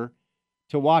here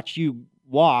to watch you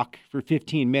walk for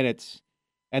 15 minutes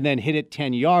and then hit it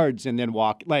 10 yards and then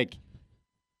walk. Like,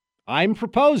 I'm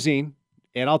proposing,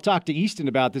 and I'll talk to Easton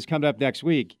about this coming up next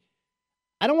week.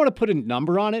 I don't want to put a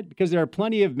number on it because there are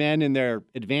plenty of men in their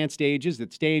advanced ages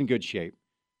that stay in good shape.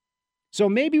 So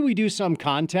maybe we do some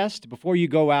contest before you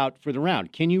go out for the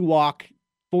round. Can you walk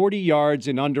 40 yards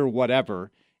and under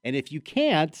whatever? And if you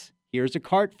can't, here's a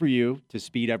cart for you to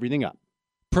speed everything up.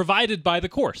 Provided by the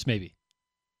course, maybe.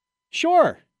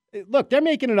 Sure. Look, they're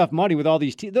making enough money with all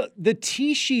these the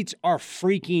tee sheets are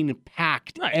freaking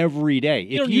packed every day.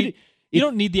 You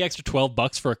don't need the extra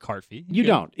 $12 for a cart fee. You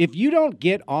don't. If you don't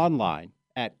get online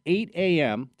at 8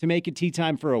 a.m. to make a tee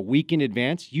time for a week in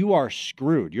advance, you are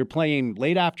screwed. You're playing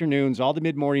late afternoons. All the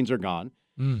mid-mornings are gone.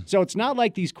 So it's not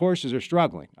like these courses are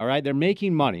struggling, all right? They're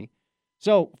making money.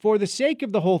 So for the sake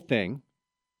of the whole thing,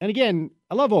 and again,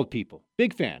 I love old people.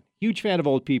 Big fan. Huge fan of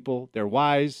old people. They're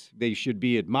wise. They should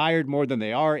be admired more than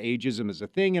they are. Ageism is a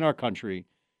thing in our country.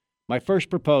 My first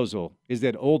proposal is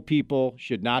that old people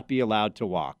should not be allowed to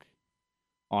walk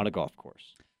on a golf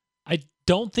course. I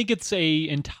don't think it's a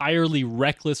entirely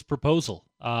reckless proposal,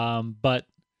 but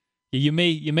you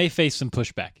may face some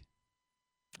pushback.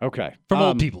 Okay. From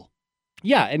old people.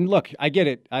 Yeah, and look, I get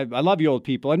it. I love you old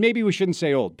people, and maybe we shouldn't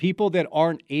say old. People that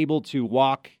aren't able to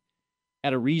walk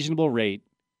at a reasonable rate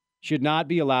should not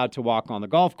be allowed to walk on the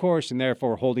golf course and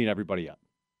therefore holding everybody up.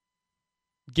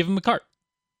 Give them a cart.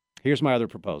 Here's my other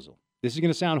proposal. This is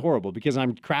going to sound horrible because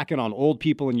I'm cracking on old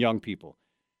people and young people.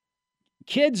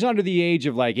 Kids under the age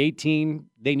of like 18,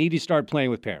 they need to start playing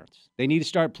with parents. They need to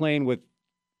start playing with,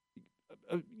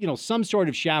 some sort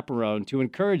of chaperone to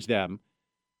encourage them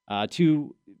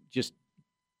to just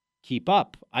keep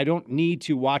up. I don't need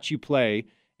to watch you play,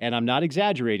 and I'm not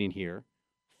exaggerating here,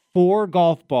 4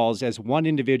 golf balls as one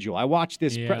individual. I watched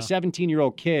this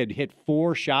 17-year-old kid hit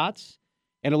 4 shots,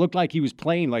 and it looked like he was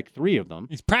playing like 3 of them.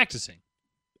 He's practicing,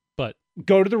 but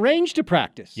go to the range to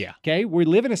practice. Yeah. Okay? We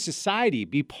live in a society.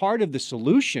 Be part of the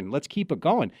solution. Let's keep it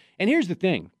going. And here's the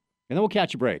thing, and then we'll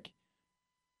catch a break.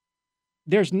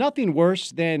 There's nothing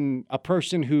worse than a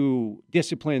person who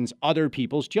disciplines other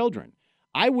people's children.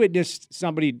 I witnessed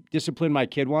somebody discipline my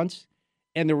kid once,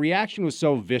 and the reaction was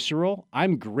so visceral.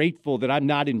 I'm grateful that I'm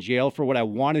not in jail for what I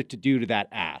wanted to do to that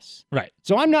ass. Right.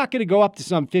 So I'm not going to go up to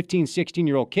some 15,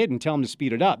 16-year-old kid and tell him to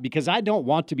speed it up because I don't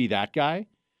want to be that guy.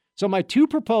 So my 2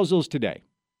 proposals today.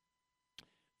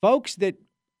 Folks that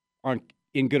aren't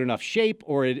in good enough shape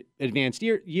or at advanced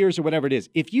years or whatever it is,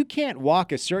 if you can't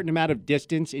walk a certain amount of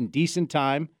distance in decent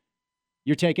time,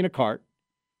 you're taking a cart.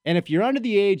 And if you're under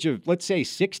the age of, let's say,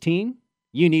 16,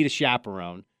 you need a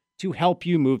chaperone to help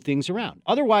you move things around.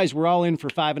 Otherwise, we're all in for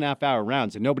 5.5-hour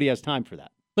rounds, and nobody has time for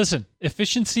that. Listen,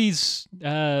 efficiency's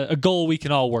a goal we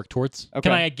can all work towards.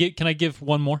 Okay. Can I give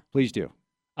one more? Please do.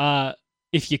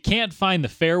 If you can't find the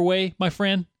fairway, my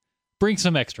friend, bring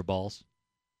some extra balls.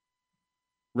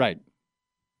 Right.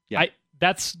 Yeah.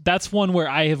 That's one where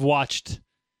I've watched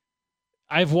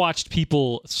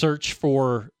people search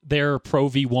for their Pro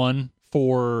V1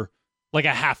 for like a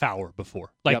half hour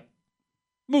before.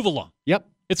 Move along. Yep.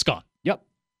 It's gone.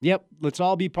 Yep. Let's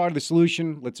all be part of the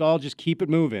solution. Let's all just keep it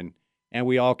moving, and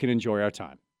we all can enjoy our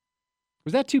time.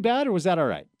 Was that too bad, or was that all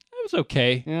right? It was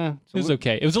okay. Yeah. It was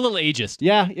okay. It was a little ageist.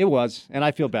 Yeah, it was, and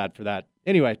I feel bad for that.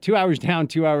 Anyway, 2 hours down,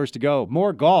 2 hours to go.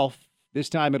 More golf. This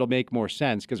time it'll make more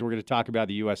sense because we're going to talk about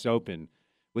the U.S. Open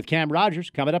with Cam Rogers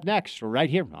coming up next right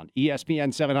here on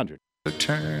ESPN 700. The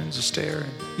turns are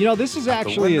staring. This is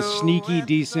actually a sneaky,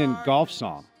 decent golf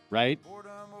song, right?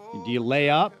 Do you lay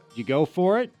up? Do you go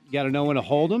for it? You got to know when to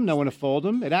hold them, know when to fold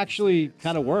them. It actually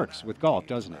kind of works with golf,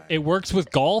 doesn't it? It works with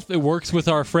golf. It works with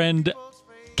our friend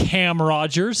Cam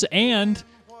Rogers, and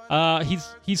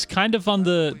he's kind of on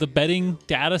the betting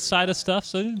data side of stuff,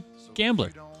 so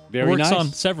gambler. Very works nice. on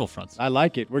several fronts. I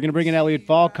like it. We're going to bring in Elliot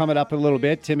Fall coming up in a little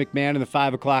bit. Tim MacMahon in the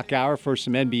 5 o'clock hour for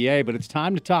some NBA, but it's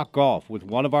time to talk golf with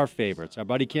one of our favorites, our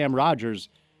buddy Cam Rogers,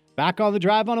 back on the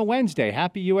drive on a Wednesday.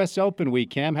 Happy U.S. Open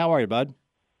week, Cam. How are you, bud?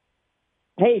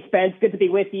 Hey, Spence. Good to be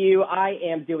with you. I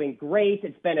am doing great.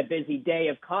 It's been a busy day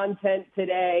of content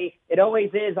today. It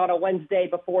always is on a Wednesday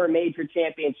before a major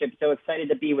championship, so excited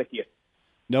to be with you.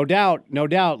 No doubt.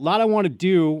 A lot I want to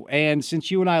do, and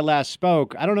since you and I last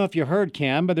spoke, I don't know if you heard,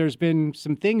 Cam, but there's been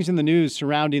some things in the news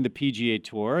surrounding the PGA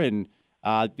Tour, and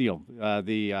I'm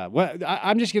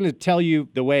just going to tell you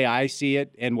the way I see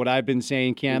it and what I've been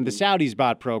saying, Cam. The Saudis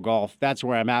bought Pro Golf. That's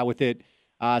where I'm at with it.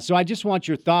 So I just want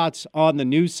your thoughts on the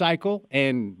news cycle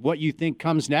and what you think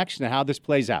comes next and how this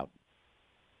plays out.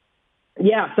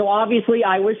 Yeah, so obviously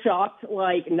I was shocked,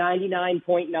 like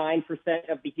 99.9%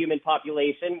 of the human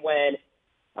population, when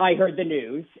I heard the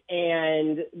news.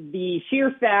 And the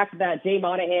sheer fact that Jay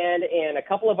Monahan and a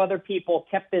couple of other people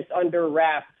kept this under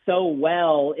wraps so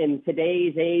well in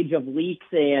today's age of leaks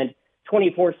and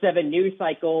 24/7 news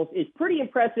cycles is pretty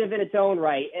impressive in its own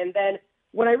right. And then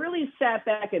when I really sat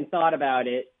back and thought about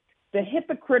it, the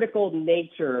hypocritical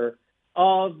nature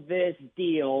of this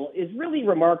deal is really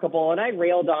remarkable. And I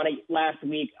railed on it last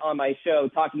week on my show,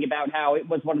 talking about how it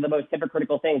was one of the most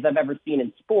hypocritical things I've ever seen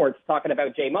in sports, talking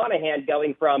about Jay Monahan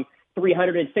going from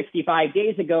 365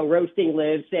 days ago roasting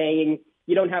Liv, saying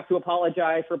you don't have to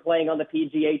apologize for playing on the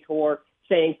PGA Tour,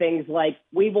 saying things like,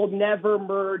 we will never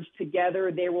merge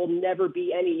together. There will never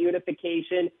be any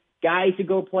unification. Guys who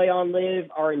go play on Liv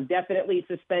are indefinitely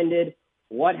suspended.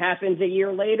 What happens a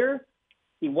year later?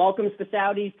 He welcomes the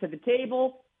Saudis to the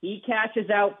table. He cashes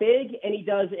out big, and he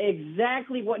does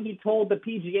exactly what he told the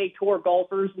PGA Tour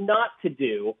golfers not to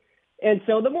do. And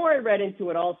so the more I read into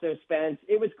it also, Spence,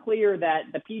 it was clear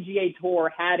that the PGA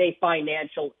Tour had a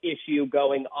financial issue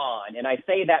going on. And I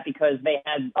say that because they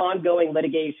had ongoing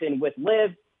litigation with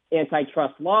Liv,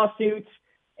 antitrust lawsuits,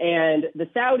 and the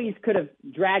Saudis could have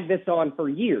dragged this on for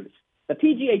years. The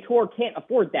PGA Tour can't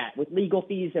afford that with legal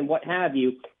fees and what have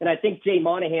you. And I think Jay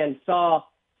Monahan saw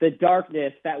the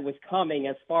darkness that was coming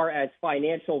as far as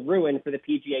financial ruin for the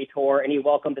PGA Tour, and he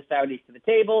welcomed the Saudis to the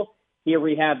table. Here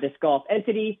we have this golf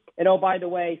entity. And oh, by the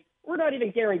way, we're not even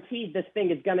guaranteed this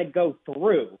thing is going to go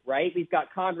through, right? We've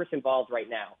got Congress involved right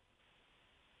now.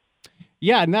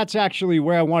 Yeah, and that's actually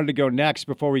where I wanted to go next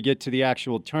before we get to the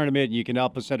actual tournament. You can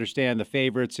help us understand the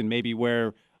favorites and maybe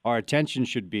where our attention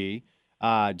should be.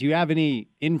 Do you have any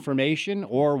information,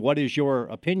 or what is your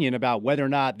opinion about whether or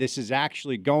not this is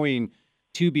actually going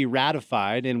to be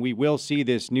ratified and we will see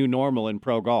this new normal in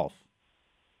pro golf?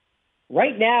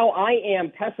 Right now, I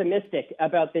am pessimistic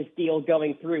about this deal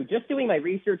going through. Just doing my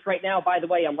research right now, by the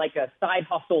way, I'm like a side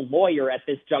hustle lawyer at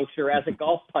this juncture as a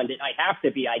golf pundit. I have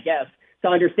to be, I guess, to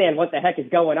understand what the heck is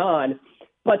going on.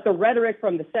 But the rhetoric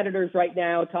from the senators right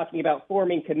now, talking about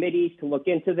forming committees to look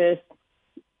into this,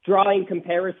 drawing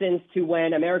comparisons to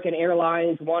when American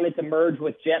Airlines wanted to merge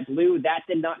with JetBlue, that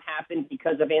did not happen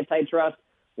because of antitrust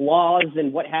laws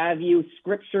and what have you.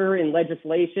 Scripture and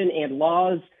legislation and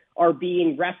laws are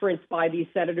being referenced by these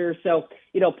senators. So,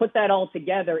 put that all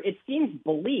together, it seems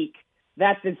bleak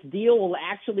that this deal will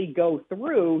actually go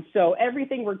through. So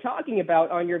everything we're talking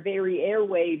about on your very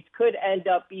airwaves could end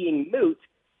up being moot.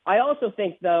 I also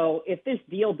think, though, if this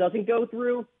deal doesn't go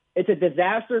through, it's a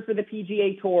disaster for the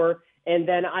PGA Tour. And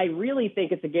then I really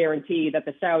think it's a guarantee that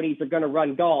the Saudis are going to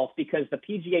run golf, because the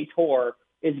PGA Tour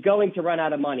is going to run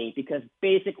out of money, because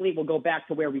basically we'll go back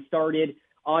to where we started,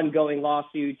 ongoing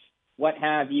lawsuits, what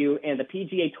have you, and the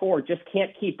PGA Tour just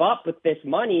can't keep up with this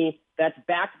money that's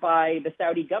backed by the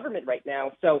Saudi government right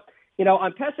now. So,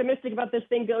 I'm pessimistic about this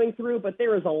thing going through, but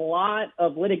there is a lot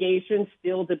of litigation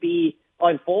still to be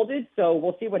unfolded, so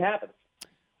we'll see what happens.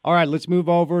 All right, let's move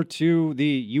over to the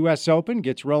U.S. Open.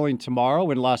 Gets rolling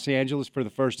tomorrow in Los Angeles for the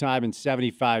first time in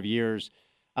 75 years.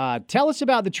 Tell us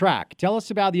about the track. Tell us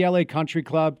about the LA Country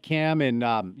Club, Cam, and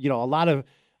a lot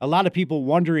of people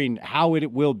wondering how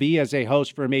it will be as a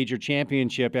host for a major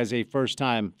championship as a first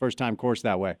time course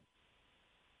that way.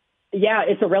 Yeah,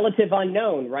 it's a relative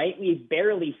unknown, right? We've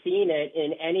barely seen it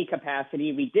in any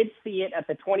capacity. We did see it at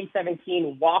the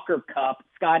 2017 Walker Cup.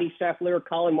 Scotty Scheffler,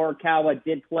 Colin Morikawa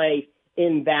did play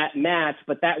in that match,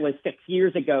 but that was 6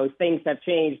 years ago. Things have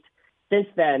changed since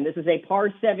then. This is a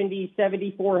par 70,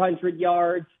 7,400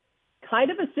 yards,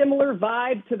 kind of a similar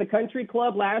vibe to the Country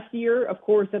Club last year, of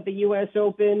course, at the U.S.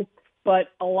 Open, but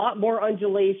a lot more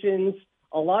undulations,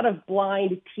 a lot of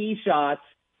blind tee shots,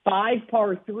 5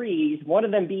 par 3s, one of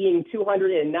them being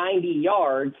 290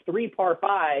 yards, 3 par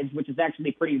 5s, which is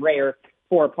actually pretty rare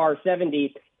for a par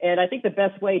 70. And I think the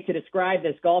best way to describe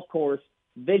this golf course,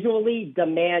 visually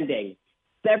demanding.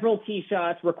 Several tee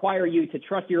shots require you to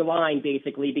trust your line,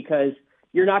 basically, because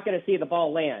you're not going to see the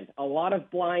ball land. A lot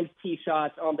of blind tee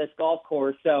shots on this golf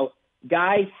course. So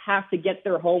guys have to get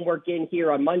their homework in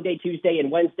here on Monday, Tuesday,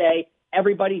 and Wednesday.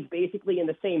 Everybody's basically in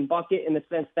the same bucket in the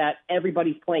sense that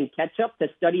everybody's playing catch up to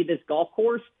study this golf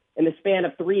course in the span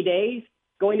of 3 days.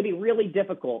 Going to be really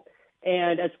difficult.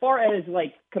 And as far as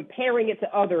comparing it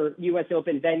to other U.S.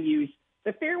 Open venues,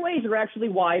 the fairways are actually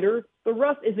wider. The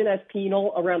rough isn't as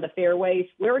penal around the fairways.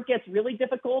 Where it gets really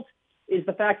difficult is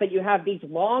the fact that you have these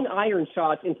long iron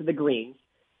shots into the greens,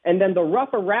 and then the rough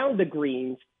around the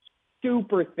greens,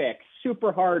 super thick,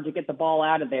 super hard to get the ball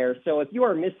out of there. So if you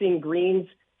are missing greens,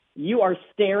 you are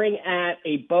staring at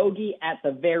a bogey at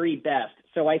the very best.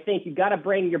 So I think you've got to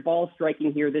bring your ball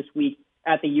striking here this week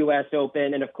at the U.S.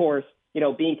 Open. And of course,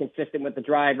 being consistent with the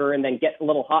driver, and then get a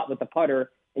little hot with the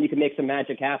putter, and you can make some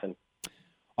magic happen.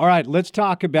 All right, let's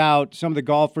talk about some of the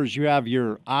golfers you have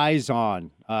your eyes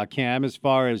on, Cam, as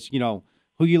far as,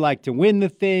 who you like to win the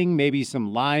thing, maybe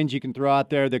some lines you can throw out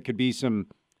there that could be some,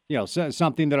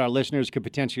 something that our listeners could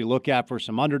potentially look at for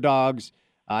some underdogs.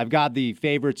 I've got the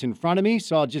favorites in front of me,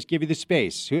 so I'll just give you the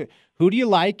space. Who do you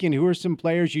like, and who are some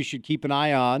players you should keep an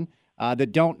eye on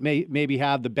that don't maybe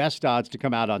have the best odds to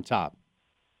come out on top?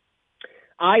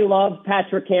 I love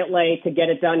Patrick Cantlay to get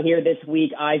it done here this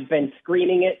week. I've been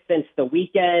screaming it since the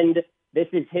weekend. This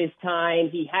is his time.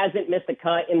 He hasn't missed a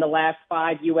cut in the last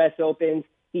 5 U.S. Opens.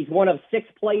 He's one of 6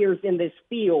 players in this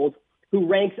field who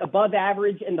ranks above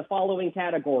average in the following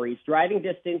categories: driving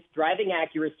distance, driving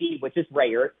accuracy, which is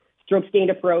rare, strokes gained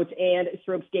approach, and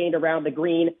strokes gained around the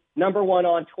green. Number 1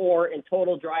 on tour in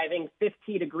total driving,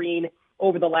 15 to green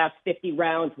over the last 50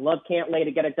 rounds. Love Cantlay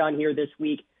to get it done here this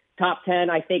week. Top 10,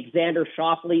 I think Xander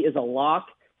Schauffele is a lock.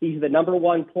 He's the number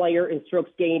 1 player in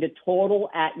strokes gained total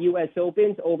at U.S.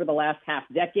 Opens over the last half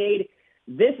decade.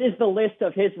 This is the list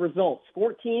of his results: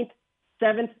 14th,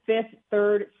 7th, 5th,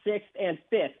 3rd, 6th, and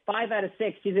 5th. 5 out of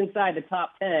 6, he's inside the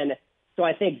top 10. So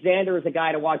I think Xander is a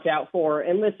guy to watch out for.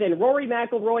 And listen, Rory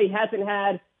McIlroy hasn't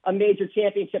had a major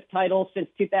championship title since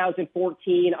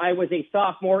 2014. I was a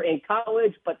sophomore in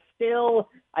college, but still,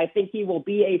 I think he will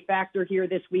be a factor here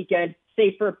this weekend.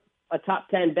 Safe for a top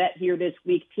 10 bet here this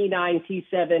week. T9,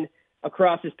 T7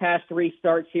 across his past 3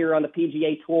 starts here on the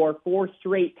PGA Tour. 4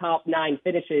 straight top 9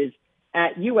 finishes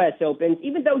at U.S. Opens.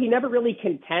 Even though he never really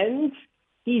contends,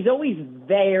 he's always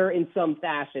there in some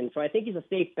fashion. So I think he's a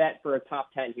safe bet for a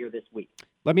top 10 here this week.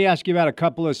 Let me ask you about a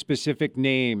couple of specific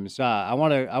names. I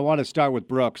want to start with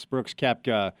Brooks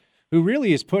Koepka, who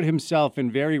really has put himself in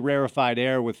very rarefied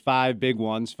air with 5 big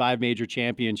ones, 5 major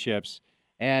championships.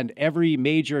 And every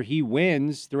major he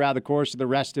wins throughout the course of the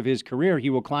rest of his career,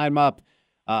 he will climb up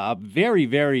a very,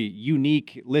 very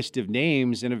unique list of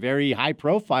names and a very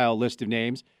high-profile list of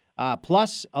names,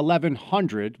 plus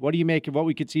 1,100. What do you make of what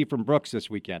we could see from Brooks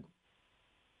this weekend?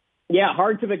 Yeah,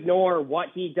 hard to ignore what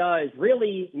he does.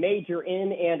 Really major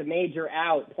in and major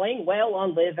out. Playing well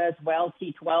on LIV as well,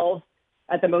 T12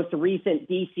 at the most recent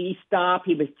DC stop.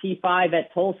 He was T5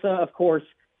 at Tulsa, of course.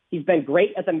 He's been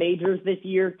great at the majors this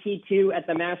year, T2 at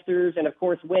the Masters, and, of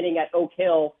course, winning at Oak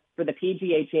Hill for the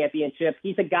PGA Championship.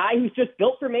 He's a guy who's just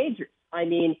built for majors. I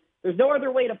mean, there's no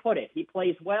other way to put it. He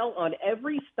plays well on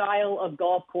every style of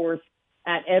golf course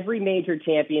at every major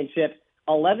championship.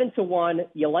 11-1.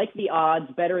 You like the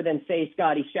odds better than, say,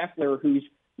 Scotty Scheffler, who's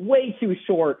way too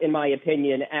short, in my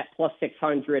opinion, at plus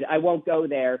 600. I won't go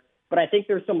there, but I think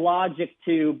there's some logic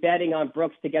to betting on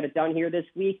Brooks to get it done here this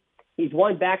week. He's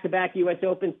won back-to-back U.S.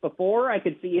 Opens before. I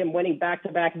could see him winning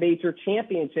back-to-back major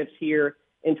championships here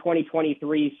in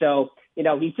 2023. So,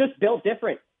 he's just built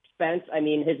different, Spence. I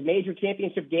mean, his major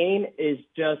championship game is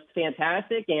just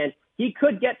fantastic, and he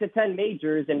could get to 10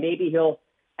 majors, and maybe he'll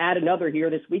add another here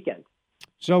this weekend.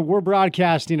 So we're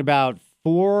broadcasting about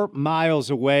 4 miles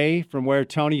away from where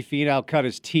Tony Finau cut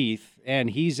his teeth, and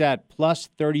he's at plus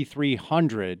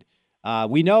 3,300.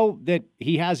 We know that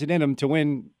he has it in him to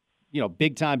win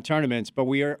big time tournaments, but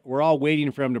we're all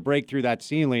waiting for him to break through that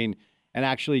ceiling and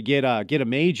actually get a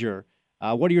major.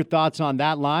 What are your thoughts on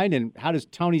that line, and how does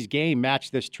Tony's game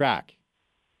match this track?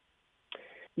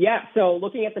 Yeah, so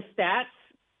looking at the stats,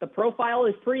 the profile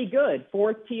is pretty good.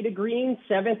 4th tee to green,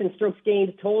 7th in strokes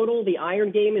gained total. The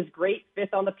iron game is great,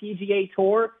 5th on the PGA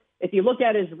Tour. If you look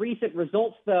at his recent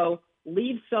results, though,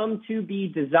 leave some to be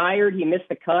desired. He missed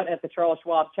the cut at the Charles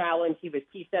Schwab Challenge. He was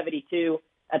T72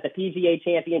 at the PGA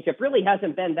Championship. Really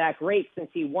hasn't been that great since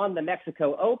he won the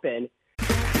Mexico Open.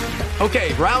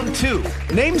 Okay, round 2.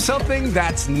 Name something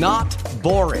that's not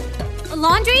boring. A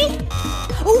laundry?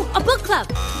 Ooh, a book club.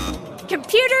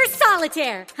 Computer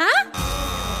solitaire, huh?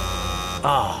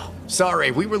 Ah,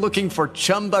 sorry, we were looking for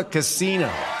Chumba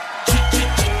Casino.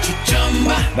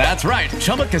 That's right,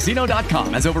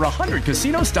 ChumbaCasino.com has over 100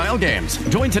 casino-style games.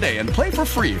 Join today and play for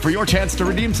free for your chance to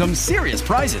redeem some serious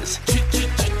prizes.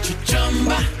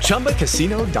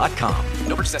 ChumbaCasino.com.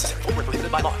 No purchase necessary. Void where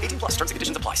prohibited by law. 18+ terms and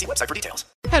conditions apply. See website for details.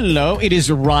 Hello, it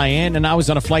is Ryan, and I was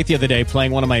on a flight the other day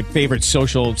playing one of my favorite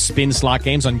social spin slot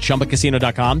games on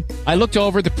ChumbaCasino.com. I looked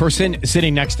over the person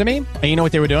sitting next to me, and you know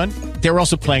what they were doing? They were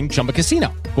also playing Chumba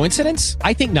Casino. Coincidence?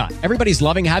 I think not. Everybody's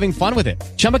loving having fun with it.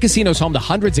 Chumba Casino is home to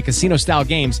hundreds of casino-style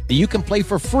games that you can play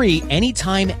for free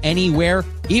anytime, anywhere,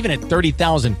 even at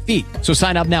 30,000 feet. So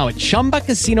sign up now at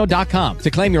ChumbaCasino.com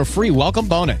to claim your free welcome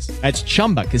bonus. That's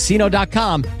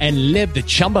ChumbaCasino.com and live the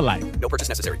Chumba life. No purchase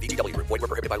necessary. VGW. Void where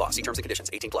prohibited by law. See terms and conditions.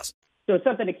 18+. So it's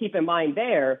something to keep in mind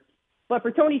there. But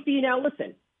for Tony Finau,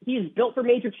 listen, he's built for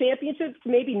major championships,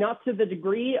 maybe not to the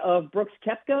degree of Brooks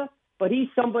Koepka, but he's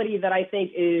somebody that I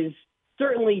think is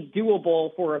certainly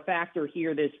doable for a factor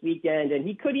here this weekend, and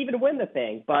he could even win the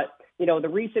thing. But, the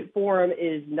recent form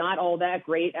is not all that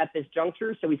great at this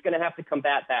juncture, so he's going to have to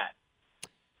combat that.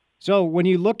 So when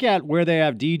you look at where they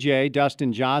have DJ,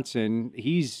 Dustin Johnson,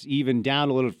 he's even down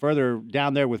a little further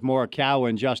down there with Morikawa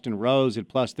and Justin Rose at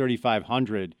plus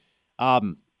 3,500. I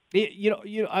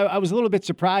was a little bit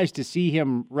surprised to see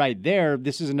him right there.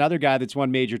 This is another guy that's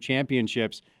won major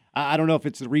championships. I don't know if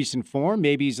it's the recent form.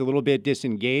 Maybe he's a little bit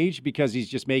disengaged because he's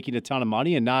just making a ton of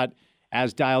money and not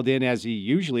as dialed in as he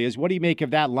usually is. What do you make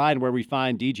of that line where we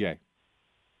find DJ?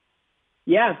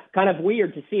 Yeah, kind of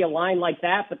weird to see a line like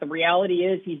that, but the reality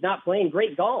is he's not playing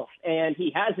great golf, and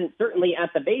he hasn't, certainly at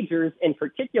the majors in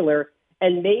particular,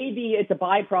 and maybe it's a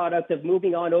byproduct of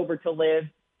moving on over to LIV,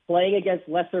 playing against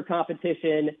lesser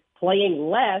competition, playing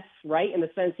less, right, in the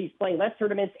sense he's playing less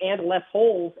tournaments and less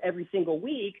holes every single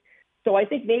week. So I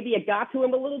think maybe it got to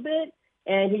him a little bit,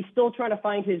 and he's still trying to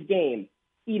find his game.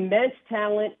 Immense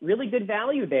talent, really good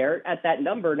value there at that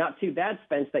number. Not too bad,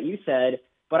 Spence, that you said.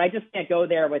 But I just can't go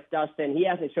there with Dustin. He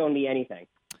hasn't shown me anything.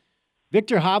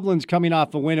 Victor Hovland's coming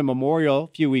off a win at Memorial a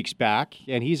few weeks back,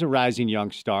 and he's a rising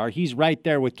young star. He's right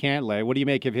there with Cantlay. What do you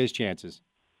make of his chances?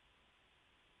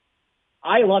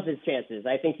 I love his chances.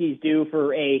 I think he's due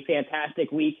for a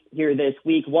fantastic week here this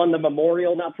week. Won the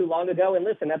Memorial not too long ago. And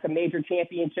listen, that's a major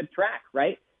championship track,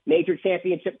 right? Major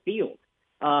championship field.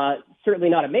 Certainly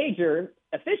not a major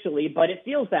officially, but it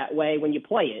feels that way when you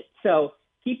play it. So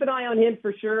keep an eye on him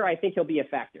for sure. I think he'll be a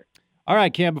factor. All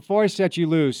right, Cam, before I set you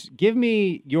loose, give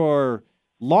me your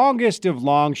longest of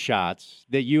long shots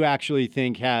that you actually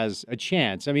think has a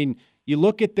chance. I mean, you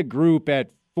look at the group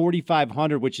at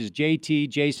 4,500, which is JT,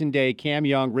 Jason Day, Cam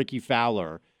Young, Ricky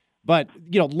Fowler. But,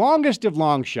 longest of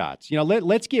long shots.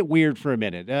 Let's get weird for a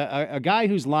minute. A guy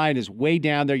whose line is way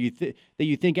down there that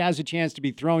you think has a chance to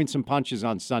be throwing some punches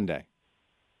on Sunday.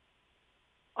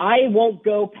 I won't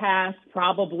go past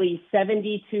probably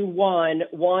 70-1,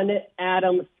 one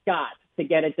Adam Scott to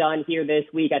get it done here this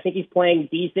week. I think he's playing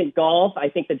decent golf. I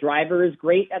think the driver is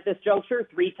great at this juncture,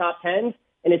 3 top 10s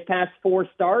in his past 4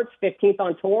 starts, 15th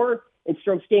on tour, and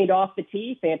strokes gained off the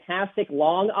tee. Fantastic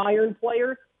long iron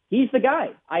player. He's the guy.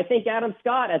 I think Adam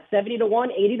Scott at 70-1,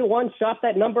 80-1, shop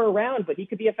that number around, but he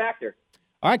could be a factor.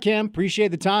 All right, Cam, appreciate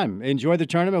the time. Enjoy the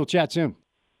tournament. We'll chat soon.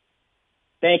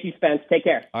 Thank you, Spence. Take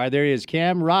care. All right, there he is.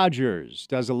 Cam Rogers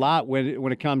does a lot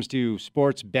when it comes to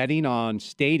sports betting on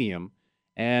Stadium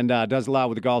and does a lot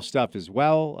with the golf stuff as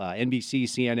well. NBC,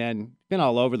 CNN, been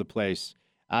all over the place.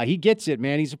 He gets it,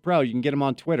 man. He's a pro. You can get him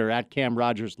on Twitter at Cam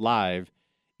Rogers Live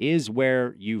is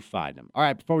where you find him. All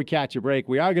right, before we catch a break,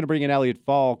 we are going to bring in Elliot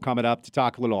Fall coming up to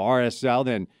talk a little RSL,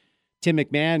 then Tim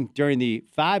MacMahon during the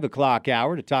 5 o'clock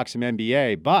hour to talk some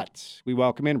NBA. But we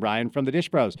welcome in Ryan from the Dish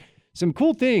Pros. Some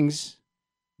cool things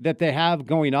that they have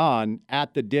going on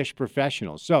at the Dish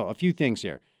Professionals. So a few things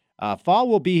here. Fall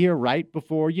will be here right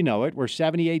before you know it. We're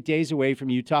 78 days away from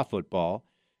Utah football.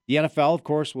 The NFL, of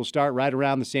course, will start right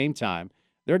around the same time.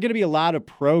 There are going to be a lot of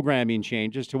programming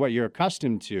changes to what you're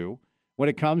accustomed to when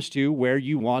it comes to where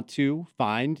you want to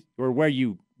find or where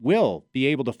you will be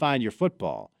able to find your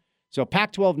football. So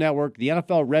Pac-12 Network, the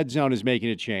NFL Red Zone is making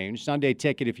a change. Sunday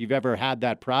Ticket, if you've ever had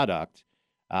that product,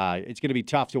 it's going to be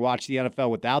tough to watch the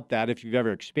NFL without that if you've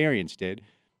ever experienced it.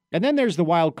 And then there's the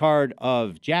wild card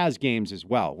of Jazz games as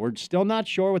well. We're still not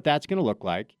sure what that's going to look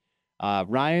like.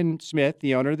 Ryan Smith,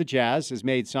 the owner of the Jazz, has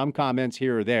made some comments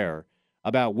here or there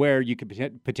about where you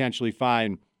could potentially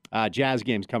find Jazz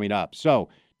games coming up. So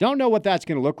don't know what that's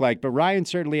going to look like, but Ryan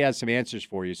certainly has some answers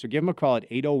for you. So give him a call at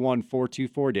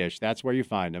 801-424-DISH. That's where you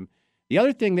find him. The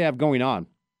other thing they have going on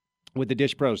with the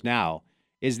Dish Pros now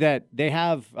is that they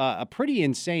have a pretty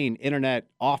insane internet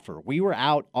offer. We were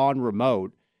out on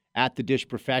remote at the Dish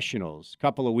Professionals a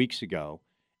couple of weeks ago,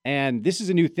 and this is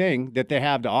a new thing that they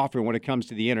have to offer when it comes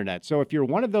to the internet. So if you're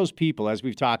one of those people, as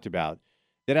we've talked about,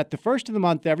 that at the first of the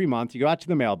month, every month, you go out to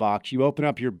the mailbox, you open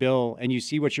up your bill, and you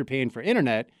see what you're paying for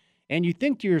internet, and you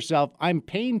think to yourself, I'm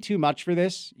paying too much for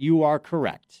this, you are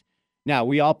correct. Now,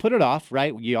 we all put it off,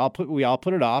 right? We all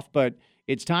put it off, but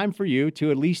it's time for you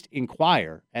to at least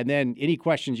inquire, and then any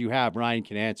questions you have, Ryan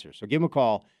can answer. So give him a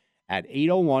call at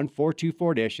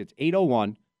 801-424-DISH. It's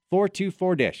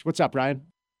 801-424-DISH. What's up, Ryan?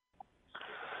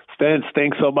 Spence,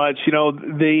 thanks so much.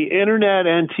 The internet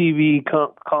and TV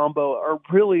combo are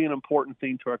really an important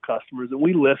thing to our customers, and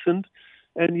we listened.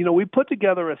 And, we put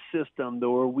together a system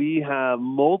where we have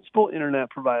multiple internet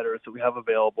providers that we have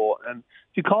available. And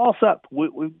if you call us up,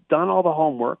 we've done all the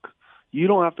homework. You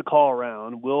don't have to call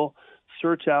around. We'll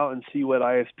search out and see what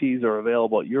ISPs are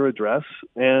available at your address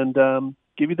and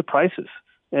give you the prices.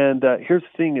 And here's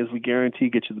the thing: is we guarantee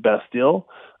get you the best deal.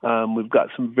 We've got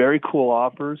some very cool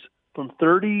offers from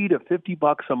 $30 to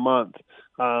 $50 a month.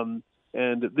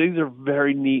 And these are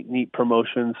very neat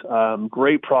promotions,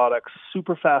 great products,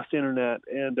 super fast internet,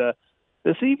 and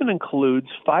this even includes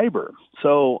fiber.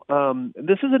 So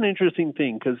this is an interesting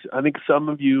thing because I think some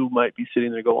of you might be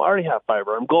sitting there going, I already have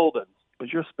fiber, I'm golden.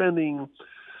 But you're spending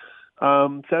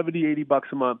 $70, $80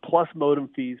 a month plus modem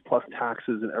fees, plus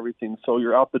taxes and everything. So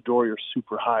you're out the door, you're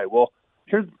super high. Well,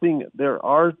 here's the thing. There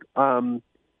are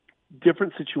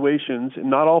different situations,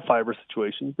 not all fiber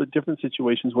situations, but different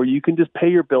situations where you can just pay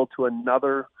your bill to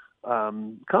another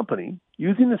company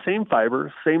using the same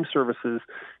fiber, same services,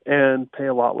 and pay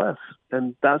a lot less.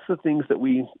 And that's the things that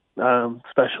we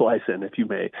specialize in, if you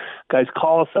may. Guys,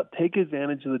 call us up. Take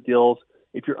advantage of the deals.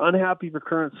 If you're unhappy with your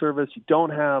current service, you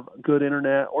don't have good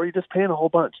internet, or you're just paying a whole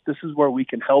bunch, this is where we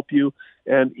can help you.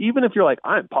 And even if you're like,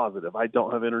 I'm positive I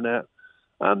don't have internet,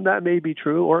 that may be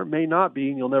true, or it may not be,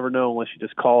 and you'll never know unless you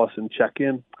just call us and check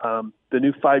in. The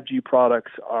new 5G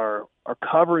products are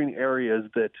covering areas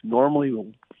that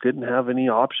normally didn't have any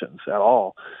options at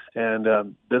all,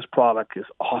 and this product is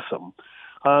awesome.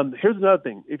 Here's another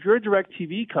thing. If you're a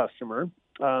DirecTV customer,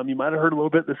 you might have heard a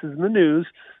little bit, this is in the news,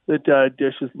 that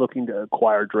Dish is looking to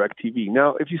acquire DirecTV.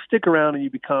 Now, if you stick around and you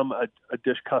become a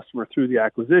Dish customer through the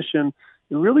acquisition,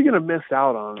 you're really going to miss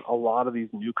out on a lot of these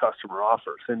new customer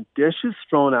offers. And Dish is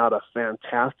throwing out a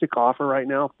fantastic offer right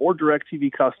now for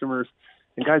DirecTV customers.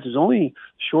 And guys, there's only a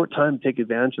short time to take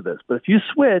advantage of this. But if you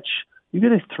switch, you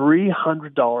get a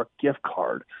 $300 gift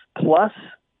card. Plus,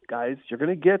 guys, you're going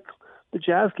to get the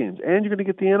Jazz games, and you're going to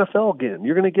get the NFL again.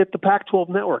 You're going to get the Pac-12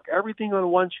 network, everything on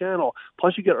one channel.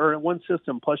 Plus, you get one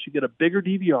system. Plus, you get a bigger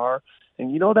DVR. And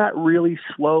you know that really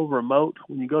slow remote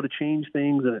when you go to change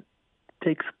things and it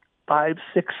takes 5-6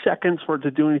 seconds for it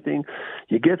to do anything?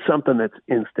 You get something that's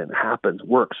instant, happens,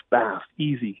 works fast,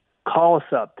 easy. Call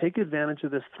us up. Take advantage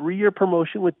of this 3-year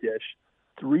promotion with Dish.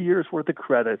 3 years worth of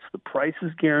credits. The price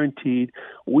is guaranteed.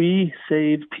 We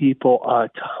save people a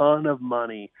ton of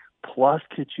money, plus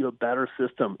get you a better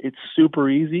system. It's super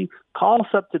easy. Call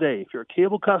us up today. If you're a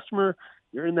cable customer,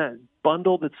 you're in that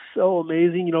bundle that's so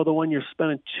amazing. You know, the one you're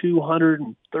spending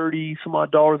 $230 some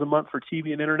odd a month for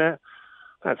TV and internet.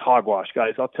 That's hogwash,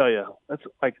 guys. I'll tell you, that's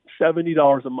like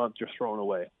 $70 a month you're throwing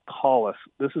away. Call us.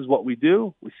 This is what we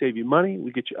do. We save you money.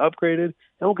 We get you upgraded, and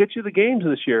we'll get you the games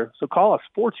this year. So call us,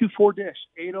 424-DISH,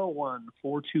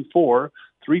 801-424-3474.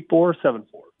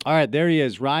 All right, there he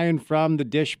is, Ryan from the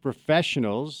Dish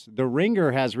Professionals. The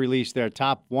Ringer has released their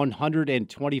top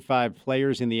 125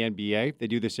 players in the NBA. They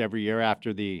do this every year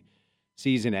after the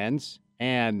season ends.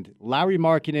 And Lauri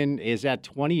Markkanen is at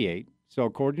 28. So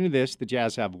according to this, the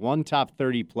Jazz have one top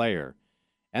 30 player.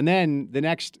 And then the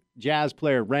next Jazz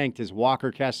player ranked is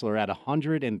Walker Kessler at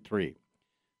 103.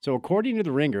 So according to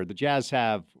the Ringer, the Jazz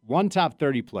have one top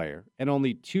 30 player and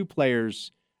only 2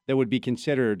 players that would be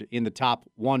considered in the top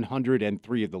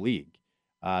 103 of the league.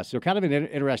 So kind of an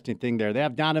interesting thing there. They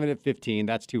have Donovan at 15.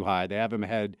 That's too high. They have him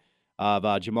ahead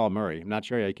of Jamal Murray. I'm not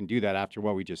sure how you can do that after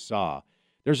what we just saw.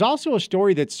 There's also a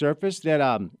story that surfaced that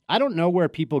I don't know where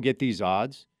people get these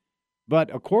odds.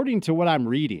 But according to what I'm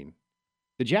reading,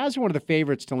 the Jazz are one of the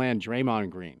favorites to land Draymond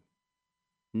Green.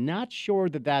 Not sure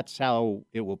that that's how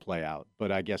it will play out, but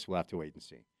I guess we'll have to wait and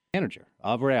see. Manager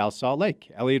of Real Salt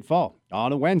Lake, Elliot Fall,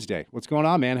 on a Wednesday. What's going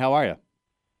on, man? How are you?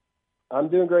 I'm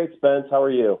doing great, Spence. How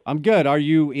are you? I'm good. Are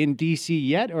you in D.C.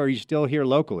 yet, or are you still here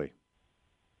locally?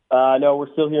 No,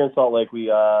 we're still here in Salt Lake. We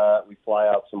fly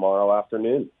out tomorrow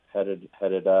afternoon, headed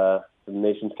to the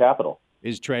nation's capital.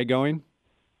 Is Trey going?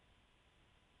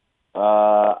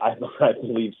 I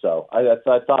believe so. I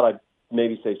thought I'd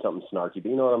maybe say something snarky, but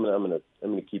you know what? I'm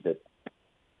gonna keep it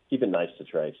nice to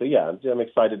Trey. So yeah, I'm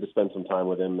excited to spend some time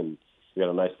with him, and we got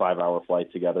a nice 5-hour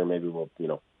flight together. Maybe we'll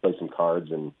play some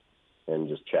cards and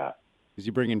just chat. Is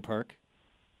he bringing Perk?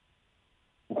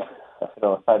 I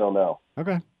don't know.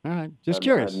 Okay, all right. Just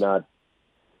curious. I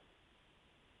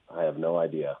have no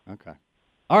idea. Okay.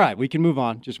 All right, we can move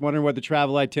on. Just wondering what the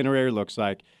travel itinerary looks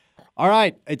like. All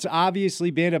right, it's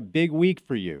obviously been a big week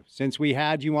for you since we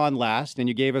had you on last, and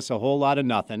you gave us a whole lot of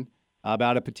nothing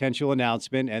about a potential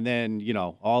announcement, and then,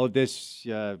 all of this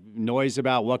noise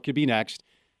about what could be next.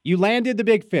 You landed the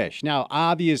big fish. Now,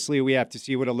 obviously, we have to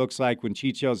see what it looks like when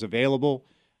Chicho's available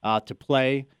to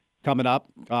play coming up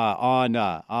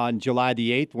on July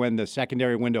the 8th when the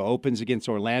secondary window opens against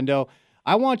Orlando.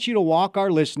 I want you to walk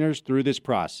our listeners through this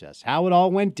process, how it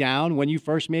all went down when you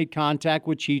first made contact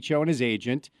with Chicho and his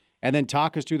agent, and then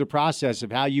talk us through the process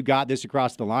of how you got this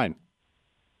across the line.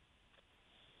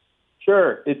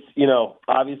 Sure. It's,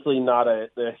 obviously not a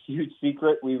huge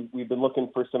secret. We've been looking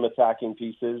for some attacking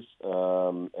pieces,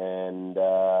 and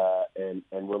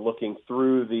we're looking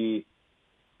through the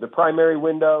primary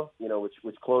window,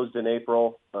 which closed in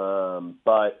April,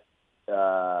 but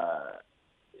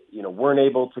weren't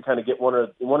able to kind of get one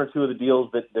or two of the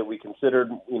deals that we considered,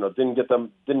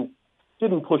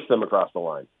 didn't push them across the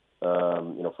line,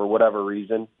 for whatever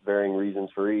reason, varying reasons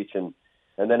for each. And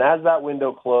then as that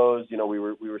window closed, we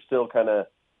were still kind of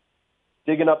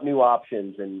digging up new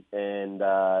options, and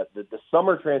the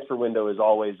summer transfer window is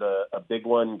always a big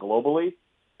one globally,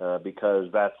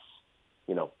 because that's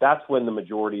when the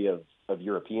majority of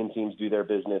European teams do their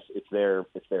business. It's their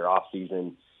off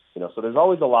season, so there's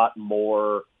always a lot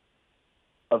more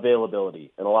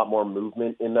availability and a lot more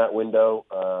movement in that window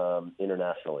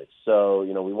internationally. So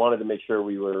we wanted to make sure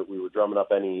we were drumming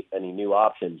up any new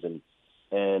options, and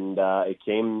it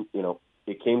came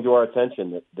to our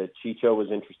attention that Chicho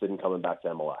was interested in coming back to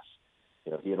MLS.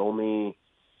 He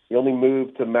only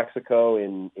moved to Mexico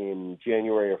in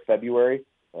January or February,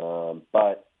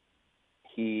 but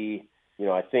he,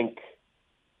 I think,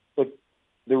 look,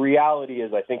 the reality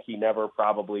is I think he never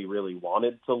probably really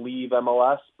wanted to leave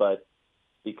MLS, but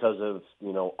because of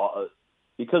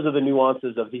the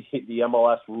nuances of the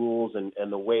MLS rules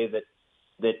and the way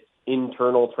that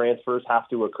internal transfers have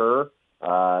to occur,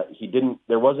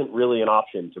 there wasn't really an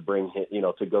option to bring him,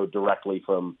 to go directly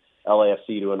from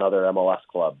LAFC to another MLS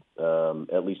club,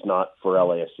 at least not for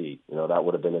LAFC. That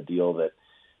would have been a deal that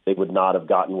they would not have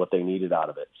gotten what they needed out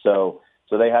of it. So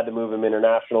they had to move him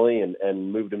internationally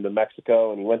and moved him to Mexico,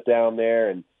 and he went down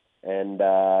there and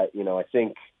I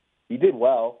think he did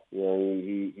well.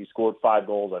 He scored 5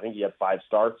 goals. I think he had 5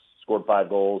 starts, scored 5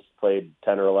 goals, played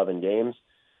 10 or 11 games,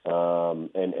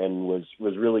 and was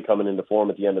really coming into form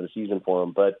at the end of the season for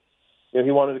him. But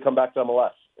he wanted to come back to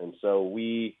MLS, and so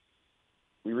we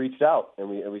reached out and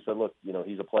we said, look,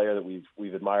 he's a player that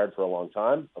we've admired for a long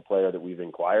time, a player that we've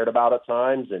inquired about at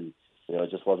times, and it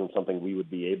just wasn't something we would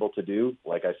be able to do,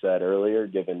 like I said earlier,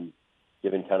 given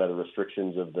kind of the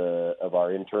restrictions of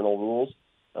our internal rules.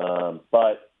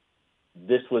 But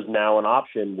this was now an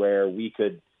option where we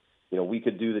could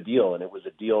do the deal, and it was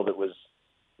a deal that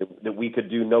we could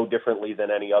do no differently than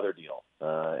any other deal,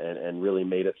 and really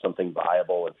made it something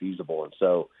viable and feasible. And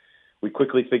so we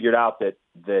quickly figured out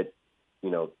that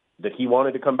he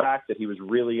wanted to come back, that he was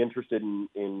really interested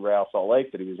in Real Salt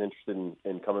Lake, that he was interested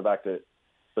in coming back to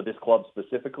this club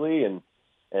specifically, and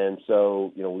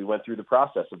so we went through the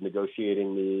process of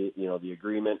negotiating the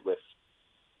agreement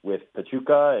with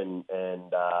Pachuca, and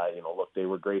look, they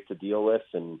were great to deal with,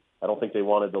 and I don't think they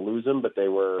wanted to lose him, but they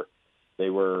were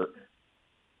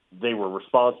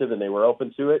responsive and they were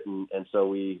open to it, and so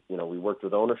we worked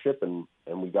with ownership and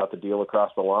we got the deal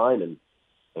across the line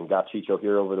and got Chicho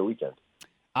here over the weekend.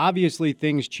 Obviously,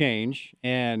 things change,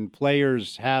 and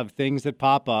players have things that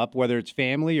pop up, whether it's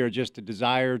family or just a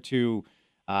desire to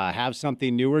have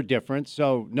something new or different.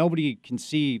 So nobody can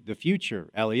see the future,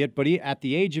 Elliot, but at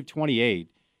the age of 28,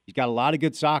 he's got a lot of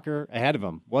good soccer ahead of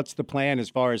him. What's the plan as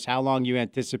far as how long you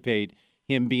anticipate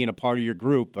him being a part of your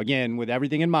group, again, with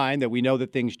everything in mind that we know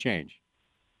that things change?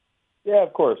 Yeah,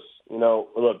 of course.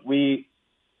 Look, we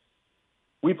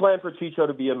plan for Chicho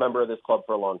to be a member of this club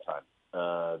for a long time.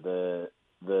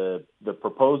 The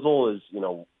proposal is,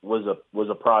 was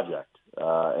a project,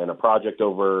 and a project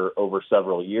over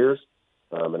several years,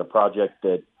 and a project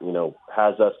that,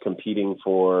 has us competing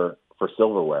for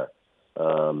silverware.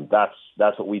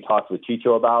 That's what we talked with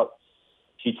Chicho about.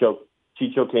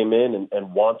 Chicho came in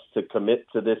and wants to commit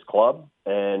to this club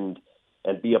and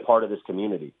be a part of this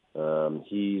community.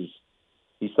 He's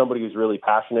somebody who's really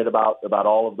passionate about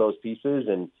all of those pieces,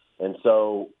 and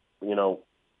so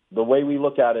the way we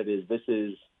look at it is this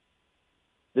is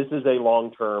a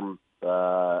long-term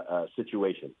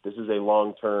situation. This is a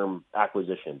long-term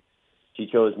acquisition.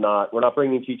 We're not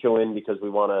bringing Chicho in because we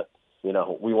want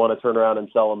to turn around and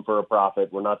sell him for a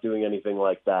profit. We're not doing anything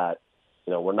like that.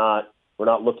 We're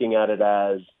not looking at it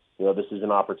as, this is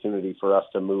an opportunity for us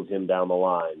to move him down the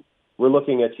line. We're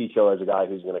looking at Chicho as a guy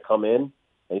who's going to come in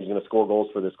and he's going to score goals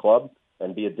for this club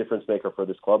and be a difference maker for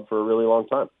this club for a really long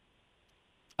time.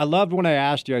 I loved when I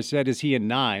asked you, I said, is he a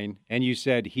 9? And you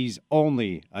said he's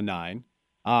only a 9.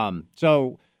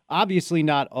 So obviously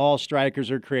not all strikers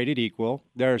are created equal.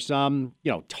 There are some,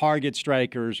 target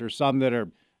strikers or some that are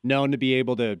known to be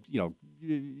able to,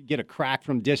 get a crack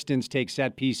from distance, take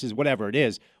set pieces, whatever it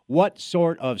is. What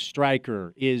sort of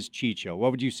striker is Chicho? What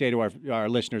would you say to our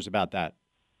listeners about that?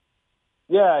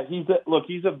 Yeah, he's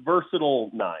a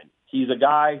versatile 9. He's a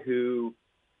guy who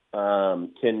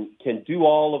can do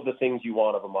all of the things you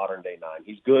want of a modern day 9.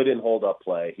 He's good in hold up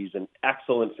play. He's an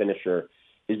excellent finisher.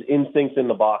 His instincts in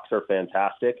the box are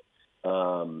fantastic.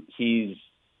 He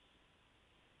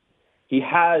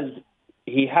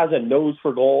has a nose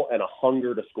for goal and a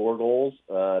hunger to score goals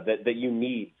that you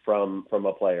need from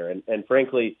a player. And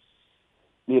frankly,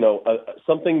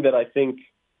 something that I think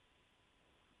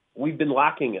we've been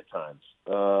lacking at times.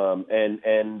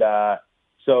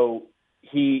 So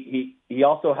he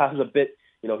also has a bit,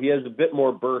 he has a bit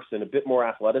more burst and a bit more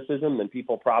athleticism than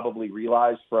people probably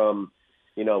realize from,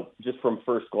 just from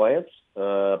first glance.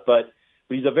 But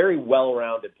he's a very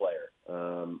well-rounded player.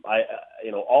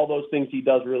 All those things he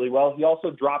does really well. He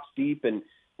also drops deep and,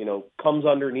 comes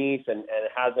underneath and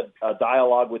has a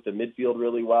dialogue with the midfield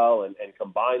really well and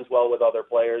combines well with other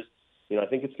players. I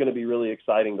think it's going to be really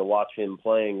exciting to watch him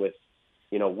playing with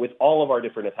all of our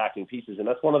different attacking pieces. And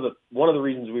that's one of the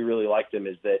reasons we really liked him,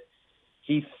 is that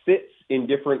he fits in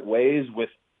different ways with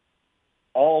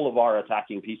all of our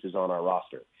attacking pieces on our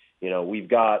roster. We've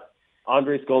got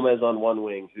Andres Gomez on one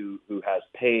wing who has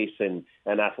pace and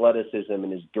athleticism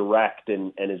and is direct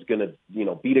and is going to,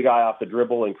 beat a guy off the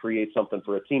dribble and create something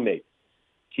for a teammate.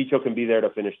 Chicho can be there to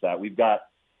finish that. We've got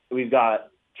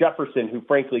Jefferson, who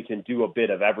frankly can do a bit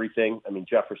of everything. I mean,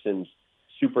 Jefferson's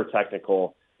super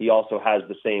technical. He also has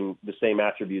the same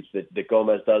attributes that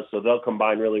Gomez does, so they'll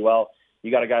combine really well.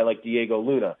 You got a guy like Diego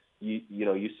Luna.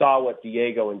 You saw what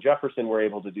Diego and Jefferson were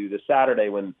able to do this Saturday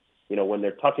when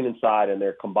they're tucking inside and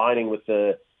they're combining with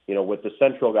the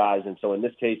central guys. And so in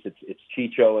this case, it's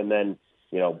Chicho and then,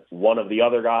 one of the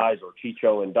other guys, or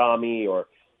Chicho and Dami, or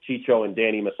Chicho and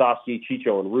Danny Masovsky,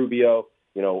 Chicho and Rubio.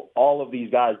 All of these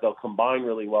guys, they'll combine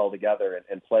really well together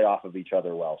and play off of each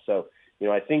other well. So,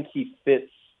 I think he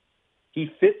fits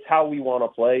how we want to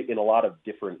play in a lot of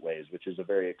different ways, which is a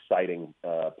very exciting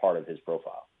part of his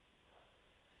profile.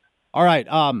 All right.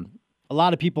 A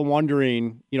lot of people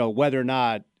wondering, whether or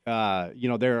not,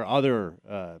 there are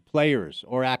other players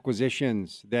or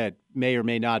acquisitions that may or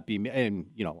may not be. And,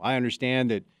 I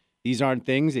understand that these aren't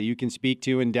things that you can speak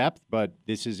to in depth, but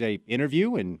this is a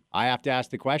interview and I have to ask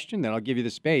the question, then I'll give you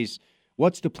the space.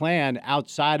 What's the plan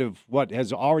outside of what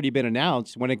has already been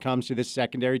announced when it comes to this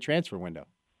secondary transfer window?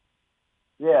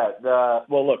 Yeah.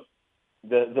 Well, look,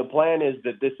 the plan is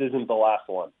that this isn't the last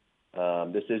one.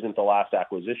 This isn't the last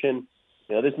acquisition.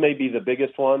 This may be the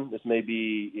biggest one. This may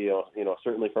be,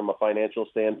 certainly from a financial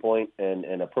standpoint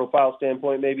and a profile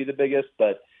standpoint, maybe the biggest.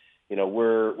 But,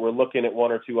 we're looking at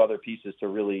one or two other pieces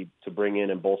to bring in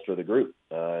and bolster the group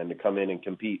and to come in and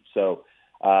compete. So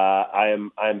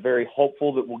I'm very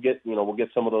hopeful that we'll get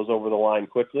some of those over the line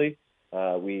quickly.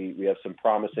 We have some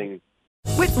promising.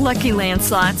 With Lucky Land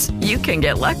Slots, you can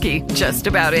get lucky just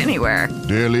about anywhere.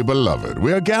 Dearly beloved,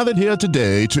 we are gathered here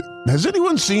today to... Has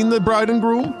anyone seen the bride and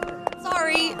groom?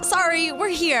 Sorry, we're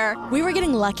here. We were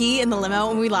getting lucky in the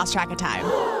limo and we lost track of time.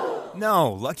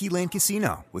 No, Lucky Land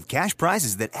Casino, with cash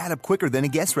prizes that add up quicker than a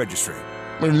guest registry.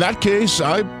 In that case,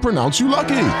 I pronounce you lucky.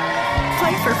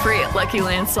 Play for free at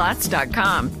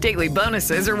LuckyLandSlots.com. Daily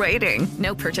bonuses are waiting.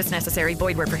 No purchase necessary.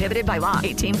 Void where prohibited by law.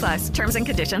 18+. Terms and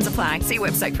conditions apply. See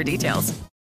website for details.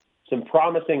 Some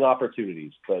promising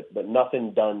opportunities, but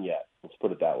nothing done yet. Let's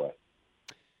put it that way.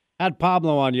 I had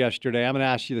Pablo on yesterday. I'm going to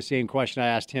ask you the same question I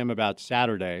asked him about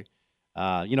Saturday.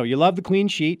 You love the clean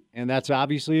sheet, and that's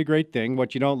obviously a great thing.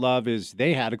 What you don't love is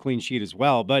they had a clean sheet as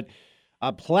well. But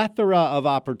a plethora of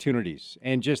opportunities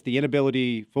and just the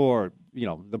inability for,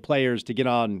 the players to get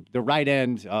on the right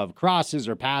end of crosses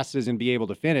or passes and be able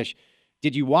to finish.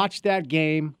 Did you watch that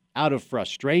game out of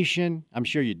frustration? I'm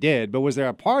sure you did. But was there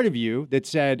a part of you that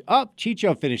said,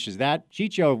 Chicho finishes that,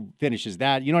 Chicho finishes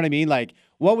that? You know what I mean? Like,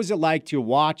 what was it like to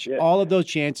watch all of those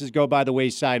chances go by the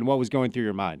wayside, and what was going through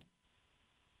your mind?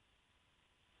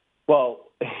 Well,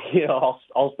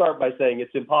 I'll start by saying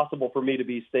it's impossible for me to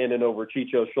be standing over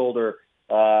Chicho's shoulder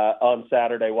on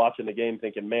Saturday watching the game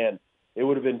thinking, man, it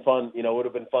would have been fun. It would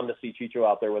have been fun to see Chicho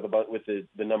out there with the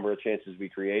number of chances we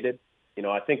created.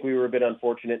 I think we were a bit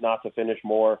unfortunate not to finish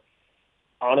more.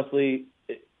 Honestly,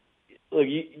 look,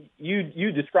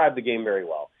 you described the game very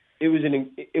well. It was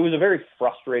a very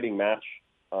frustrating match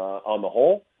on the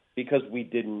whole because we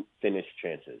didn't finish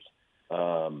chances.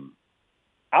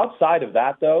 Outside of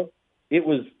that, though, it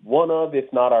was one of,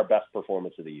 if not our best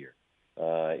performance of the year.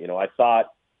 I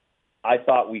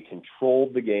thought we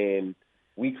controlled the game.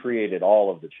 We created all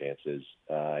of the chances.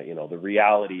 The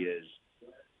reality is,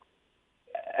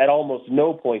 at almost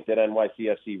no point did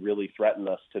NYCFC really threaten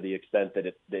us to the extent that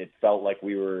it felt like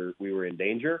we were in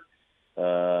danger.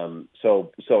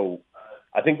 So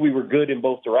I think we were good in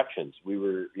both directions. We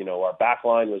were, our back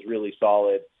line was really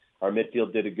solid. our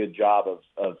midfield did a good job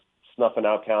of snuffing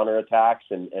out counterattacks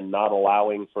and not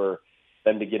allowing for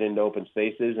them to get into open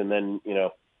spaces. And then,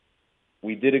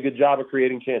 we did a good job of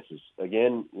creating chances.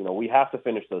 Again, we have to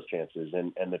finish those chances.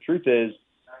 And the truth is,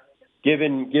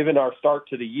 given our start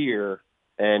to the year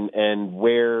and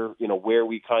where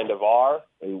we kind of are,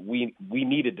 we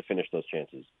needed to finish those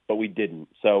chances, but we didn't.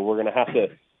 So we're going to have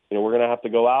to,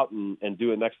 go out and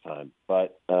do it next time.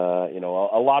 But, a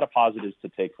lot of positives to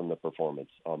take from the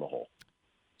performance on the whole.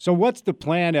 So what's the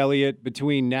plan, Elliot,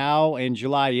 between now and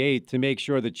July 8th to make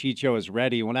sure that Chicho is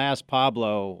ready? When I asked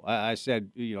Pablo, I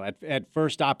said, at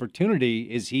first opportunity,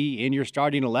 is he in your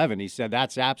starting 11? He said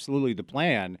that's absolutely the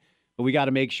plan, but we got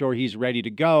to make sure he's ready to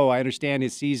go. I understand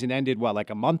his season ended, like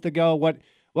a month ago? What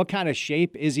kind of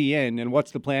shape is he in, and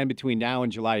what's the plan between now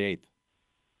and July 8th?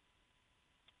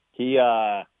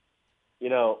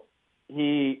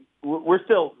 We're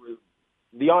still –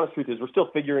 the honest truth is we're still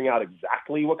figuring out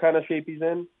exactly what kind of shape he's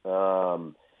in.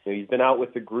 He's been out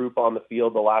with the group on the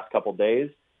field the last couple days.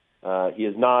 He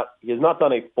has not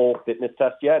done a full fitness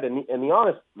test yet, and the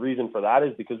honest reason for that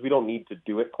is because we don't need to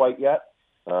do it quite yet.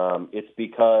 It's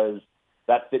because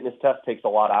that fitness test takes a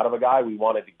lot out of a guy. We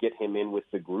wanted to get him in with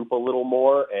the group a little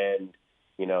more and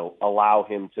allow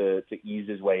him to ease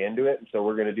his way into it. And so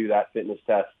we're going to do that fitness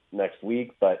test next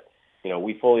week, but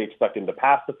we fully expect him to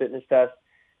pass the fitness test.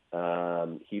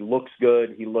 He looks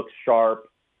good. He looks sharp.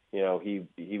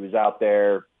 He was out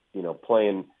there,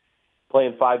 playing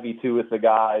 5v2 with the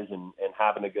guys and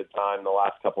having a good time the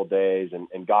last couple of days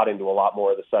and got into a lot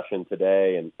more of the session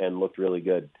today and looked really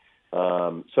good.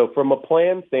 So from a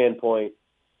plan standpoint,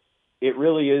 it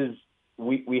really is,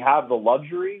 we have the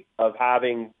luxury of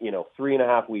having,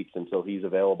 3.5 weeks until he's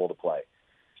available to play.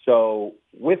 So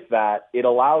with that, it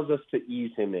allows us to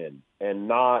ease him in and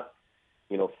not,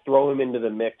 throw him into the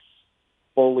mix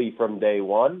fully from day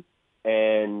one.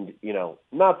 And,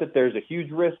 not that there's a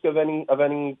huge risk of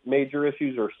any major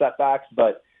issues or setbacks,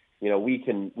 but, we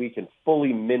can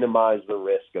fully minimize the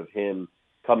risk of him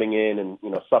coming in and,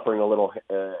 suffering a little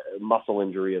muscle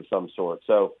injury of some sort.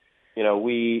 So,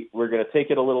 we're going to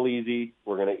take it a little easy.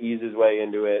 We're going to ease his way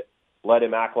into it, let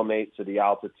him acclimate to the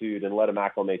altitude and let him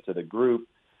acclimate to the group,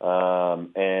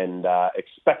 and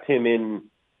expect him in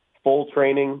full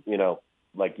training,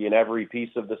 like in every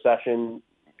piece of the session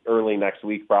early next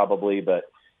week probably,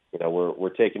 but we're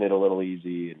taking it a little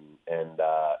easy and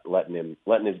letting him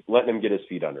get his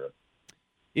feet under him.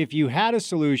 If you had a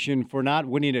solution for not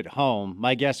winning at home,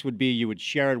 my guess would be you would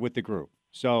share it with the group.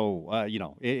 So I'm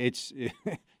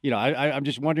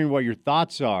just wondering what your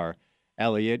thoughts are,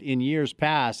 Elliot. In years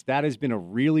past, that has been a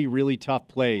really, really tough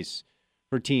place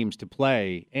for teams to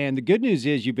play. And the good news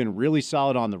is you've been really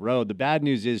solid on the road. The bad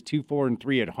news is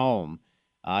 2-4-3 at home.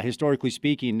 Historically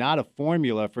speaking, not a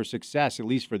formula for success, at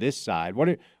least for this side. What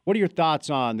are your thoughts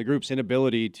on the group's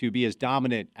inability to be as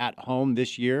dominant at home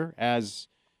this year as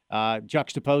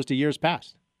juxtaposed to years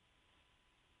past?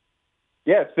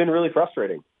 Yeah, it's been really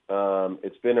frustrating.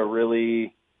 It's been a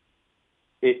really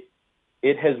it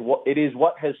is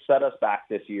what has set us back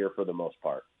this year for the most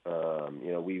part.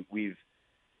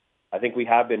 I think we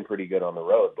have been pretty good on the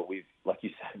road, but like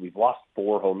you said, we've lost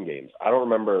 4 home games. I don't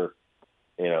remember.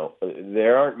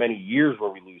 There aren't many years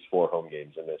where we lose 4 home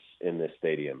games in this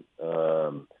stadium.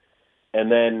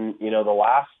 And then,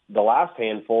 the last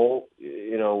handful,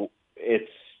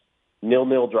 it's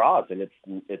 0-0 draws, and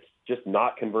it's just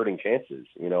not converting chances.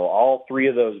 All 3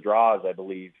 of those draws, I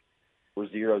believe, were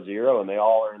 0-0, and they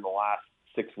all are in the last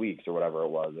 6 weeks or whatever it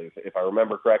was. If I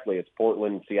remember correctly, it's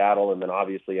Portland, Seattle, and then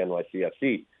obviously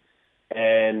NYCFC.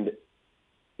 And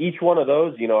each one of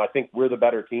those, I think we're the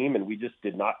better team, and we just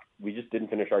didn't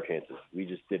finish our chances. We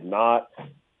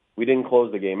didn't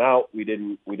close the game out. We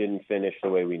didn't finish the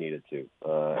way we needed to.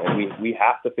 And we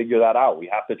have to figure that out. We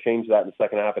have to change that in the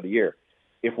second half of the year.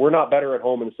 If we're not better at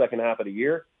home in the second half of the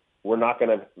year,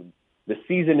 the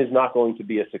season is not going to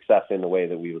be a success in the way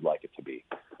that we would like it to be.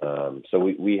 So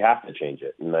we have to change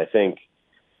it. And I think,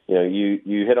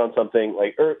 you hit on something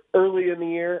like early in the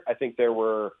year. I think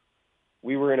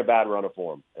we were in a bad run of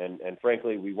form, and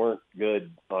frankly, we weren't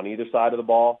good on either side of the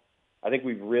ball. I think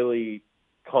we've really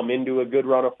come into a good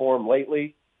run of form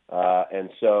lately,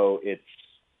 and so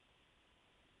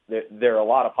there are a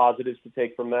lot of positives to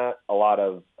take from that, a lot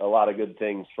of good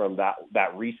things from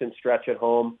that recent stretch at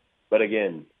home. But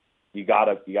again, you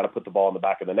gotta put the ball in the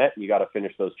back of the net, and you gotta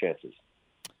finish those chances.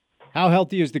 How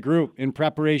healthy is the group in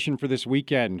preparation for this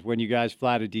weekend when you guys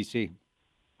fly to DC?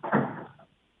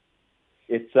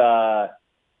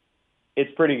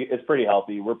 It's pretty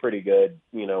healthy. We're pretty good.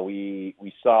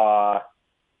 We saw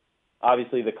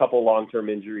obviously the couple long-term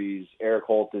injuries. Eric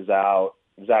Holt is out.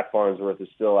 Zach Farnsworth is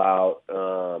still out.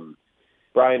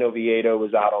 Brian Oviedo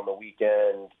was out on the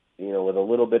weekend, with a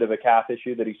little bit of a calf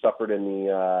issue that he suffered in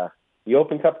the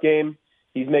Open Cup game.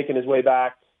 He's making his way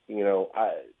back.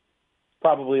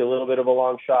 Probably a little bit of a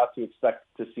long shot to expect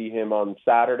to see him on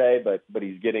Saturday, but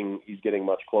he's getting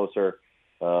much closer.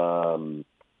 And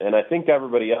I think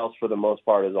everybody else, for the most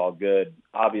part, is all good.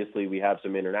 Obviously, we have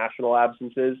some international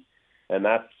absences, and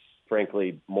that's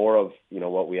frankly more of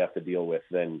what we have to deal with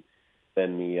than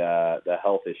the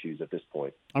health issues at this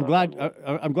point. I'm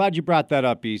glad you brought that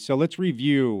up, E. So let's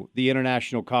review the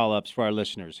international call-ups for our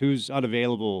listeners. Who's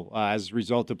unavailable as a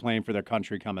result of playing for their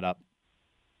country coming up?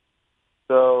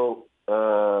 So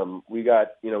we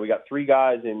got 3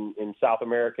 guys in South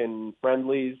American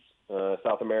friendlies,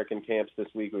 South American camps this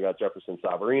week. We got Jefferson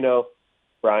Savarino,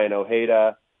 Brian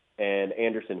Ojeda, and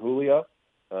Anderson Julio,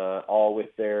 all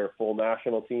with their full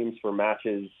national teams for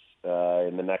matches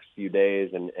in the next few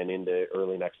days and into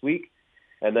early next week.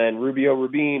 And then Rubio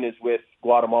Rubin is with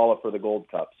Guatemala for the Gold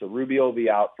Cup. So Rubio will be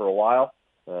out for a while.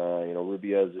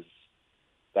 Rubio's is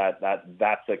that's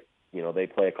they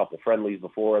play a couple friendlies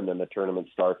before, and then the tournament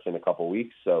starts in a couple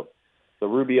weeks. So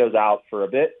Rubio's out for a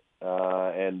bit,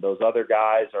 and those other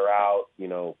guys are out,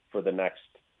 for the next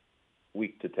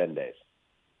week to 10 days.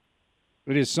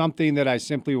 It is something that I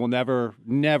simply will never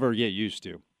get used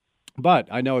to. But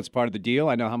I know it's part of the deal.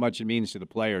 I know how much it means to the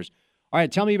players. All right,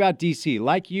 tell me about D.C.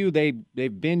 Like you,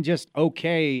 they've been just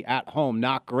okay at home,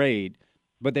 not great,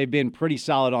 but they've been pretty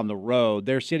solid on the road.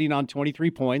 They're sitting on 23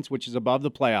 points, which is above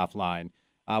the playoff line.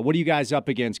 What are you guys up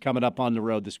against coming up on the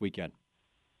road this weekend?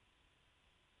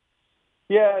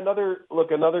 Yeah, another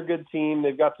good team.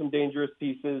 They've got some dangerous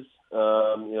pieces.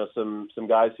 Some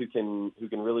guys who can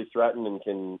really threaten and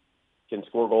can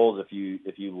score goals if you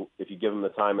give them the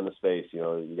time and the space.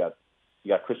 You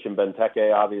got Christian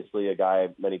Benteke, obviously a guy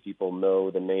many people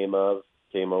know the name of.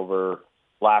 Came over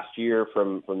last year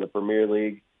from the Premier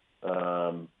League,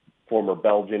 former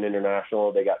Belgian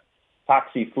international. They got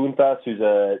Paxi Funtas, who's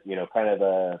kind of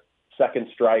a second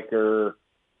striker,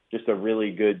 just a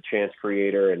really good chance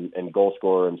creator and goal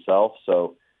scorer himself.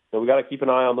 So we got to keep an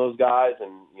eye on those guys,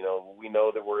 and we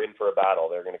know that we're in for a battle.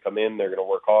 They're going to come in, they're going to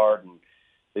work hard, and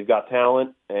they've got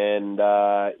talent, and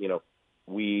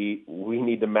we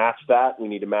need to match that. We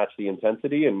need to match the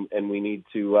intensity, and we need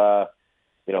to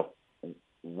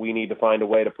we need to find a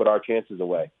way to put our chances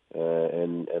away,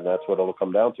 and that's what it'll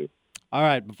come down to. All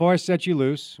right, before I set you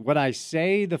loose, when I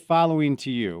say the following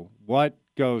to you, what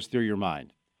goes through your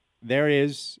mind? There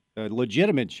is a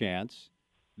legitimate chance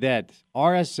that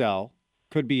RSL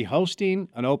could be hosting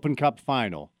an Open Cup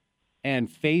final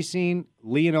and facing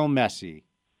Lionel Messi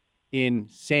in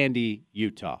Sandy,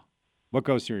 Utah. What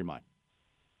goes through your mind?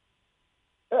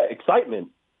 Excitement,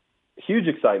 huge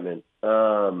excitement.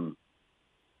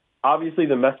 Obviously,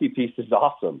 the Messi piece is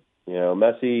awesome.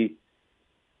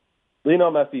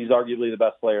 Lionel Messi is arguably the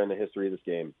best player in the history of this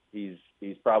game. He's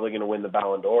probably going to win the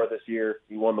Ballon d'Or this year.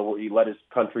 He led his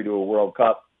country to a World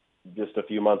Cup just a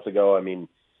few months ago. I mean,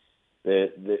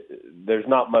 there's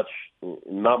not much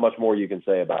more you can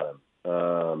say about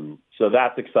him. So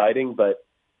that's exciting. But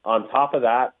on top of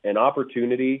that, an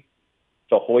opportunity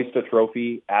to hoist a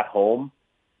trophy at home.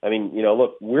 I mean,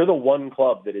 look, we're the one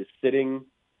club that is sitting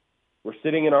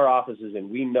in our offices,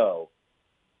 and we know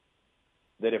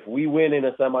that if we win in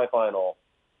a semifinal,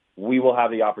 we will have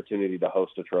the opportunity to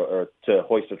hoist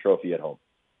a trophy at home.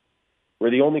 We're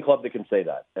the only club that can say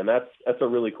that, and that's a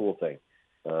really cool thing.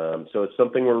 So it's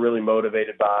something we're really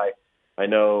motivated by. I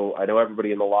know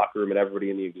everybody in the locker room and everybody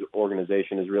in the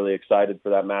organization is really excited for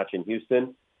that match in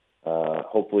Houston.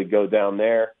 Hopefully go down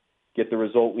there, get the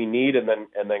result we need, and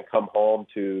then come home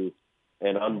to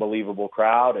an unbelievable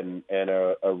crowd and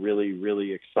a really,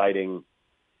 really exciting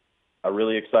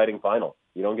final.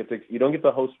 You don't get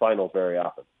to host finals very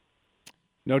often.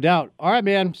 No doubt. All right,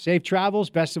 man. Safe travels.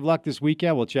 Best of luck this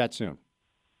weekend. We'll chat soon.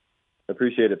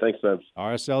 Appreciate it. Thanks, Spence.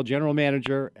 RSL General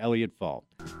Manager Elliot Fall.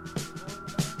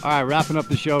 All right, wrapping up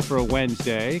the show for a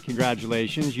Wednesday.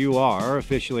 Congratulations. You are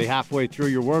officially halfway through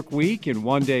your work week and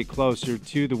one day closer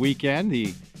to the weekend.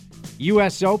 The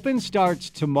U.S. Open starts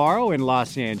tomorrow in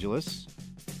Los Angeles.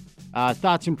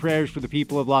 Thoughts and prayers for the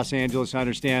people of Los Angeles. I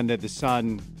understand that the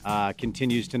sun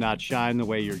continues to not shine the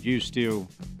way you're used to.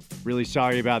 Really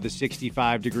sorry about the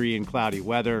 65-degree and cloudy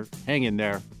weather. Hang in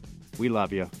there. We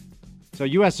love you. So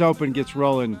U.S. Open gets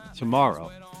rolling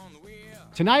tomorrow.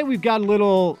 Tonight we've got a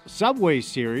little Subway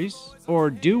Series, or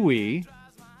do we?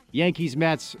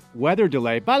 Yankees-Mets weather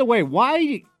delay. By the way,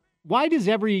 why does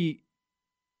the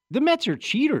Mets are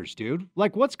cheaters, dude?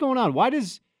 Like, what's going on? Why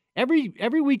does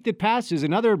every week that passes,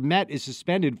 another Met is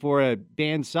suspended for a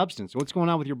banned substance. What's going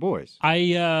on with your boys?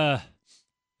 I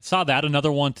saw that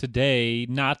another one today.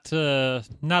 Not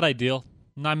ideal.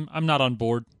 I'm not on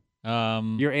board.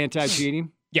 You're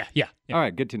anti-cheating? Yeah. All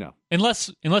right, good to know.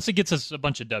 Unless it gets us a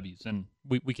bunch of W's, and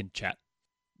we can chat.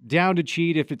 Down to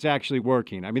cheat if it's actually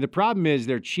working. I mean, the problem is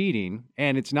they're cheating,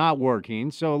 and it's not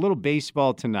working. So a little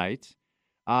baseball tonight.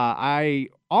 I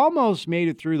almost made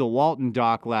it through the Walton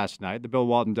doc last night, the Bill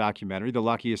Walton documentary, The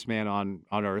Luckiest Man on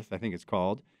Earth, I think it's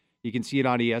called. You can see it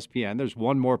on ESPN. There's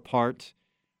one more part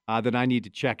that I need to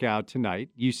check out tonight.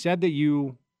 You said that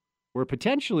you were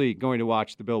potentially going to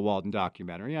watch the Bill Walton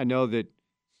documentary. I know that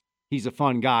he's a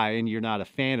fun guy, and you're not a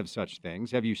fan of such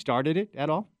things. Have you started it at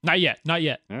all? Not yet.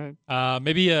 All right.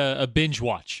 Maybe a binge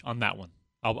watch on that one.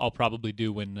 I'll probably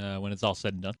do when it's all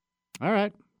said and done. All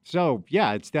right. So,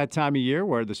 yeah, it's that time of year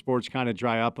where the sports kind of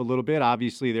dry up a little bit.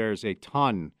 Obviously, there's a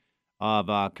ton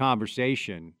of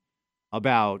conversation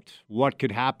about what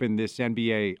could happen this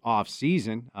NBA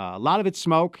offseason. A lot of it's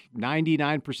smoke.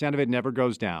 99% of it never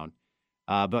goes down.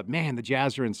 But, man, the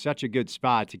Jazz are in such a good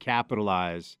spot to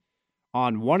capitalize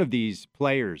on one of these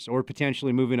players or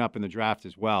potentially moving up in the draft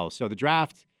as well. So the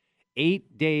draft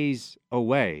 8 days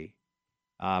away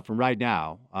from right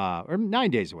now, or 9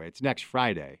 days away. It's next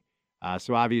Friday.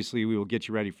 So obviously we will get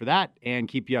you ready for that and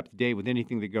keep you up to date with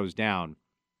anything that goes down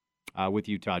with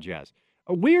Utah Jazz.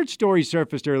 A weird story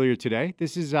surfaced earlier today.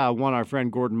 This is one our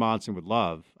friend Gordon Monson would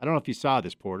love. I don't know if you saw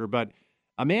this, Porter, but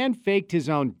a man faked his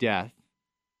own death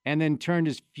and then turned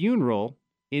his funeral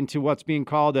into what's being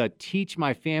called a teach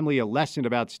my family a lesson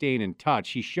about staying in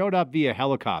touch. He showed up via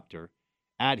helicopter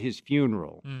at his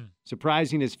funeral,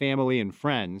 surprising his family and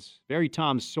friends. Very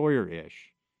Tom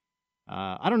Sawyer-ish.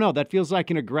 I don't know. That feels like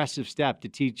an aggressive step to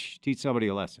teach somebody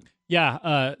a lesson.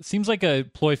 Yeah, seems like a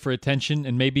ploy for attention,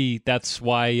 and maybe that's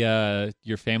why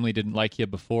your family didn't like you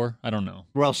before. I don't know.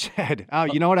 Well said.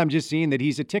 You know what? I'm just seeing that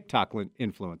he's a TikTok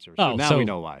influencer. So now we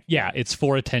know why. Yeah, it's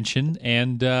for attention,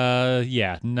 and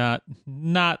not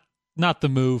the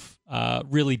move.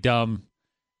 Really dumb,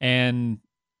 and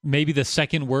maybe the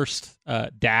second worst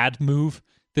dad move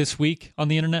this week on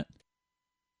the internet.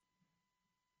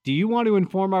 Do you want to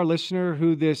inform our listener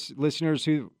or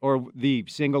the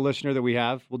single listener that we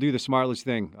have? We'll do the smartest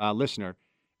thing, listener.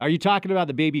 Are you talking about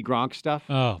the baby Gronk stuff?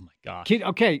 Oh my gosh.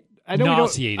 Okay. I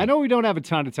know we don't have a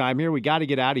ton of time here. We got to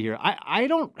get out of here. I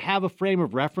don't have a frame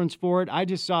of reference for it. I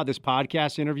just saw this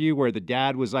podcast interview where the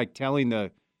dad was like telling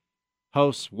the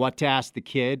host what to ask the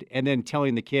kid and then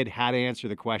telling the kid how to answer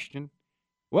the question.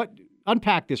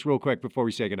 Unpack this real quick before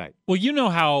we say goodnight. Well, you know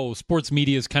how sports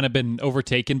media has kind of been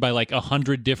overtaken by like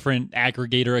 100 different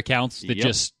aggregator accounts that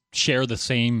just share the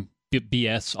same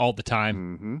BS all the time.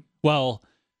 Mm-hmm. Well,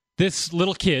 this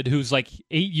little kid who's like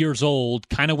 8 years old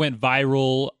kind of went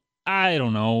viral, I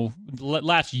don't know,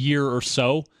 last year or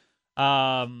so.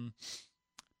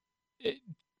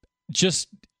 Just,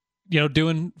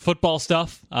 doing football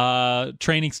stuff,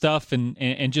 training stuff,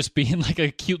 and just being like a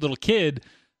cute little kid.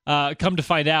 Come to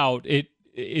find out, it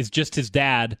is just his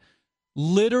dad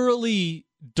literally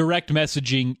direct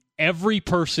messaging every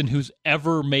person who's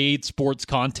ever made sports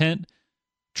content,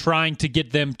 trying to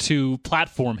get them to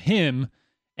platform him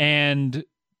and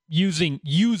using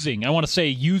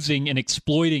and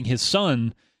exploiting his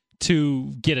son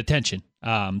to get attention.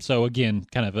 So again,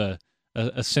 kind of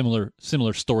a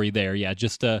similar story there. Yeah,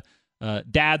 just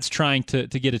dads trying to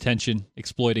get attention,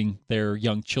 exploiting their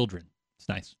young children. It's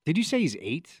nice. Did you say he's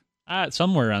 8?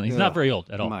 Somewhere around. He's not very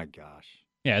old at all. Oh my gosh.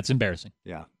 Yeah, it's embarrassing.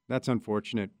 Yeah, that's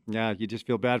unfortunate. Yeah, you just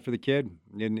feel bad for the kid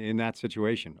in that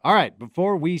situation. All right,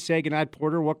 before we say goodnight,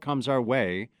 Porter, what comes our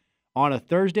way on a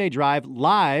Thursday drive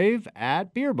live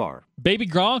at Beer Bar? Baby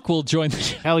Gronk will join the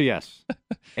show. Hell yes.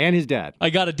 And his dad.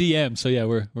 I got a DM, so yeah,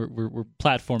 we're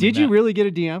platforming. Did you really get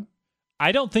a DM?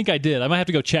 I don't think I did. I might have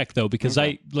to go check though, because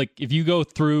if you go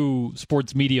through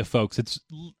sports media folks, it's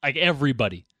like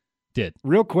everybody did.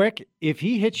 Real quick, if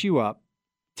he hits you up,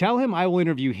 tell him I will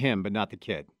interview him, but not the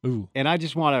kid. Ooh. And I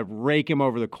just want to rake him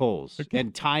over the coals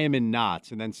and tie him in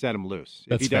knots and then set him loose.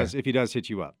 That's fair. If he does hit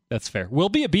you up. That's fair. We'll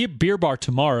be at Beer Bar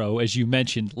tomorrow, as you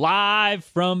mentioned, live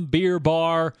from Beer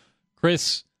Bar.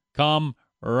 Chris,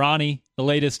 Ronnie, the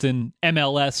latest in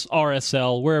MLS,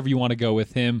 RSL, wherever you want to go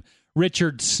with him.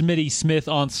 Richard Smitty Smith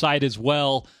on site as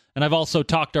well. And I've also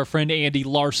talked our friend Andy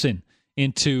Larson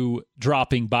into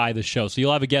dropping by the show. So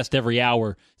you'll have a guest every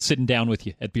hour sitting down with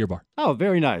you at Beer Bar. Oh,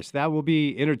 very nice. That will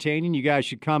be entertaining. You guys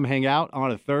should come hang out on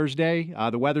a Thursday.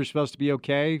 The weather's supposed to be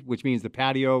okay, which means the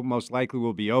patio most likely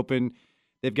will be open.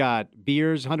 They've got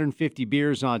beers, 150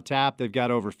 beers on tap. They've got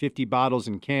over 50 bottles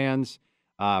and cans,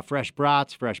 fresh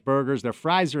brats, fresh burgers. Their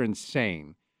fries are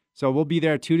insane. So we'll be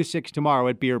there 2 to 6 tomorrow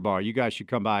at Beer Bar. You guys should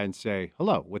come by and say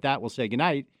hello. With that, we'll say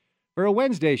goodnight for a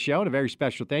Wednesday show. And a very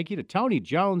special thank you to Tony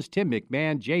Jones, Tim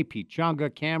MacMahon, JP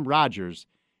Chunga, Cam Rogers,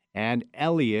 and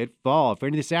Elliot Fall. For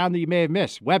any of the sound that you may have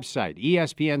missed, website,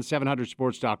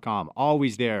 ESPN700sports.com.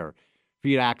 Always there for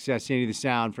you to access any of the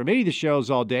sound from any of the shows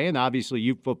all day, and obviously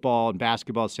youth football and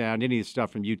basketball sound, any of the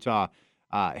stuff from Utah.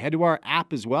 Head to our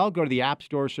app as well. Go to the App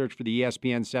Store, search for the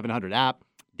ESPN 700 app.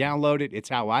 Download it. It's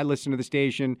how I listen to the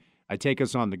station. I take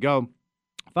us on the go.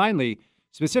 Finally,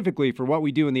 specifically for what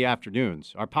we do in the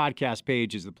afternoons, our podcast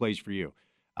page is the place for you.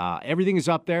 Everything is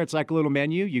up there. It's like a little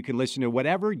menu. You can listen to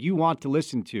whatever you want to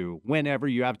listen to whenever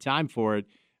you have time for it.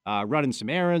 Running some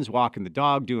errands, walking the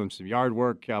dog, doing some yard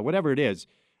work, whatever it is.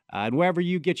 And wherever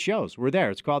you get shows, we're there.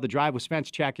 It's called The Drive with Spence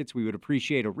Checkets. We would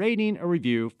appreciate a rating, a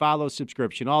review, follow,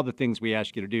 subscription, all the things we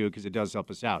ask you to do because it does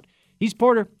help us out. He's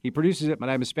Porter. He produces it. My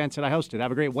name is Spence, and I host it.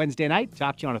 Have a great Wednesday night.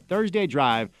 Talk to you on a Thursday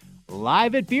drive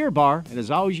live at Beer Bar. And as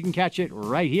always, you can catch it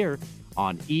right here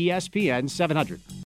on ESPN 700.